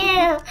miss you.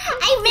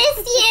 I miss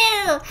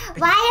you.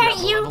 Why aren't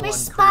Yeah, you level one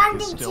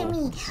responding creep is to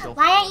me? still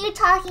Why aren't you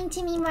talking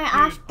to me more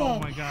often? Oh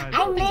my god.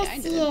 I think I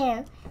miss did.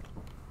 you.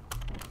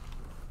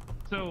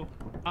 So,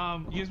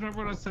 you guys remember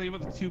when I was telling you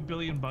about the 2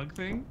 billion bug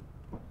thing?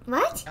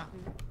 What?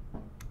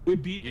 We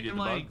beat You it did in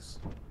the like bugs?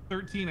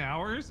 13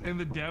 hours, and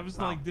the devs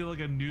like did like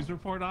a news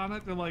report on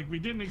it. They're like, we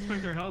didn't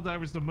expect our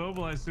Helldivers to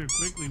mobilize so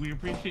quickly. We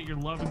appreciate your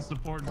love and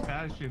support and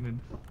passion. And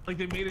like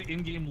they made it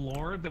in-game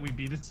lore that we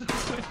beat it so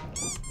quick.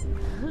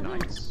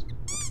 Nice.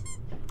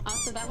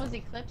 Also, that was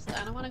Eclipse.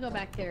 I don't want to go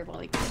back there while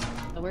Eclipse.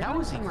 So we're That going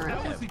was somewhere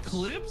That else. was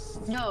Eclipse?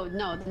 No,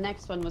 the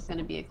next one was going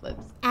to be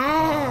Eclipse.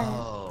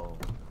 Oh. Oh.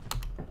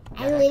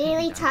 I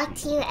literally talk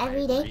to you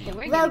every day. Yeah,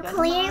 we're Well, gonna go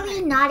clearly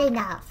tomorrow. not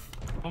enough.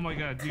 Oh my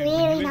god, dude.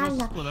 Clearly when you not guys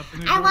enough. split up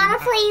in I the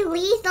want to room,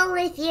 play Lethal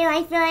with you.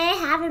 I feel like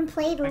I haven't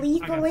played I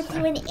Lethal got with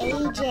you in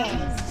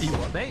sad. ages. You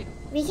want mate?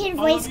 We can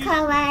all of voice you-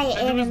 call while I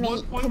and there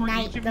was one animate point where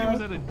tonight, each of you was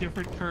though. at a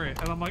different turret,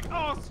 and I'm like,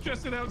 oh,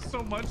 stressing out so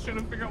much trying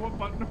to figure out what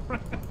button to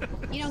press.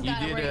 You don't You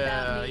gotta did, worry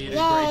about you me. did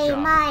a great Yay,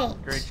 job.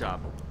 Mike. Great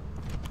job.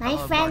 My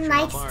Oh, friend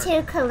March, likes March.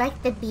 to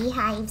collect the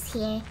beehives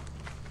here.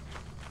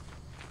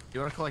 You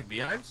want to collect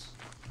beehives?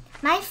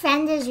 My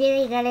friend is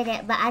really good at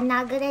it, but I'm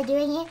not good at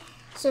doing it.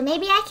 So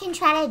maybe I can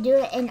try to do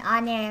it in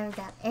honor of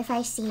them if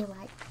I see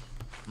one.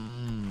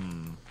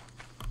 Mmm.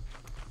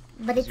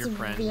 But Is it's your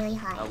friend really a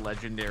hard.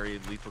 legendary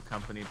Lethal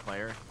Company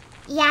player?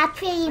 Yeah,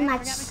 pretty I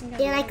much. forgot we can go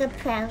They're the like a other way.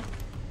 pro. I'm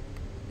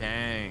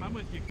Dang.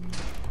 with you.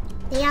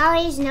 They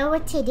always know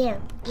what to do.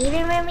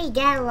 Even when we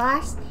get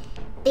lost,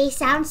 they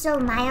sound so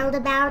mild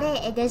about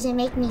it, it doesn't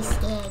make me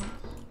scared.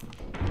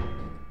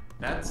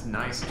 That's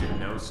nice to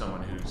know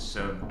someone who's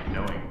so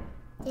knowing.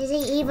 There's an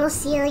evil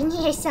ceiling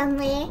here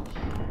somewhere.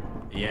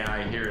 Yeah,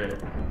 I hear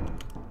it.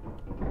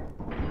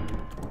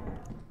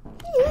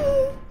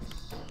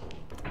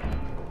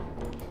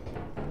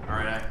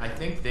 Alright, I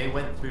think they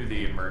went through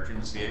the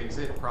emergency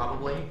exit,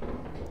 probably.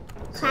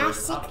 So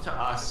it's Classic. up to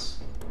us.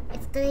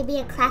 It's gonna be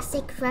a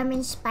classic Rum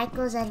and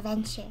Sparkles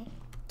adventure.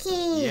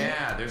 Key!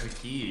 Yeah, there's a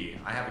key.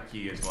 I have a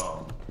key as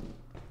well.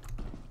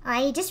 Oh,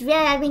 I just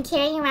realized I've been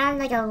carrying around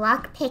like a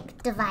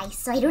lockpick device,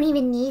 so I don't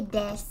even need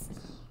this.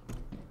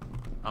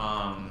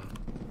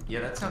 Yeah,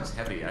 that sounds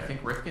heavy. I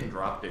think Rifkin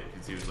dropped it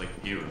because he was like,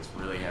 ew, it's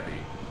really heavy.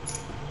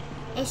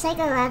 It's like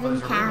Oh, 11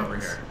 there's a room over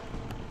pounds. here.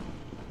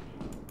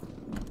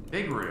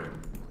 Big room.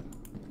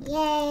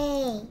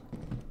 Yay!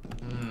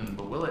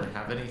 But will it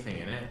have anything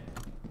in it?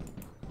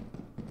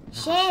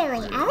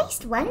 Surely, at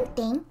least one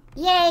thing.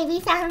 Yay, we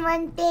found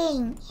one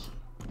thing.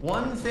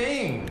 One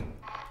thing!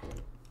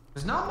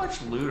 There's not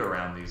much loot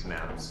around these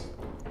maps.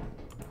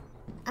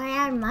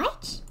 Around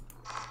much?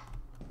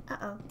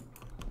 Uh-oh.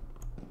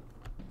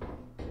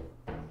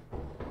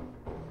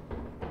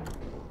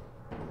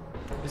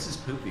 This is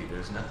poopy.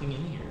 There's nothing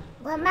in here.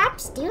 Well,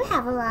 maps do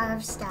have a lot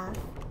of stuff.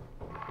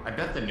 I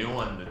bet the new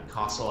one that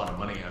costs a lot of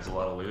money has a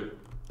lot of loot.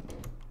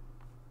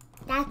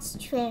 That's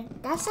true.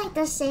 That's like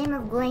the same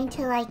of going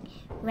to like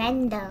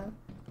Rendo.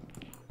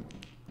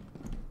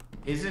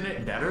 Isn't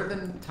it better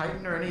than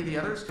Titan or any of the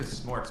others? Because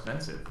it's more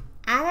expensive.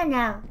 I don't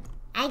know.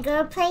 I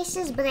go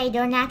places, but I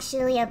don't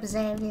actually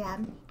observe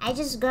them. I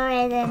just go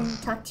in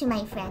and talk to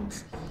my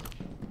friends.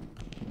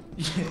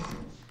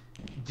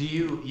 Do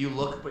you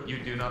look but you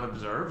do not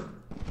observe?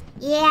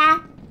 Yeah,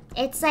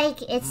 it's like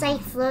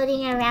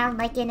floating around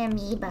like an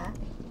amoeba.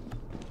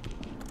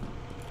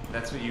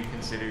 That's what you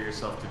consider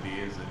yourself to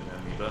be, as an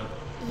amoeba?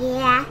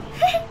 Yeah.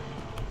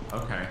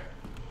 Okay.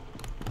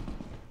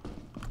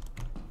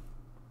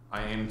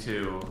 I am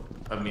too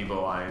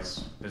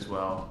amoeba-wise as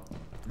well.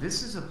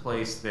 This is a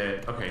place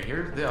that, okay,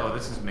 here, oh,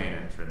 this is main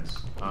entrance.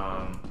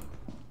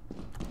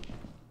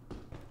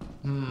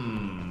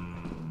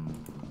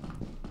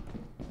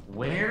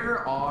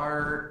 Where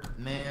are,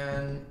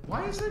 man,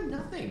 why is there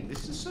nothing?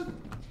 This is so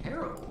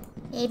terrible.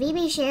 Maybe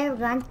we should have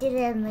gone through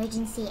the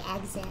emergency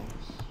exit.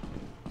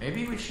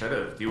 Maybe we should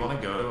have. Do you want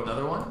to go to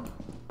another one?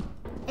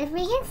 If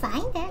we can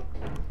find it.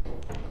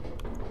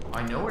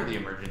 I know where the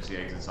emergency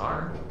exits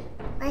are.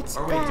 Let's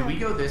go. Or wait, did we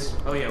go this?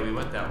 Oh yeah, we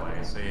went that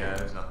way, so yeah,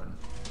 there's nothing.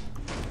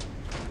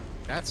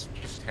 That's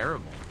just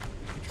terrible.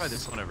 We can try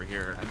this one over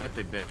here. I bet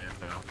they bit it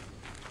though.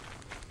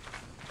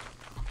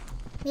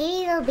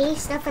 Maybe there'll be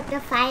stuff at the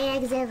fire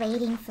exit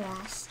waiting for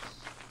us.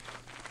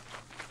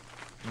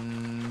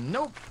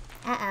 Nope.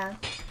 Uh-oh.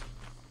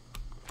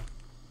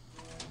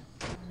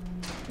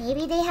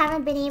 Maybe they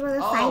haven't been able to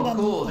find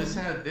anything. Oh, cool.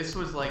 This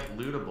was like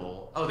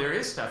lootable. Oh, there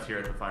is stuff here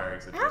at the fire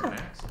exit. Oh.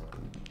 Next.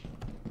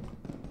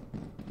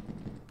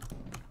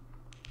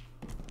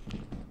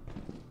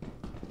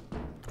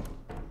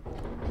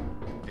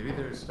 Maybe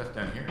there's stuff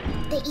down here.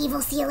 The evil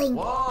ceiling.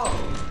 Whoa!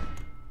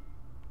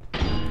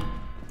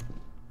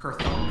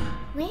 Kerthunk.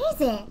 Where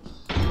is it?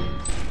 I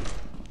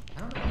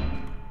don't know.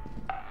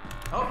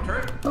 Oh,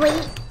 turret.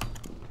 Wait.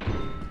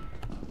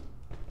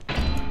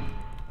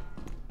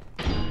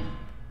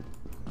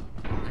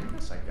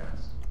 I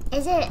guess.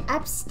 Is it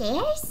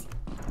upstairs?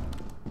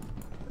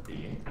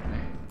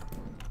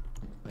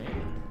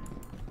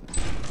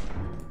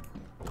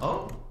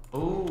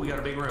 Oh, we got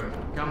a big room.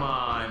 Come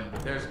on.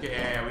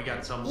 Yeah, we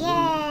got some loot.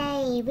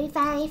 Yay! We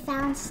finally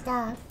found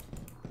stuff.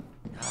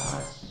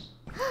 Yes.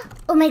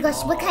 Oh my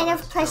gosh, what kind of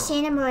that's plush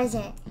terrible. animal is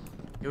it?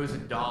 It was a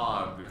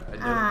dog.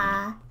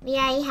 We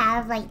already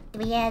have like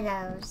 3 of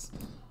those.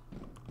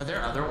 Are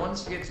there other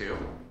ones to get too?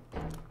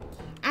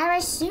 I'm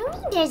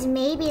assuming there's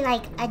maybe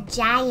like a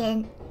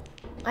giant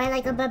or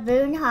like a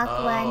baboon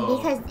hawk one,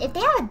 because if they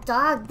have a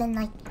dog, then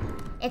like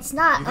it's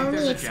not You think only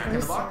there's a Jack in the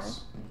exclusive.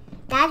 Box?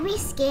 That'd be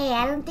scary.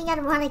 I don't think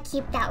I'd want to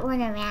keep that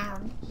one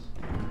around.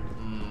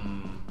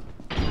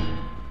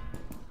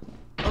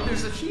 Oh,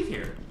 there's a sheet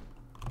here.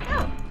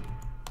 Oh,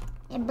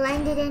 it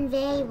blended in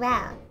very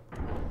well.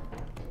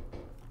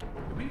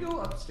 Did we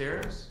go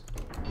upstairs?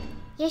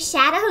 Your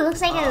shadow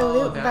looks like a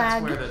loot that's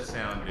bug. where the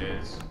sound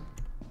is.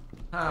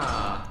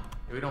 Ah,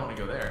 we don't want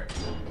to go there.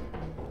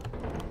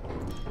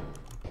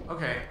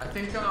 Okay, I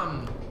think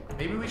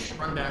maybe we should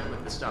run back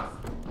with the stuff.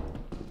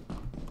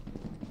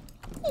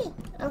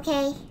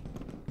 Okay.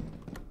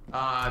 Do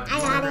you want to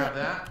got grab it.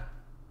 that?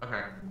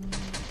 Okay.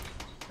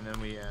 And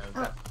then we have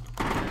Oh. that.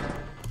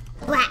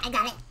 Blah, I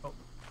got it.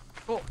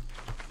 Cool.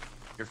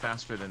 You're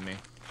faster than me.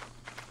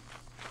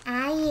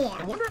 Ah, I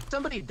yeah. wonder if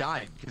somebody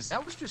died, because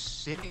that was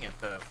just sitting at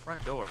the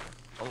front door.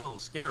 A little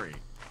scary.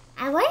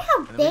 I wonder how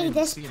And then we big didn't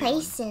this see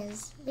place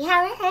is. We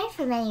haven't heard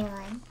from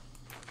anyone.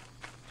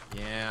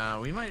 Yeah,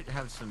 we might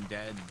have some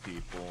dead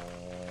people.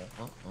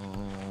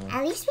 Uh-oh.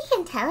 At least we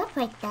can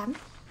teleport them.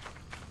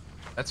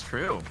 That's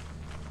true.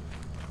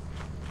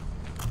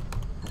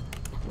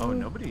 Oh,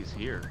 nobody's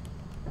here.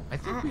 I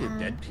think we have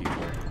dead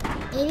people.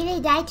 Maybe they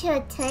died to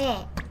a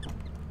turret.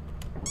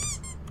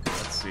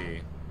 Let's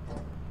see.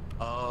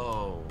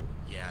 Oh,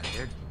 yeah,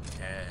 they're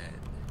dead.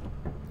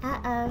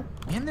 Uh-oh.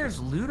 And there's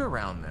loot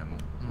around them.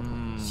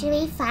 Should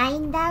we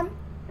find them?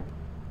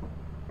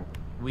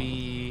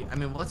 I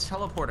mean, let's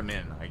teleport them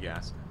in, I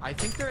guess. I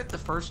think they're at the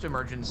first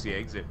emergency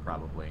exit,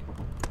 probably.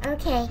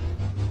 Okay.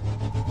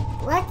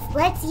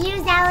 Let's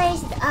use our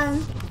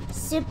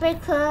super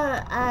cool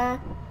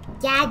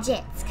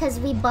gadgets, because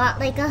we bought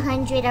like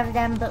 100 of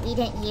them, but we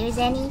didn't use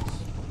any.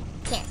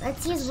 Okay,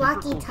 let's use Super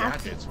cool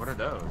walkie-talkies. gadgets. What are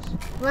those?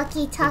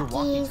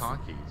 Walkie-talkies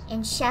Walkie-talkies.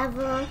 and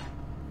shovel.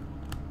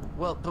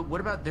 Well, but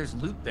what about there's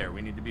loot there?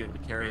 We need to be able to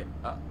carry it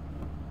up.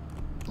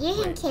 You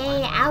can Wait, carry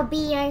it. why? I'll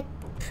be your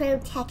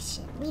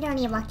protection. We don't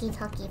need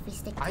walkie-talkie if we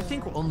stick to I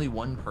think it. only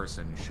one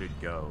person should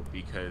go,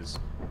 because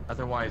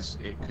otherwise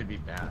it could be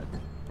bad.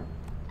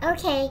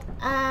 Okay,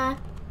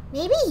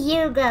 maybe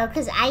you go,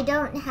 because I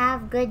don't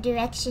have good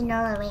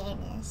directional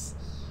awareness.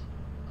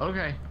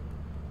 Okay.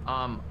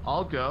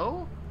 I'll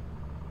go.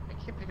 I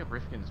can't pick up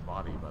Rifkin's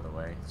body, by the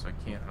way, so I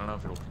don't know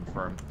if it'll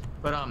confirm.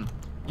 But,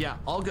 yeah,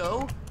 I'll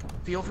go.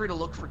 Feel free to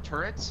look for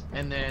turrets,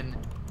 and then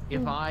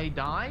if I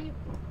die,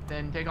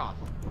 then take off.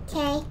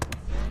 Okay.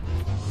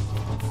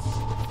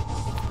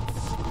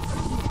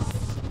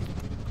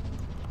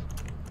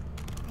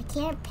 I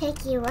can't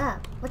pick you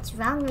up. What's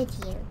wrong with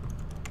you?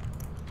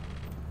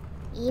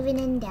 Even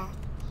in death.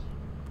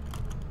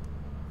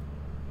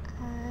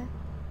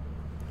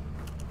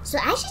 So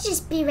I should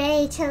just be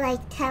ready to like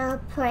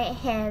teleport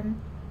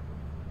him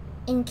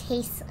in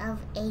case of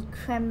a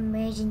crumb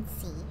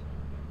emergency.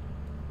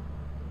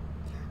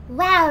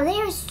 Wow,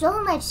 there's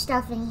so much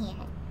stuff in here.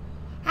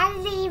 How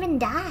did they even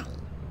die?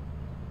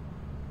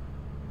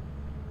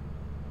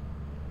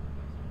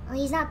 Oh,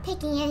 he's not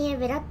picking any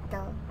of it up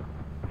though.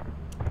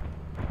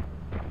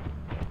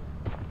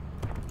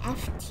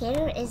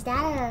 F2, is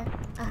that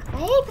a... why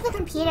did he put the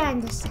computer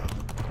on this side?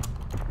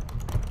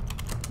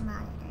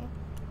 Monitor.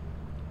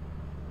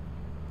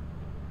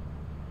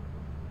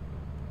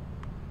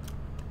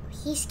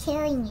 He's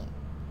killing it.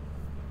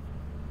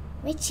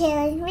 We're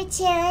chilling, we're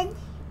chilling.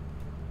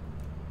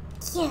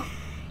 Yeah.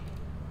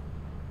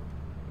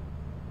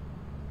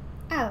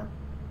 Oh.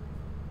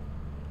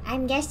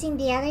 I'm guessing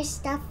the other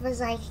stuff was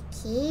like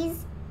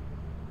keys?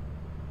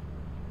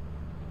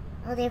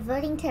 Oh, they're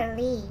voting to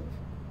leave.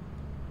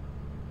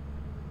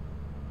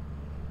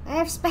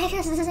 What if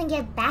sparklez doesn't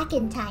get back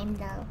in time,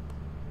 though?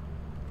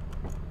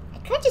 I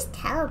could just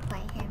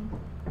teleport him.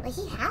 Like,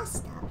 he has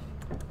stuff.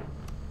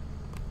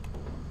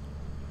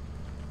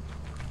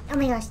 Oh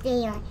my gosh, there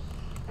you are.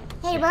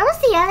 Hey, what was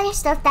the other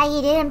stuff that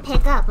you didn't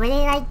pick up? Were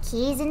they, like,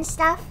 keys and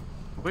stuff?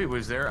 Wait,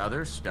 was there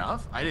other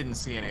stuff? I didn't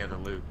see any other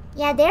loot.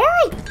 Yeah, there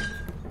are,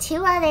 like,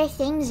 2 other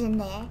things in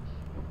there.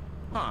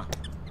 Huh.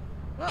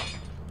 Well,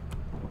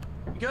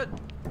 good.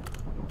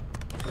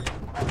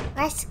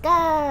 Let's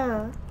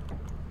go.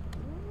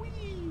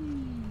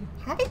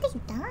 How did they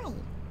die?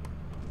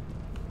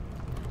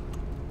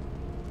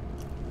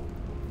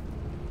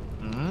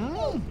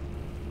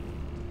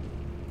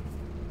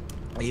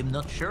 I am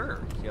not sure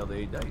how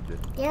they died.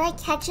 They're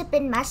like ketchup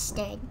and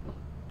mustard.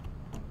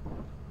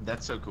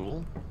 That's so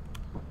cool.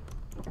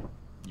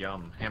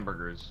 Yum,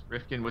 hamburgers.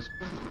 Rifkin was...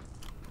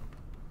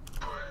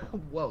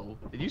 Whoa,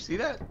 did you see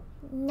that?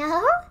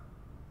 No?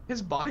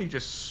 His body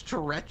just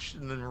stretched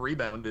and then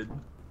rebounded.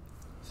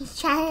 He's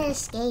trying to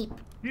escape.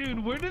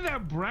 Dude, where did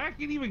that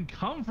bracket even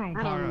come from,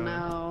 I Kara? don't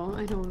know.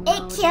 I don't know.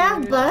 It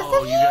killed both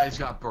Oh, of you you? guys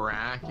got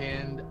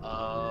brackened?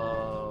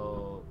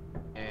 Oh,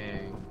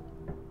 dang.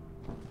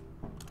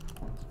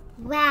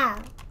 Wow.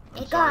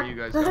 I'm It sorry got you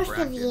guys got both of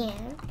brackened. you.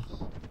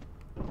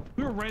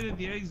 We were right at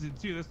the exit,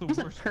 too. That's the There's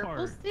a worst purple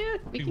part.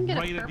 suit? We Like, can get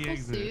right a at the purple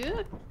exit.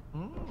 suit?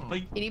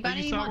 Like,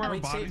 Anybody you saw want where that? our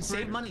Wait, bodies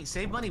save were? money,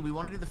 save money. We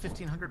want to do the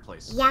 1500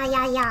 place. Yeah.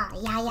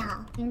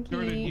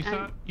 Jordan,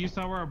 Okay. you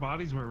saw where our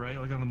bodies were, right?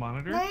 Like on the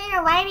monitor? No,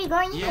 why are we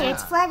going here?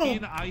 It's Yeah. flooded.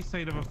 In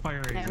eyesight of a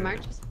fire Yeah, exit.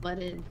 Mark just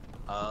flooded.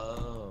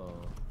 Oh.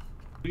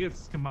 We get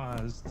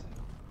skamazed.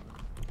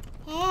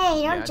 Hey,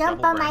 don't Yeah,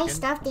 jump double on my bracken.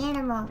 stuffed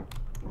animal.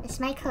 It's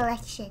my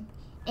collection.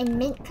 In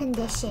mint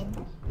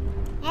condition.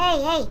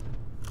 Hey.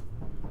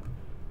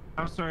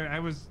 I'm sorry,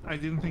 I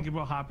didn't think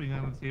about hopping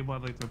on the table.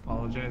 I'd like to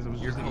apologize. It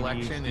was Your just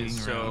collection ADHD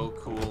is ing around. so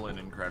cool and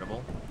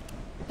incredible.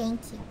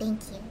 Thank you.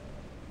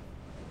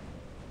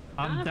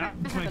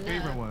 That's my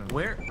favorite one.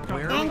 Where are we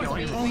Thank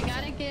going? you. We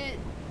gotta get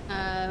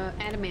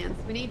adamants.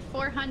 We need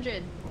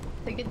 400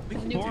 to get the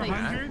new place.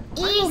 400?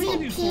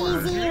 Easy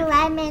peasy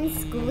lemon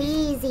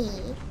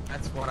squeezy.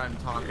 That's what I'm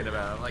talking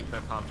about. I like the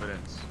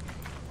confidence.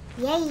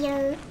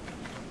 Yeah.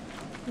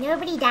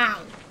 Nobody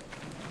died.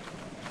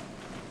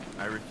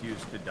 I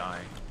refuse to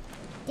die.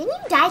 Didn't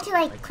you die to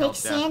I like felt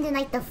quicksand in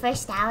like the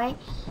first hour?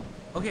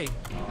 Okay,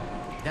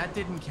 that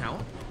didn't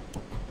count.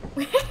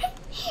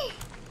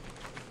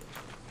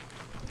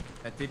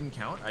 That didn't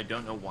count. I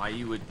don't know why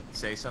you would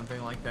say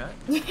something like that.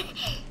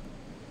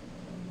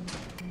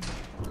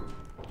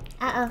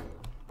 Uh-oh.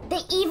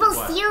 The evil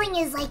What? ceiling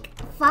is like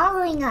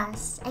following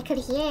us. I could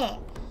hear it.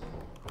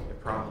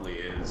 It probably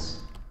is.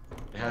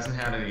 It hasn't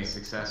had any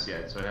success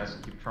yet, so it has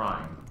to keep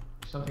trying.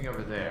 There's something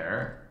over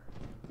there.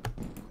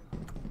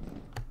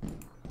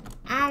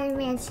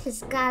 Adamance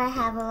has gotta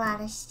have a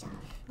lot of stuff,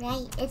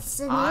 right? It's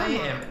the new I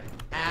one. am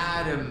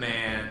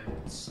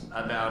adamant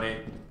about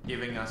it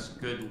giving us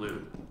good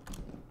loot.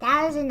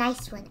 That was a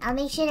nice one. I'll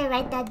make sure to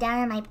write that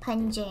down in my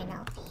pun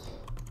journal.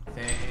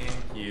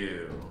 Thank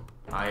you.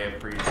 I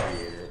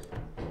appreciate it.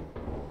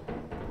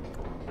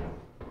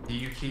 Do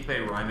you keep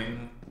a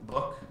rhyming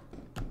book?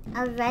 A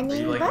Are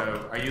running you like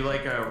book? are you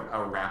like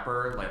a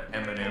rapper, like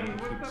Eminem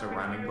keeps a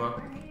rhyming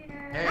book?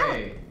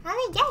 Hey, How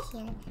did we get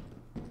here?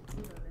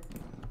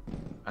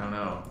 I don't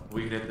know.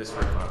 We could hit this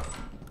room up.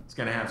 It's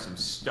gonna have some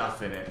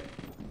stuff in it.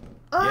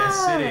 Oh,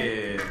 Yes, it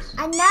is.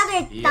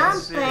 Another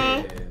Yes,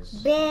 thumper. it is.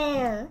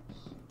 Boo.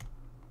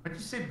 What'd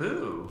you say,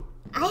 boo?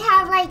 I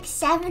have like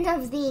 7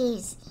 of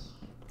these.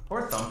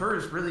 Poor Thumper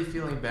is really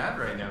feeling bad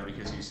right now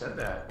because you said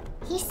that.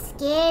 He's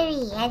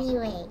scary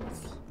anyways.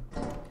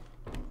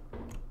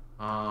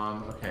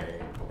 Okay.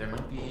 There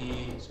might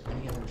be... Is there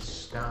any other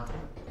stuff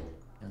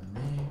down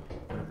there?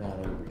 What about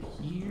over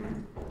here?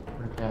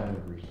 What about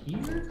over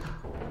here?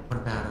 What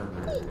about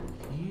over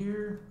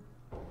here?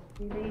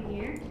 Are they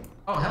here?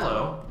 Oh,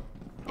 hello.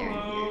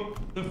 Hello.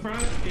 The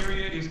front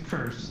area is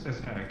cursed as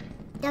heck.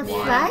 The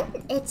What?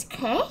 front? It's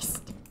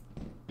cursed?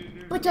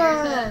 But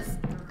There's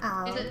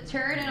oh. There's a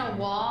turret and a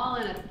wall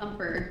and a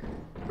thumper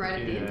right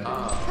at the end.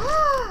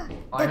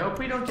 I hope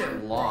we don't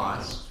get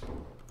lost.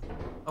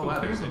 Oh wow,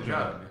 there's a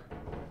jug.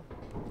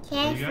 You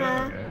Careful.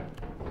 got it? Okay.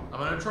 I'm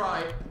gonna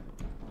try.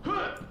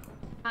 Hi.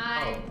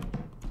 Oh.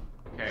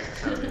 Okay,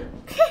 got it.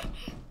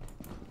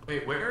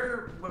 Wait,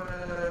 where did we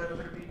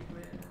come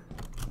in?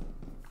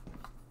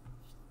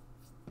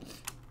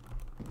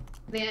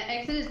 The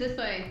exit is this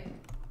way.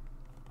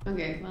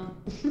 Okay, well.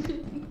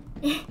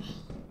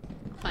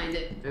 Find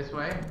it. This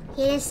way?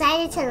 He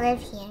decided to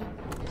live here.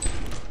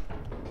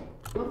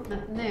 Oh,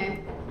 nothing there.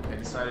 I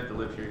decided to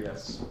live here,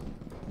 yes.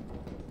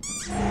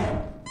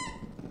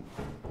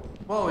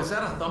 Whoa, is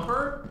that a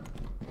thumper?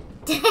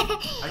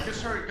 I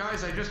just heard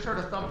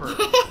a thumper.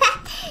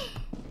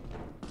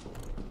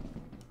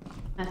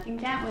 Nothing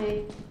that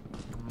way.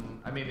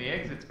 I mean, the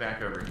exit's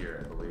back over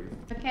here, I believe.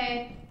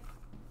 Okay.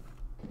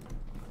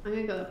 I'm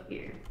gonna go up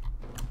here.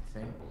 I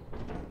think.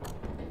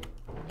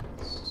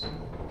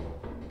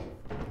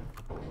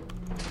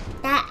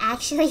 That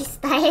actually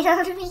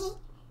startled me.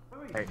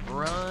 Hey,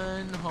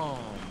 run home.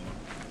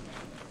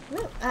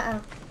 Ooh,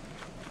 uh-oh.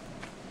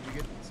 You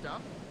get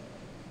stuff?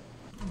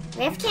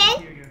 Rifkin?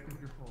 Here, I guess, if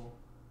you're full.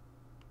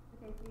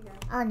 Okay, see you guys.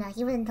 Oh no,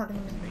 he wasn't talking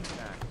to me. Make that.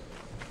 I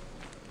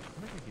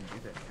don't think we can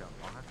do that jump.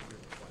 I'll have to do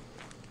it twice.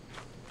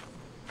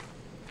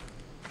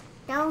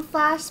 Don't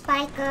fall,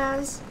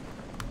 Sparklez.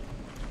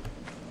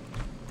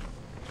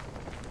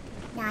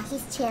 Nah,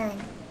 he's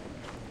chilling.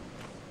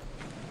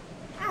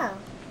 Oh.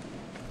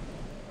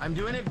 I'm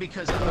doing it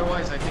because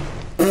otherwise I think...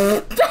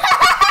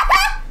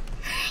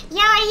 Yo,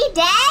 are you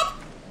dead?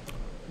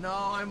 No,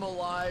 I'm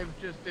alive,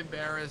 just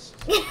embarrassed.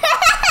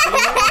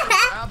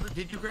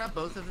 Did you grab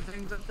both of the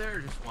things up there or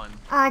just one?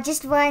 Oh,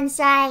 just one,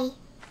 sorry.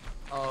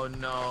 Oh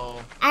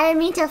no. I didn't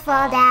mean to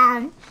fall Oh.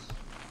 down.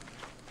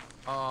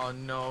 Oh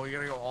no, we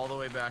gotta go all the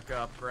way back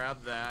up.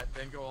 Grab that,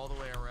 then go all the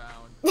way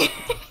around.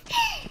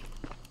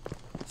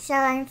 So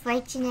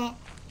unfortunate.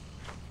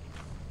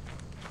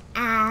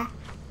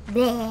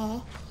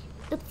 Bleh.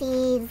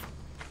 Oopsies.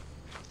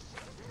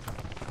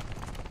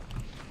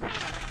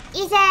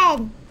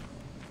 Ethan!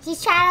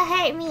 He's trying to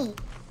hurt me.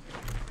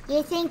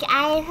 You think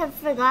I have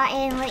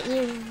forgotten what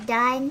you've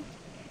done?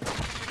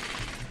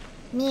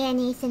 Me and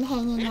Ethan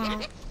hanging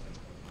out.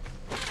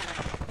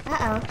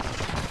 Uh-oh.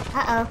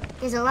 Uh-oh.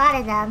 There's a lot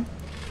of them.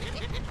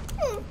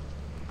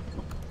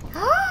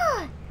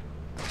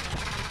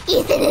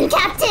 Ethan in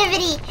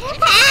captivity!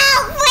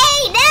 Help!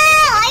 Wait, no!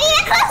 I need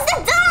to close the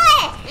door!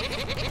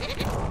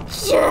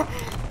 Sure.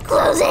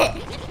 Close it!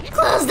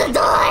 Close the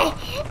door!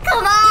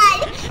 Come on!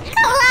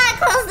 Come on,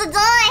 close the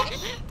door!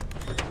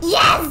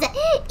 Yes!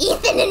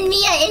 Ethan and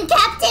Mia in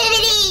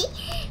captivity!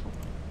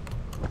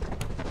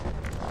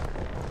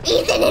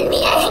 Ethan and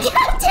Mia in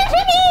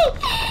captivity!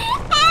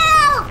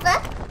 Help!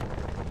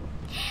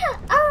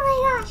 Oh my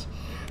gosh!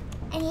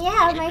 I need to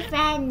help my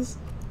friends.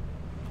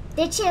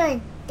 They're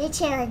chilling. They're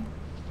chilling.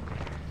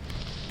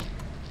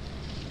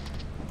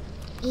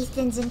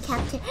 Ethan's in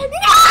captivity. No!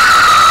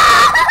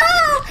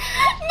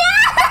 No!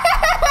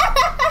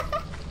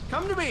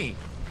 Come to me!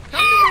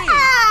 Come to me!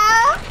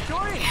 Oh!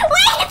 Join!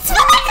 Wait, it's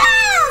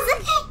Sparklez!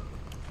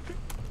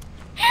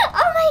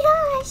 Oh my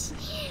gosh!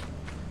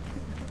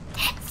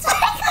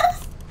 Sparklez!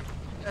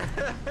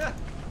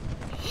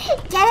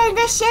 Get in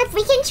the ship,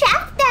 we can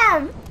trap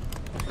them!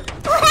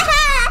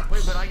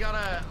 Wait, but I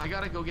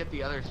gotta go get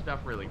the other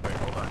stuff really quick.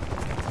 Hold on.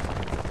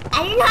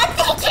 I do not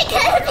think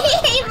you're gonna be I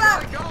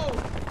gotta able! go!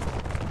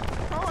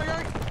 Oh, I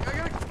gotta...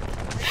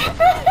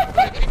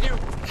 Thank you.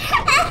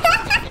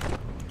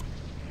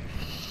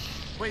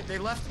 Wait, they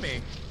left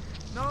me.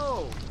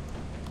 No!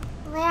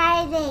 Where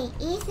are they?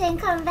 Ethan,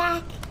 come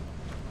back!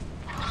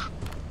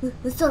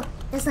 What's up?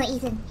 That's not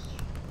Ethan.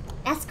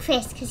 That's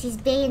Chris, because he's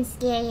big and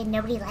scary and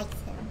nobody likes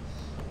him.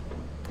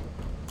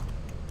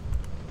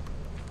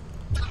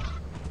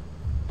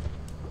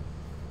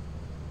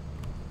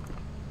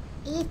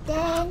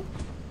 Ethan!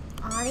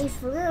 Oh, they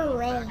flew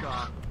away. Back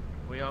off.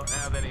 We don't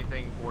have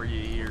anything for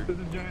you here. There's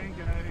a giant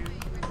guy.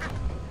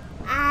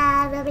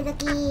 Ah, rubber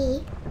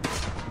ducky.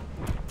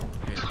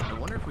 Okay, I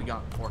wonder if we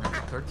got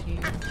 413.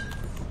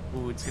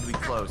 Ooh, it's gonna be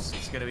close.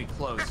 It's gonna be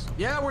close.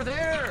 Yeah, we're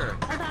there!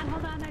 Hold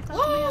on, I saw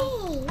something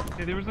else. Yay!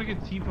 Hey, there was like a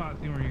teapot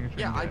thing where you could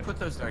try Yeah, to I get. put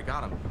those there. I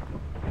got them.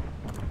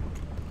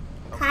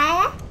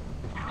 Kaya?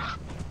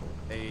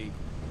 They...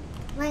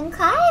 When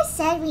Kaya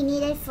said we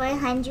needed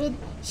 400,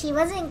 she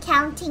wasn't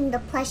counting the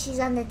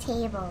plushies on the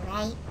table,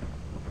 right?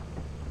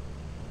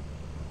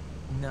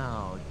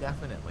 No,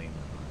 definitely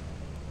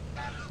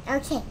not.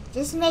 Okay,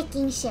 just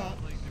making sure.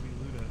 Like to be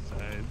loot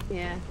outside.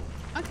 Yeah.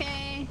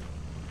 Okay.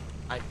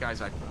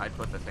 Guys, I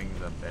put the things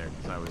up there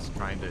because I was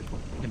trying to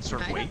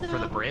conserve I weight don't for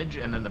the know. bridge,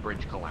 and then the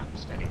bridge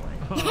collapsed anyway.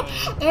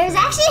 Oh, It was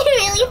actually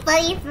really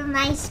funny from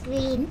my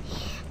screen.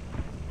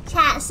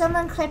 Chat,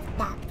 someone clip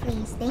that,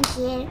 please. Thank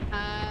you.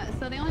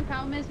 So the only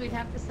problem is we'd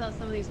have to sell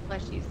some of these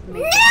plushies to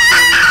make No!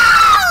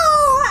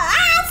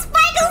 Ah,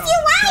 Sparklez, you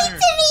lied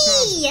to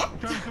me!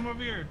 Crumb, come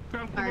over here.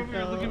 Crumb, come over here.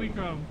 Marco. Look at me,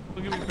 Crumb.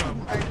 Look at me, Crumb.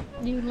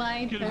 You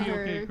lied It's to gonna be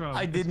her. okay, Crumb.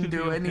 I It's didn't gonna be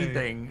do okay.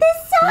 anything. This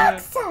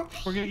sucks!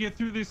 We're gonna get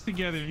through this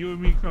together, you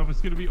and me, Crumb.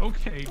 It's gonna be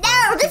okay. No,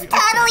 Crumb. It's this gonna be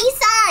totally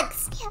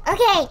sucks!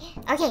 Okay.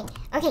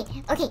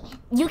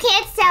 You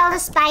can't sell the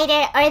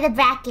spider or the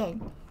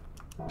bracken.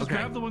 Just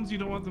grab the ones you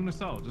don't want them to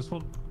sell. Just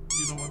hold.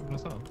 You don't want them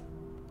to sell.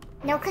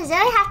 No, because then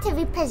I have to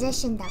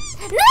reposition them.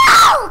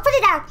 No! Put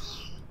it down.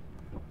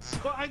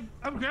 Well,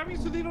 I'm grabbing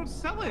so they don't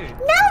sell it.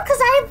 No, because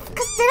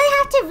then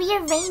I have to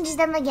rearrange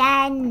them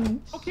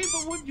again. Okay,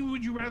 but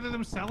would you rather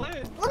them sell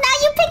it? Well, now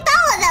you picked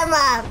all of them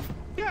up.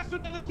 Yeah, so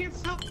then I can't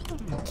sell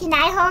them. Can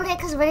I hold it?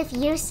 Because what if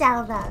you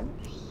sell them?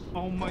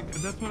 Oh my god,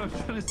 that's what I'm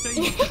trying to say.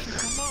 You have to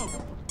come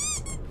up.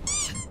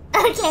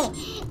 Okay,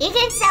 you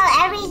can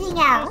sell everything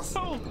else.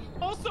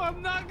 Also,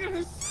 I'm not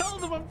gonna sell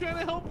them. I'm trying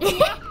to help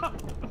you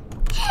out.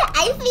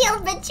 I feel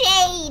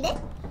betrayed.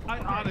 I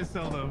ought to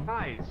sell them.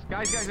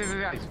 Guys.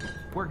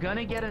 We're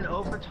gonna get an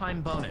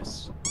overtime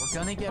bonus. We're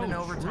gonna get an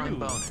overtime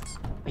true. bonus.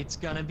 It's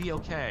gonna be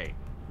okay.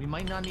 We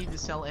might not need to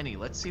sell any.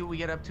 Let's see what we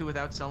get up to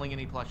without selling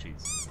any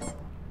plushies.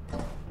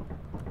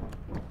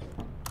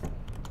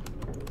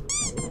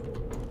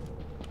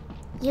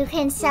 You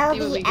can sell see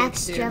what we the get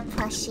extra to.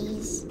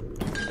 plushies.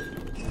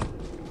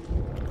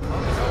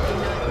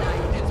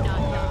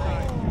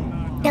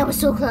 That was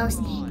so close.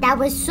 That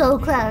was so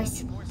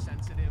close. More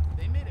sensitive.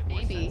 They made it more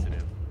Maybe.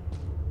 sensitive.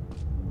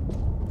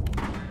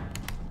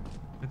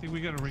 I think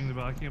we gotta ring the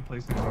bell. I can't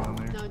place anything on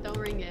there. No, don't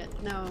ring it.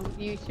 No,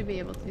 you should be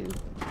able to.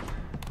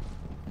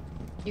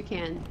 You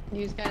can.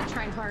 You just gotta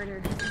try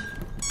harder.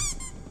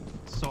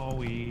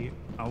 Sorry,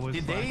 I was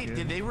Did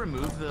they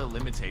remove the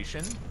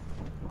limitation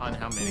on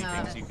how many No,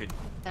 things you could?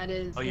 That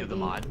is. Oh, you have the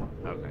mod.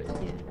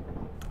 Okay. Yeah.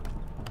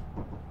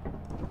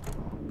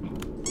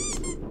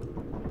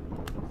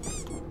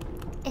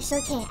 It's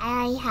okay.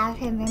 I already have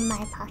him in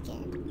my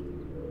pocket.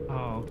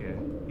 Oh, okay.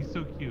 He's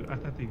so cute. I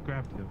thought they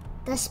grabbed him.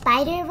 The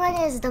spider one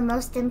is the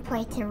most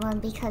important one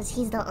because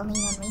he's the only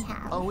one we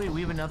have. Oh wait,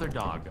 we have another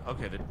dog.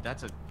 Okay,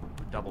 that's a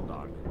double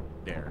dog.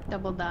 There.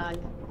 Double dog.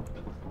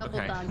 Double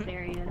Okay. dog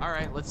variant. All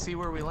right, let's see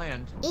where we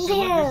land. Look, there's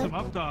Ew. some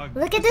up dog.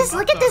 Look at There's this, some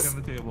look up at dog this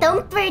on the table.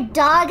 thumper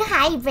dog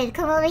hybrid.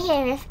 Come over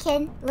here,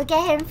 Rifkin. Look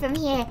at him from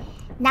here.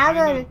 Now I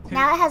know,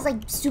 now it has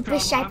like super Crumb,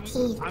 sharp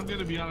teeth. I'm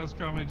gonna be honest,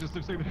 Crumb. It just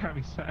looks like they're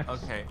having sex.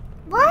 Okay.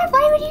 What?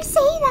 Why would you say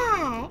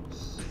that?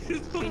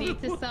 We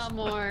need to sell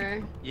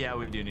more. Yeah,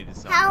 we do need to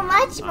sell. How more.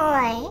 much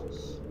more?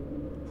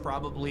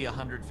 Probably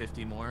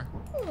 150 more.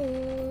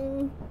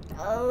 Okay,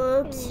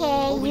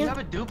 Well, we you have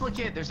a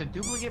duplicate. There's a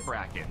duplicate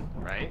bracket,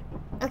 right?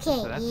 okay?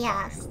 so that's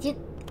Yes,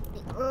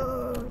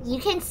 you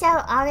can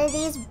sell all of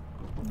these,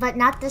 but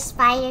not the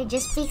spider,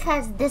 just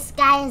because this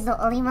guy is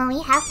the only one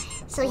we have,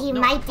 so Well, he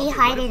no, might be okay, what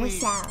harder if to we-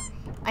 sell.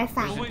 Or There's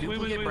find. a wait,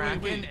 duplicate wait,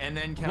 bracket, and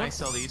then can I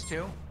sell these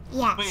two?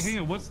 Yes. Wait, hang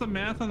on. What's the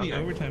math on the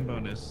Okay. overtime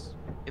bonus?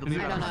 It'll Is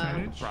be it about I don't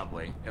know. 100,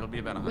 probably. It'll be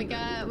about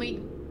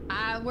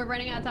 100. We're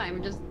running out of time.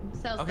 We're just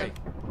sell Okay,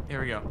 stuff.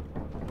 here we go.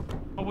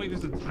 Oh wait,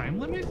 there's a time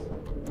limit?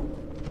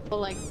 Well,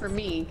 like for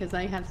me, because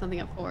I have something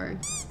at 4.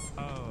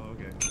 Oh,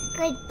 okay.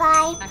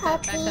 Goodbye, Back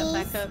up, puppies.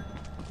 back up.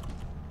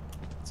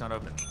 It's not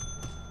open.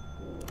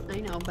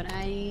 I know, but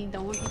I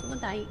don't want people to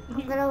die.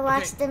 I'm gonna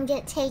watch Okay. them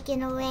get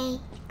taken away.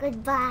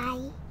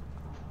 Goodbye.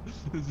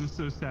 This is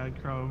so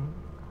sad, Crumb.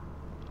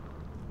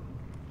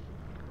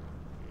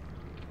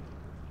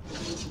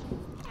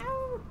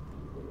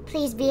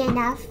 Please be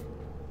enough.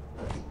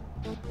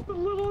 The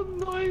little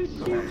noise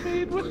you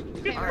made was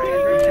Okay, All right,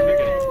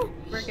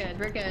 we're good.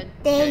 We're good.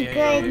 Thank Yeah,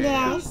 yeah, yeah,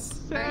 yeah.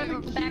 goodness. Alright, we're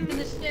back to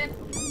the ship.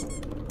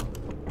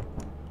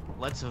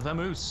 Let's the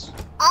moose.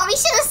 Oh, we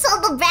should have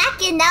sold the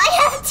bracken. Now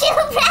I have 2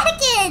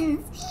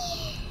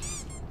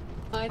 brackens.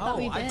 Oh, I thought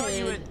we did. I thought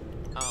you would.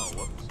 Oh,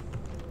 whoops.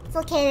 It's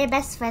okay. They're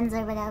best friends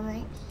or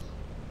whatever.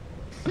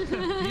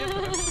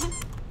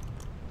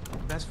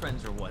 Best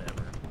friends or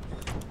whatever.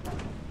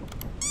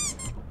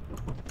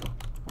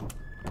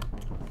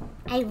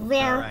 I will.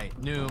 All right,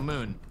 new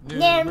moon. New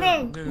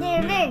moon, new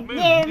moon,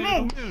 new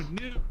moon.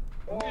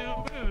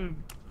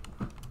 Moon.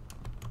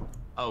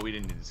 Oh, we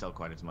didn't need to sell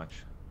quite as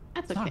much.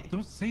 That's Stop, okay.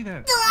 don't say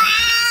that.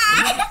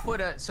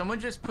 Someone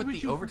just put Would the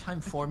you- overtime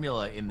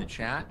formula in the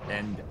chat,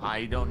 and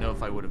I don't know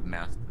if I would have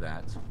mathed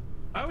that.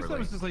 I always thought it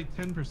was properly. just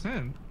like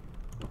 10%.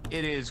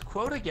 It is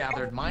quota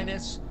gathered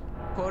minus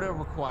quota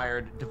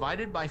required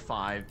divided by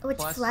 5 Oh,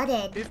 it's plus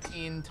flooded.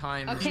 15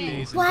 times Okay.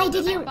 days Why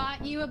until did I you-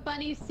 bought you a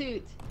bunny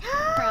suit.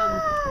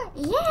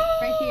 Yay!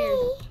 Right here.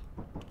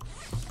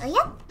 Oh,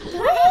 yep.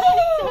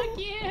 So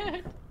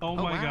cute. Oh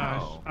my wow.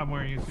 gosh, I'm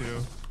wearing it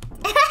too.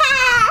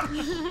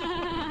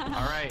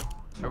 All right,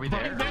 are we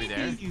there? Are we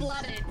there? It's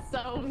flooded,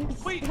 so we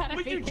just Wait, gotta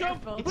but be you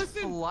jump. careful.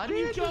 Listen, flooded?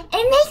 you jump.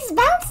 It makes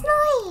bounce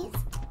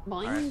noise.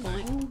 Boing, Alright.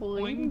 boing, boing,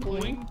 Boing,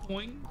 boing.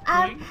 boing,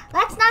 boing.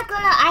 Let's not go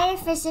to Iron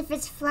Fish if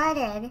it's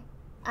flooded.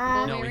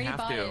 No, No, we we already have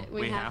bought to. it.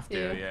 We have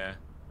to, yeah.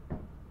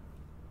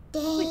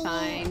 We'll be Dang.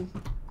 fine.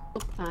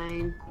 We'll be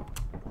fine.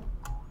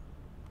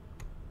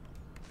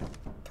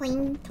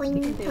 Twing, We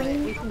twing, can do it.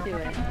 We twing. can do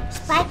it.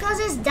 Sparkles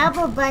is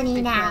double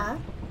bunny now.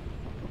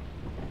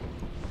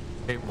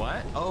 Wait,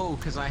 what? Oh,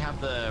 because I have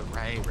the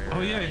right.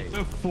 Oh yeah, you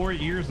have 4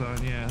 ears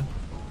on, yeah.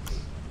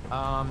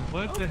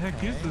 What the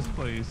heck is okay. this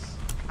place?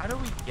 How do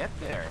we get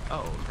there? Oh,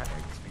 okay. I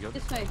guess we go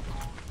This way.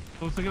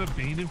 Oh, it's like an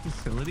abandoned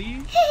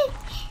facility?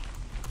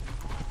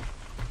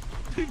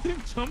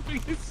 Them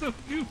jumping is so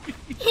goofy.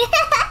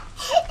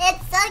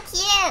 It's so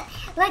cute.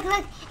 Look,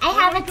 look, I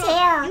have a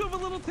tail. You have a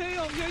little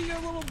tail. Yeah, you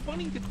got a little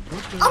bunny.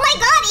 Oh my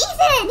god,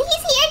 Ethan!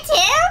 He's here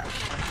too!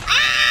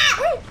 Ah!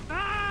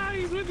 Ah,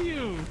 he's with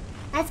you.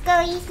 Let's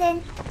go,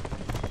 Ethan.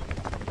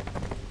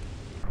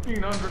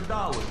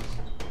 $1,500.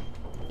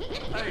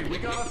 Hey, we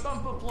got a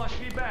thumper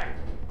plushie back.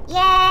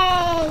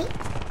 Yay!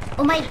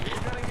 Oh my... We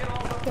gotta get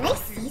all the Did I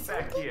see plushies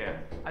back something? here.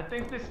 I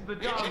think this is the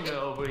donga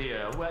over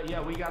here. Well,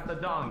 yeah, we got the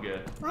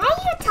donga. Why are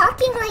you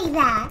talking like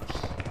that?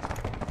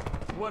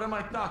 What am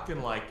I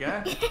talking like,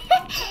 eh?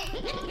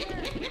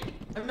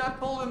 I'm not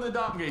pulling the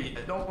donga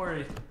yet. Don't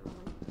worry.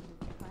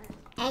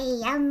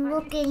 Hey, I'm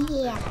looking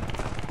here.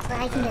 But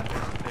I can get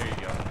that. There you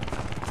go.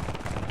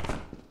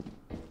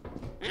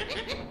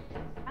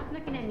 Stop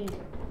looking at me.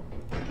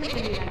 Look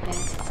at me like that.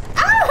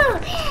 Oh!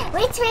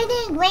 We're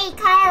trading! Wait,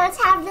 Kyle, let's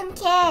have them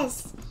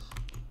kiss.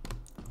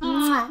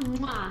 Mwah.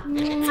 Mwah.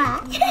 Mwah.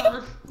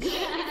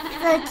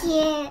 So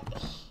cute.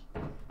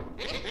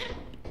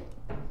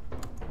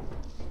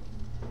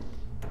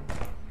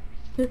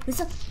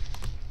 What's up?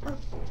 Oh.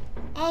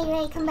 Hey,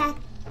 Ray, come back.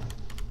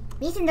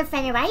 Ethan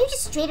Defender, why are you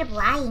just straight up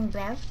lying,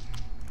 bro?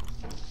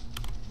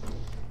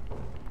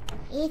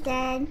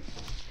 Ethan.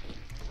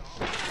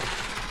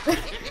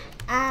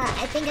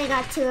 I think I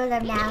got 2 of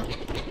them now.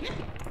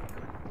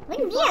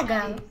 Where'd Mia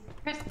go?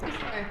 Press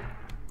square.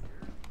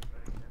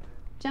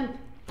 Jump.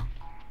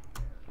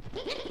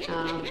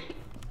 Oh.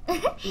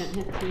 You don't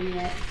hit 2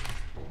 yet.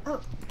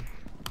 Oh,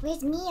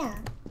 where's Mia?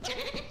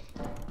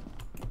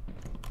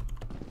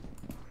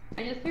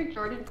 I just heard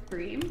Jordan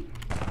scream.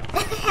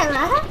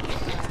 Hello?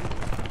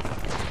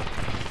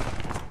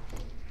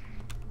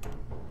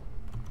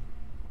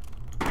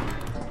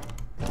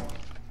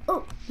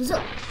 Oh, what's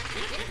up?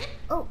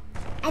 Oh,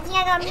 I think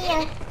I got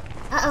Mia.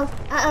 Uh-oh,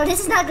 uh-oh, this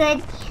is not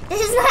good.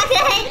 This is not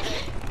good.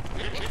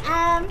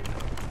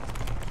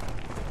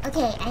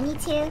 Okay, I need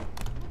to...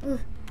 Ooh,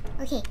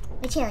 okay,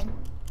 we're chilling.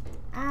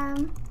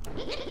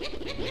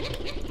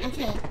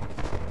 Okay,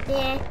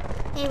 there.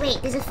 Hey,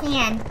 wait, there's a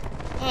fan.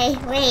 Hey,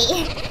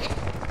 wait.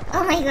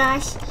 Oh my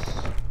gosh.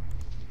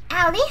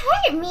 Ow, they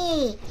hurt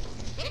me.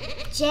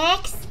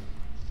 Jerks.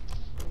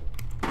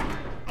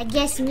 I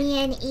guess me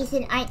and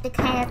Ethan aren't the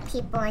kind of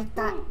people I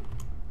thought.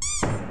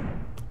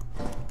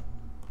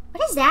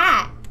 What is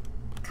that?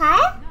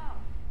 Kyle?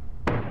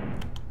 No.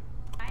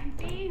 I'm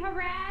being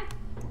harassed.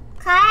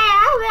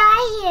 Kyle, where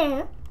are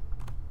you?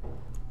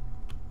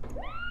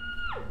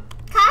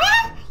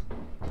 Kyle?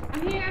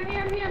 I'm here, I'm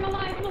here, I'm here. I'm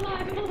alive, I'm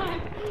alive, I'm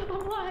alive. I'm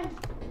alive.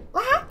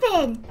 What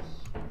happened?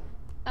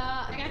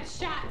 I got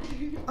shot.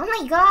 Oh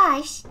my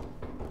gosh.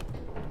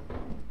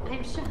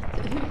 I'm shot.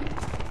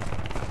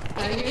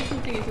 Here's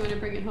something if you want to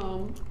bring it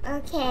home.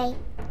 Okay.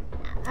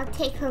 I'll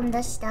take home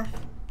this stuff.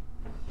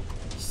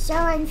 So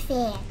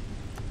unfair.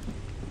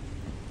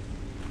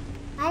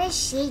 How does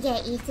she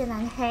get Ethan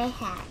on her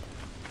head?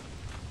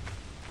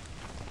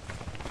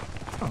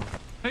 Oh,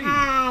 hey,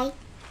 Hi.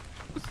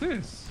 what's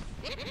this?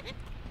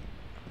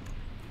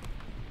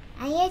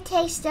 I need to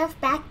take stuff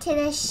back to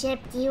the ship.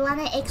 Do you want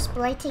to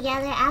explore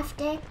together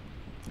after?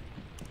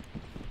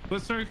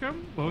 What, sorry,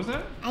 come? What was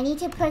that? I need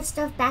to put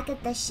stuff back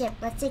at the ship.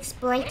 Let's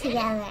explore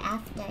together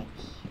after.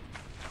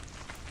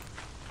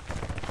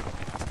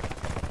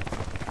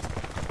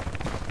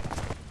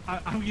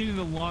 I'm getting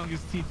the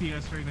longest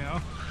TPS right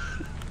now.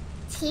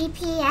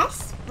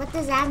 TPS? What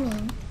does that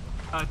mean?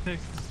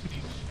 Text to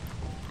speech.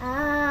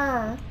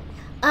 Oh.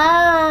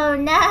 Oh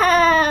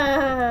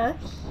no!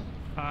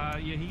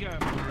 Yeah, he got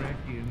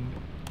rifkin.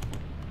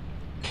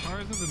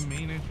 Ours are the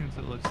main entrance,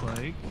 it looks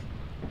like.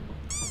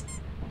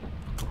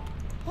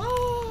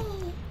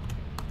 Yay!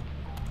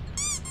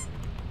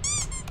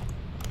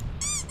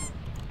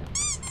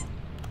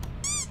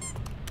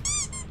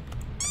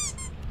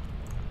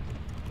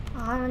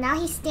 Oh, now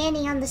he's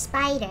standing on the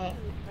spider.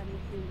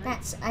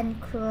 That's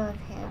uncool of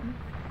him.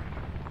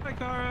 Hi,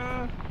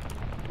 Kara.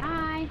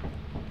 Hi.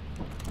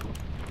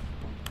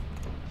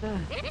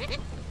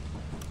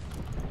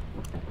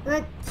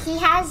 Look, he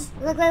has.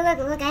 Look, look, look,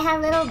 look. I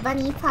have little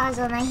bunny paws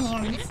on my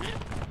hands.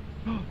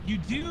 You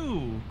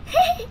do.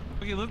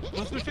 Okay, let's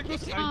go check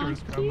those side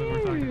doors, Crumb, that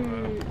we're talking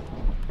about.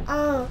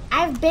 Oh,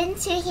 I've been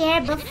to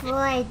here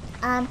before.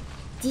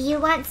 Do you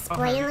want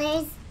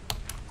spoilers?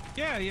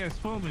 Yeah,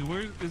 spoil me.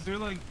 Where is there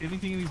like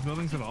anything in these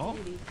buildings at all?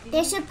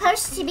 They're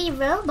supposed to be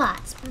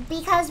robots, but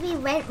because we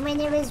went when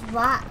there was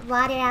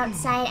water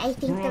outside, I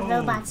think the Bro.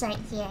 robots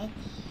aren't here.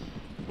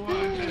 What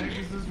the heck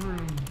is this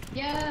room?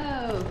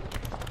 Yo.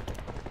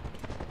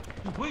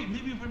 Wait,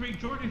 maybe if we make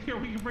Jordan here,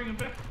 we can bring him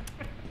back.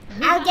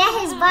 I'll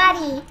get his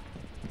body.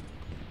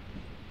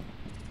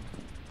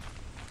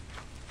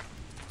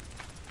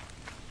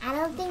 I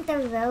don't think the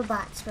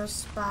robots will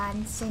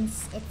spawn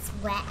since it's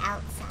wet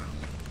outside.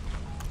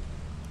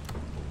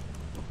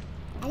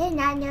 I did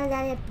not know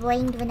that it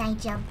blinked when I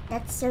jumped.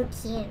 That's so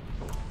cute.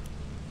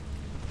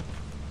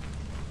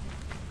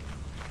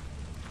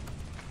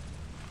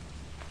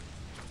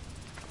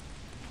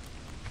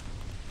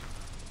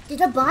 Do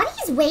the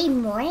bodies weigh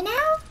more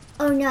now?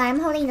 Oh no, I'm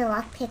holding the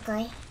lock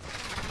picker.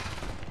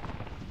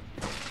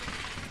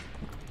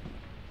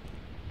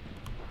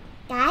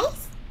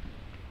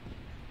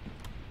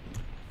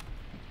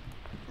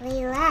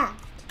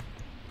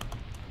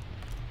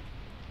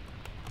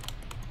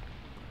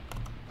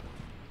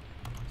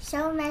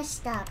 so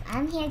messed up.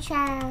 I'm here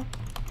trying to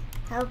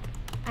help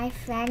my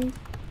friend,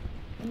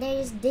 and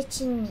they're just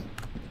ditching me.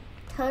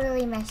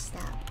 Totally messed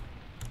up.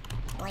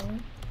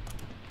 Boing.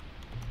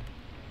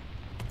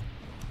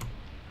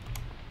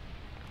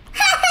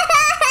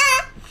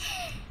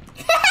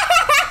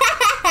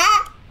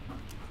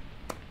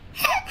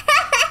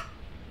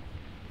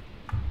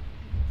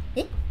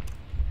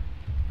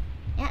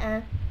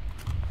 Uh-oh.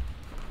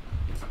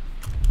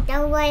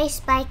 Don't worry,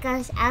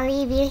 Spikers. I'll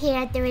leave you here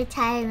at the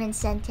retirement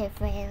center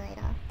for a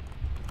little.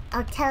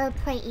 I'll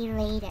teleport you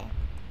later.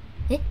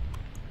 Eh?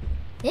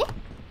 Eh?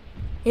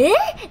 Eh?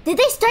 Did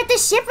they start the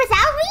ship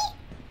without me?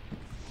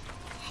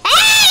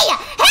 Hey!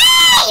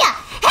 Hey!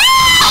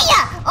 Hey!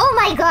 Oh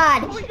my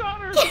god! We got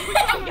her! We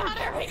got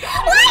her! Why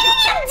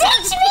did you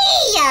ditch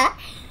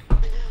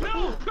me?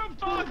 No! Come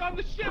dog on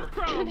the ship,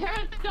 Crumb! There's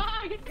a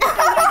dog.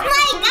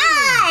 Oh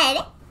my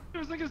god!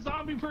 There's like a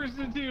zombie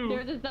person too!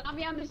 There's a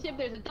zombie on the ship.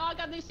 There's a dog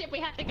on the ship. We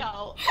have to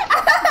go.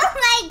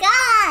 Oh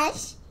my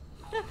gosh!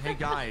 Hey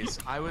guys,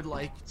 I would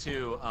like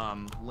to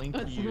link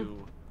What's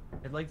you.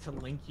 I'd like to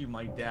link you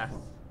my death.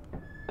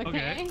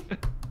 Okay.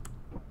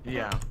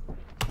 Yeah.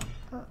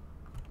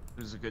 It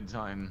was a good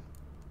time.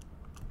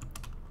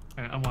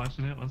 Alright, I'm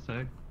watching it. One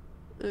sec.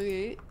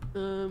 Okay.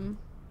 Did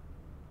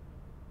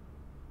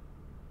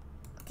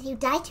you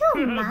die to a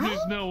mine?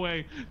 There's no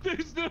way.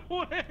 There's no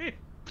way.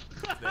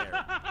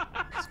 There.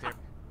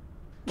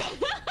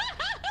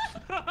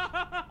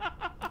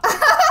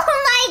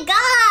 Oh my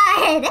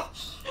god!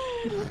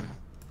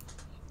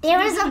 There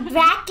was a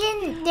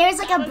bracken. There was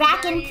like a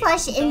bracken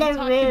plush in the Don't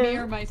talk to me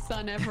or room. my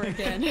son ever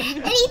again. And he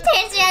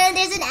turns around and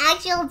there's an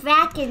actual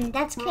bracken.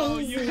 That's Bro,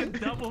 you crazy.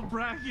 had double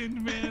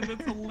bracken, man.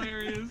 That's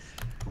hilarious.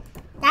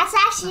 That's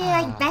actually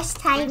like best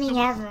timing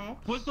ever.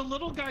 Was the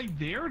little guy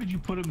there or did you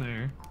put him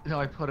there? No,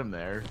 I put him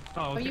there.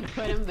 Oh, Oh, okay. you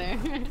put him there.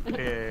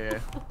 Yeah.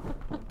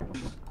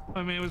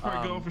 My man was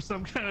probably going for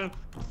some kind of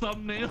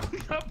thumbnail.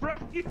 Got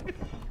bracken.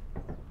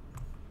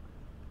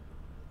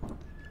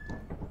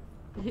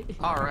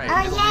 All right. Oh,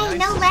 it'll be yay, nice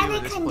no to see weather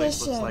what this place looks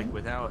condition. like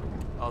without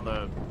all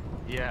the,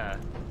 yeah.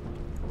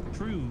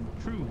 True,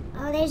 true.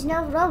 Oh, there's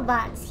no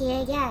robots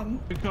here again.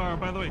 Good car.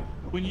 By the way,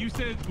 when you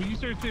started saying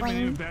my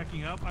name and Boing.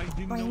 backing up, I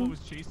didn't know Boing. what was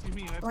chasing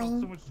me, and I felt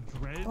Boing. so much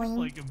dread, Boing.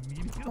 like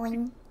immediately.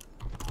 Boing,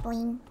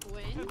 boing.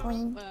 When?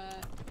 Boing.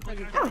 Like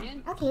a Oh,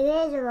 giant? okay,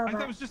 there is a I thought it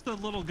robot. was just a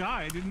little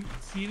guy. I didn't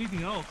see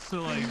anything else.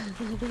 So like,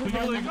 when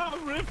you're like, oh,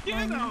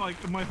 Rifkin, I'm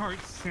like, my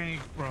heart sank,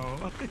 bro.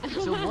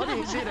 So what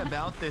is it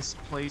about this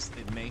place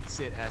that makes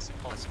it S++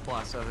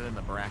 other than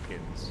the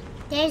brackets?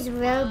 There's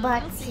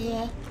robots okay.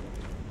 here.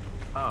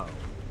 Oh.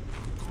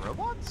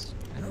 Robots?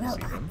 I don't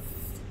see them.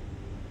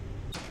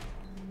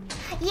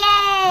 Yay!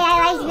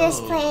 I like this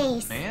Oh,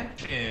 place.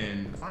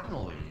 Mansion,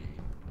 finally.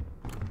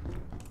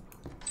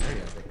 There you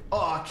go.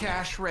 Oh,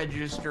 cash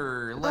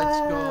register. Let's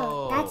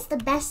Oh, go. that's the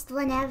best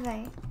one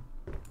ever.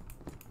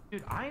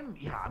 Dude, I'm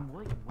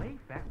way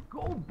fat.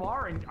 Gold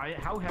bar, and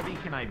how heavy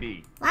can I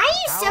be? Why are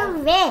you so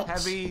How rich?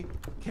 heavy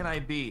can I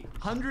be?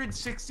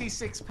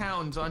 166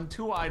 pounds on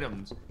 2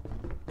 items.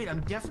 Wait,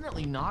 I'm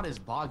definitely not as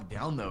bogged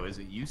down though as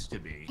it used to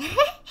be.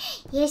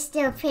 You're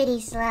still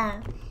pretty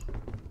slow.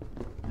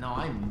 No,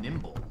 I'm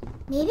nimble.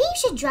 Maybe you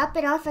should drop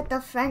it off at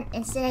the front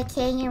instead of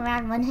carrying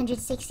around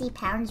 160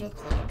 pounds with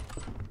you.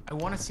 I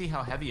want to see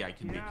how heavy I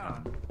can Yeah.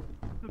 become.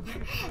 The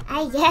biggest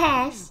I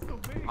guess. so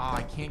big. Oh,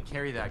 I can't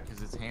carry that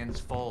because it's hands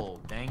full.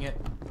 Dang it.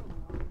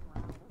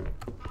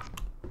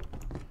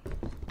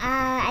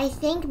 I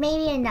think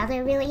maybe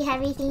another really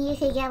heavy thing you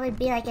could get would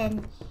be like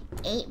an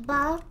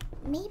 8-ball,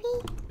 maybe?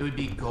 It would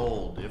be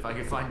gold if I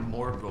could find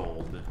more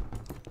gold.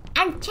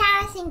 I'm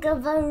trying to think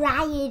of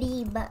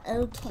variety, but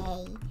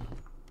okay.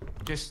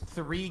 Just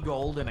 3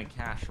 gold and a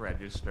cash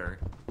register.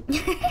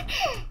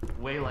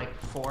 Weigh like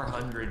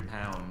 400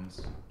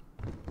 pounds.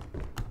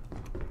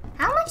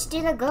 How much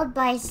do the gold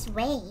bars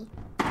weigh?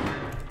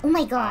 Oh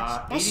my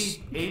gosh, that's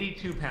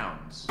 82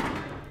 pounds.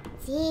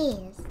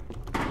 jeez.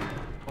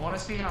 I want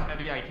to see how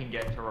heavy I can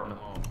get to run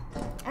home.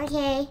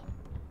 Okay,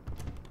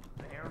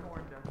 The air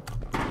horn doesn't,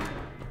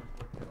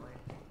 unfortunately.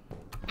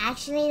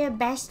 actually the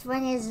best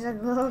one is the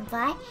gold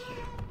bar.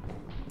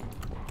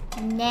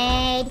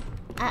 Nerd.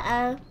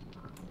 Uh-oh.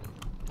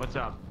 What's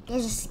up?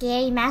 There's a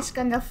scary mask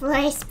on the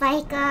floor,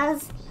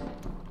 Spikles.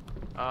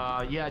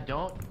 Yeah,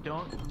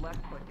 don't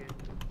left click it.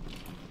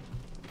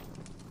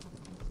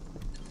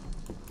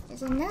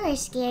 There's another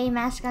scary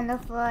mask on the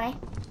floor.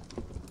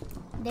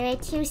 There are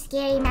 2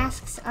 scary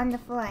masks on the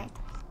floor.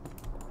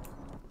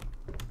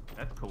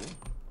 That's cool.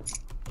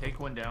 Take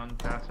one down,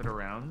 pass it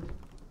around.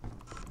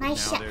 My Now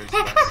shot. there's Put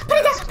less it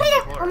down, masks put on it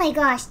the down. floor. Oh my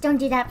gosh, don't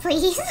do that,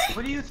 please.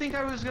 What do you think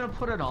I was gonna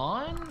put it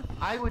on?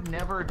 I would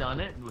never done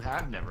it. You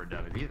have never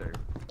done it either.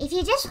 If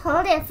you just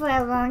hold it for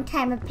a long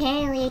time,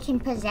 apparently it can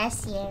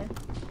possess you.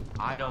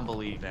 I don't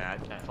believe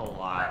that. That's a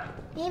lot.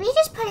 Maybe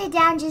just put it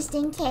down just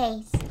in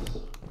case.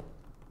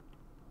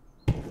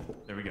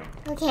 There we go.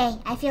 Okay,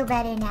 I feel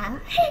better now.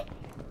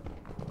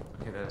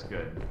 Okay, that's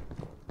good.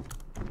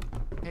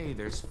 Hey,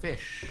 there's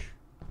fish.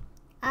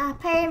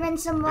 Put him in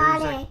some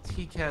There's water. a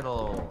tea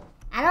kettle.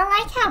 I don't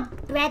like how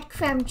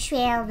breadcrumb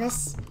trail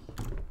this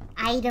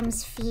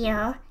items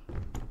feel.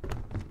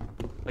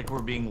 Like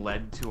we're being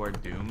led to our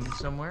doom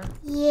somewhere?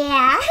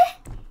 Yeah.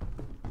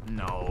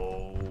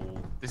 No.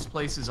 This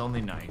place is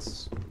only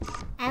nice.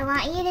 I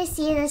want you to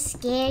see the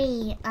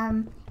scary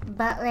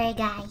butler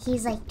guy.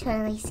 He's like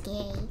totally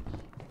scary.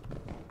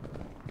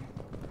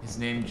 His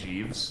name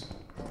Jeeves?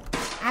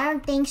 I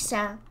don't think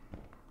so.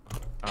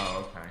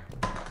 Oh, okay.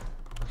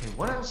 Okay,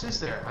 what else is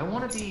there? I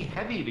want to be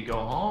heavy to go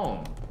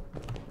home.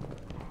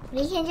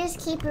 We can just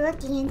keep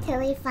looking until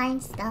we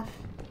find stuff.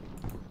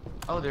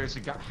 Oh, there's a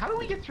guy. How do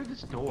we get through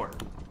this door?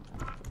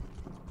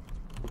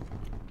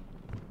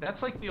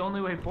 That's like the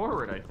only way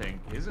forward, I think.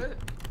 Is it?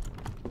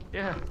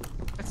 Yeah,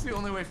 that's the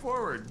only way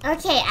forward.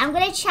 Okay, I'm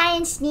gonna try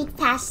and sneak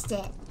past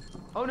it.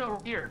 Oh no,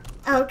 we're here.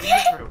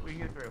 Okay. We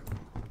can get through.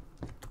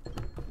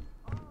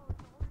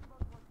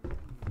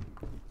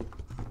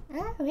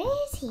 Oh,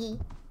 where is he?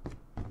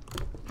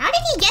 How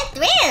did he get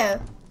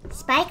through?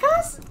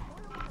 Sparkles?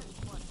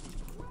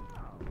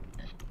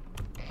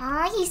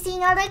 Oh, he's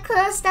seeing all the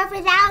cool stuff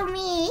without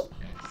me.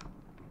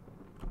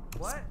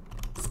 What?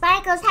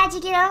 Sparkles, how'd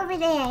you get over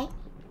there?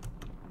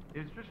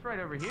 It's just right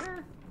over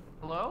here.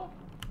 Hello?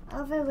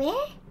 Over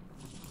where?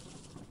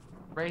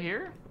 Right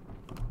here?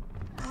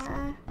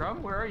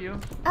 Crumb, where are you?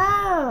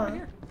 Oh. Right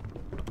here.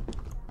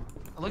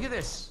 Oh, look at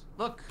this.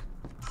 Look.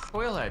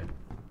 Coil head.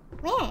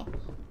 Where?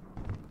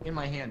 In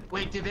my hand.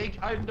 Wait, did they?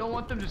 I don't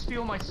want them to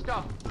steal my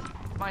stuff.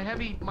 My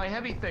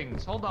heavy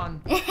things. Hold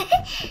on.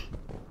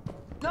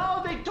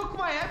 No, they took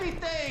my heavy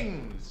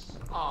things.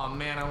 Oh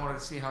man, I wanted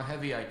to see how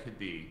heavy I could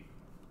be.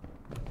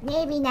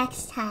 Maybe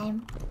next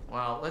time.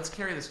 Well, let's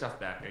carry the stuff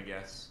back, I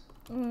guess.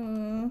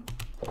 Hmm.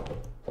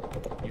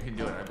 You can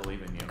do it. I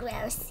believe in you.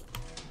 Gross.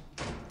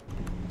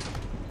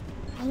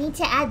 I need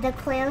to add the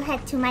coil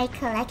head to my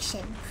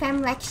collection.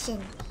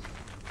 Crumlection.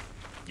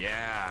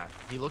 Yeah,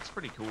 he looks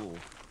pretty cool.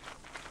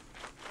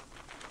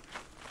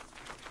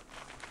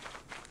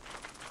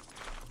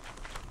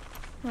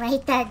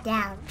 Write that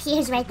down.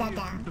 Piers, write that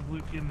down. The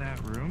loot in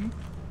that room,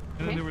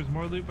 and then there was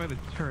more loot by the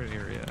turret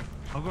area.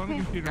 I'll go on the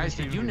computer. Guys, and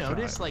see did you what we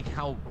notice shot. like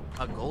how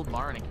a gold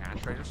bar and a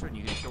cash register and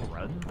you can still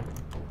run?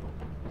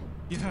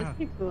 Yeah.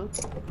 Pretty cool.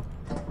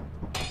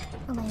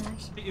 Oh my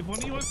gosh. Hey, if one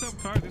of you wants to have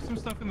cars, there's some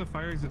stuff in the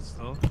fire exit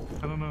still.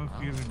 I don't know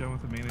if you guys are done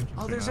with the main entrance.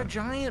 Oh, or there's a not.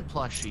 giant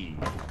plushie.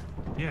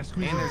 Yeah,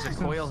 squeeze. And there's a squeeze-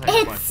 coil head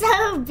It's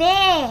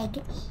plushie. so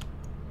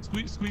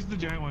big. Squeeze the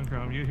giant one,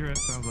 Chrome. You hear what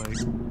it sounds like.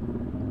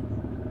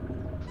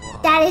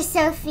 That is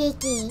so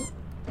freaky.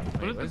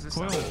 What does this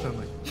coil head sound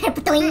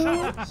like? Bling.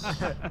 Yeah,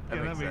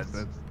 that makes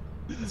sense.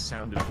 The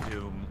sound of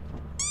doom.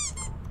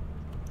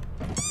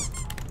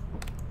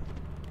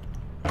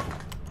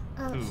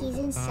 Oh, Ooh, he's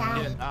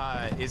inside.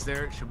 Is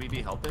there? Should we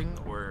be helping,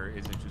 or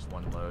is it just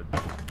one load?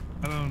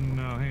 I don't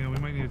know. Hang on, we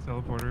might need a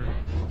teleporter.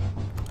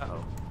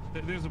 Uh-oh.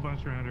 There's a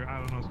bunch around here. I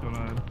don't know what's going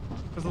on.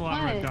 There's a lot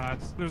of red What?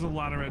 dots. There's a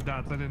lot of red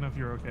dots. I didn't know if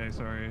you were okay.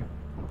 Sorry.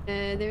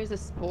 There's a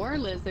spore Oh,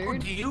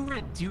 lizard. do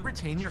you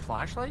retain your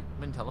flashlight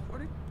when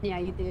teleporting? Yeah,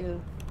 you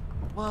do.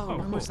 Whoa, Oh, when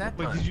cool. was that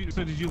Wait, done?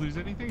 did you lose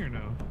anything or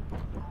no?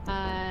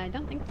 I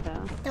don't think so.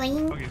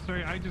 Bling. Okay,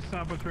 sorry. I just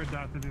saw a bunch of red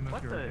dots. I didn't know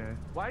What if you were the? okay.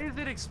 Why is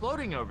it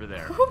exploding over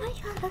there? Oh my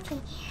god,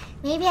 okay.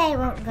 Maybe I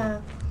won't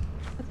go.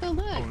 Let's go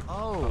look.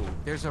 Oh,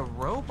 there's a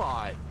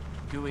robot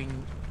doing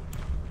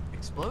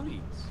explodies.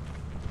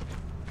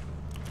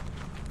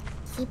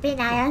 Keep an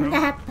eye on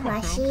that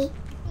plushie. Let's go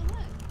look.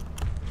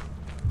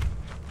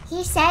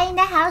 He's setting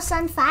the house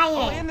on Oh,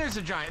 fire. and there's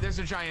a giant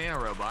and a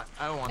robot.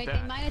 I don't want Wait, they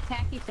that. might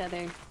attack each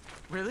other.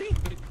 Really?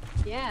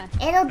 Yeah.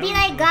 It'll be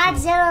like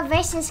Godzilla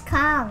versus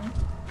Kong.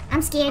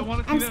 I'm scared.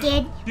 wanna see I'm that-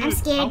 scared. Dude, I'm I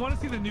scared. want to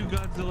see the new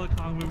Godzilla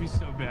Kong movie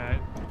so bad.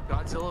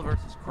 Godzilla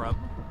versus Crumb.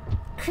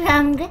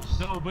 Crumb.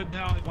 No, but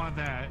now I want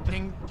that.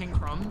 King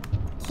Crumb.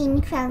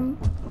 King Crumb.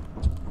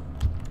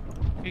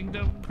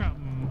 Kingdom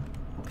Crumb.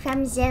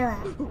 Crumbzilla.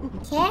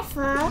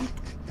 Careful.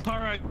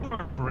 Alright, you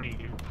are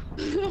brave.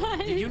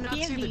 Did you not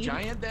see the Candy.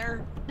 giant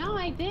there? No,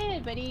 I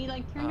did, but he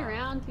like turned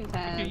around too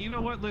fast. Okay, you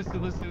know what?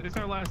 Listen. It's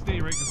our last day,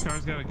 right? Because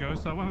Car's gotta go,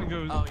 so I want to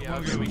go. Oh yeah,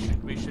 wanna okay, go-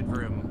 we should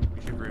room.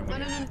 We should room. No,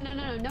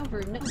 no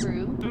broom, no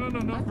broom.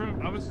 No, bro.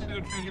 I was just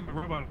gonna try and get the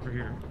robot over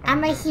here.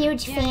 I'm a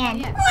huge Yeah, fan.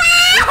 yeah,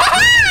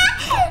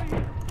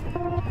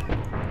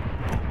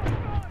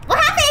 What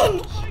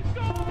happened?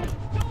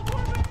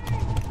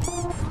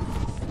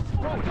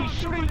 Whoa, he's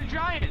shooting the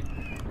giant.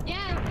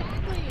 yeah,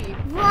 exactly.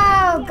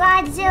 Whoa,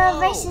 Godzilla Whoa.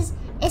 versus...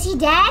 Is he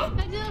dead?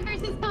 Godzilla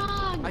versus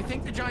Kong. I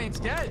think the giant's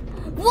dead.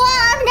 Whoa,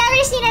 I've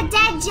never seen a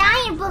dead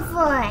giant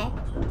before.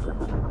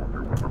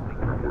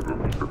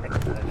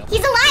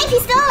 He's alive,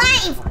 he's still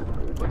alive.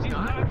 What's he I'm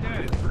on? not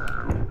dead.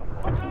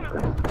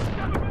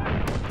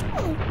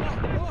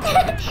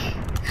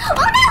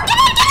 Oh no, get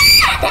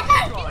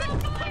in!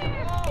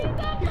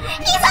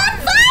 He's on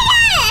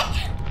fire!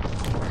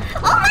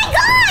 Oh my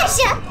gosh!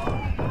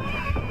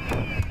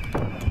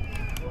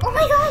 Oh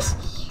my gosh!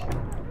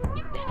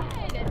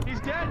 He's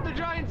dead. The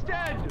giant's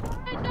dead.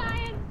 The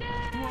giant's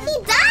dead. He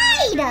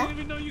I died! didn't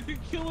even know you could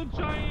kill a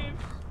giant.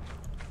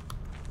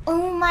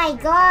 Oh my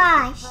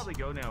gosh! Probably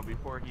go now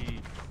before he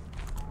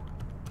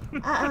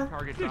Uh-oh.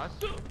 Target us.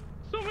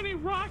 So many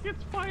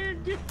rockets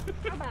fired, dude.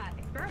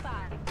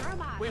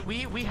 Robot.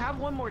 Wait, we have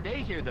one more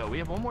day here though. We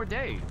have one more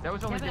day. That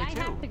was Yeah, only but day I 2.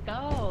 have to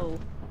go.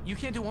 You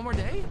can't do one more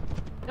day?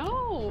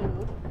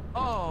 No.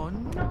 Oh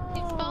no.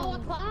 It's 4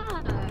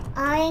 o'clock.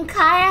 Oh, and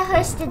Kara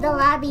hosted the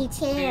lobby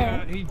too.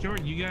 Hey,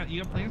 Jordan, you got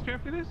plans for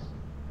after this?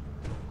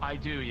 I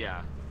do,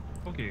 yeah.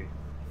 Okay.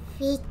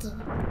 Freaky.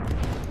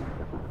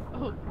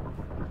 Oh,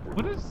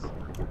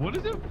 What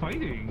is it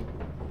fighting?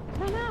 I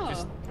don't know.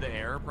 Just the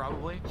air,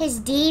 probably. His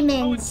Oh,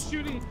 demons.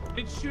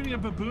 it's shooting a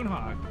baboon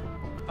hawk.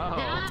 Oh.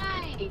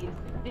 Nice.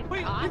 It's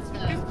Wait, awesome.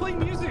 it's playing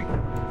music.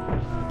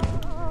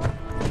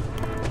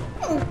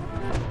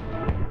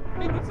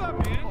 Hey, what's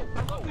up, man?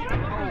 I love the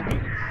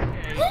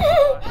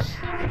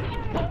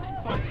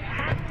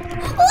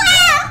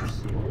Wow!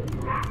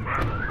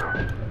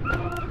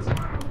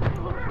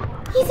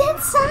 He's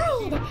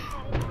inside.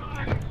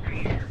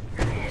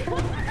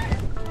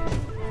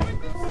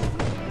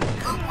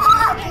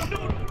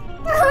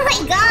 Oh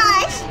my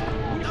gosh!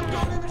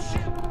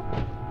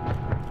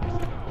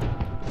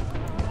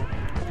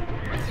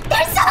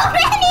 There's so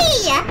many!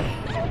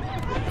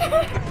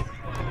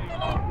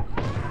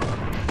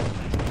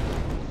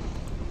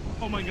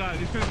 Oh my god,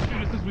 he's trying to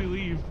shoot us as we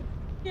leave.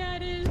 Yeah,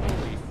 it is.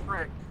 Holy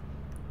frick.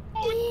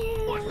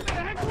 What the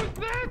heck was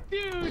that,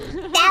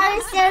 dude? That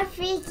was so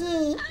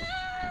freaky.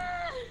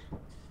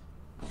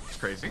 It's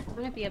crazy. I'm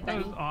gonna be a That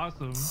was bunny.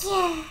 awesome.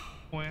 Yeah.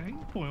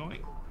 Boing, boing.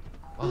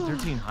 Oh,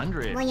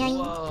 1,300. Boing,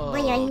 Whoa.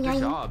 boing, Good boing,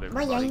 job,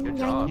 everybody. boing, Good boing.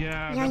 job.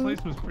 Yeah, Yoing. that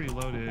place was pretty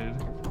loaded.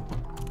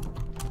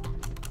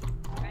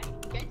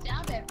 Right. Good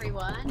job,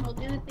 everyone. We'll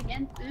do this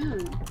again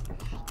soon.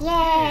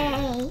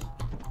 Yay.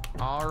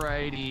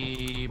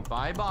 Alrighty.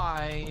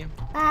 Bye-bye.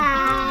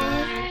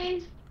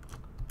 Bye.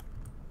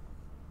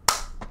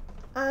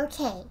 Bye.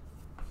 Okay.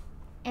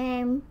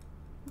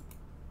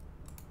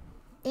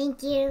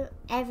 Thank you,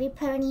 every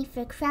pony,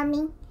 for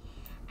coming.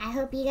 I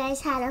hope you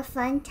guys had a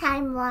fun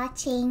time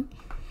watching.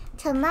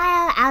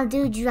 Tomorrow I'll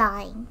do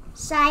drawing.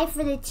 Sorry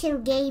for the 2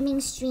 gaming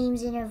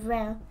streams in a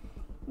row.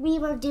 We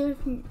will do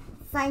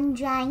fun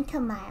drawing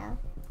tomorrow.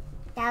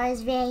 That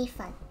was very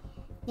fun.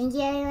 Thank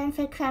you everyone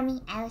for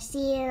coming. I will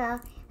see you all.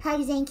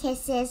 Hugs and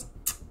kisses.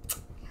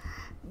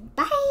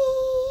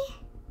 Bye.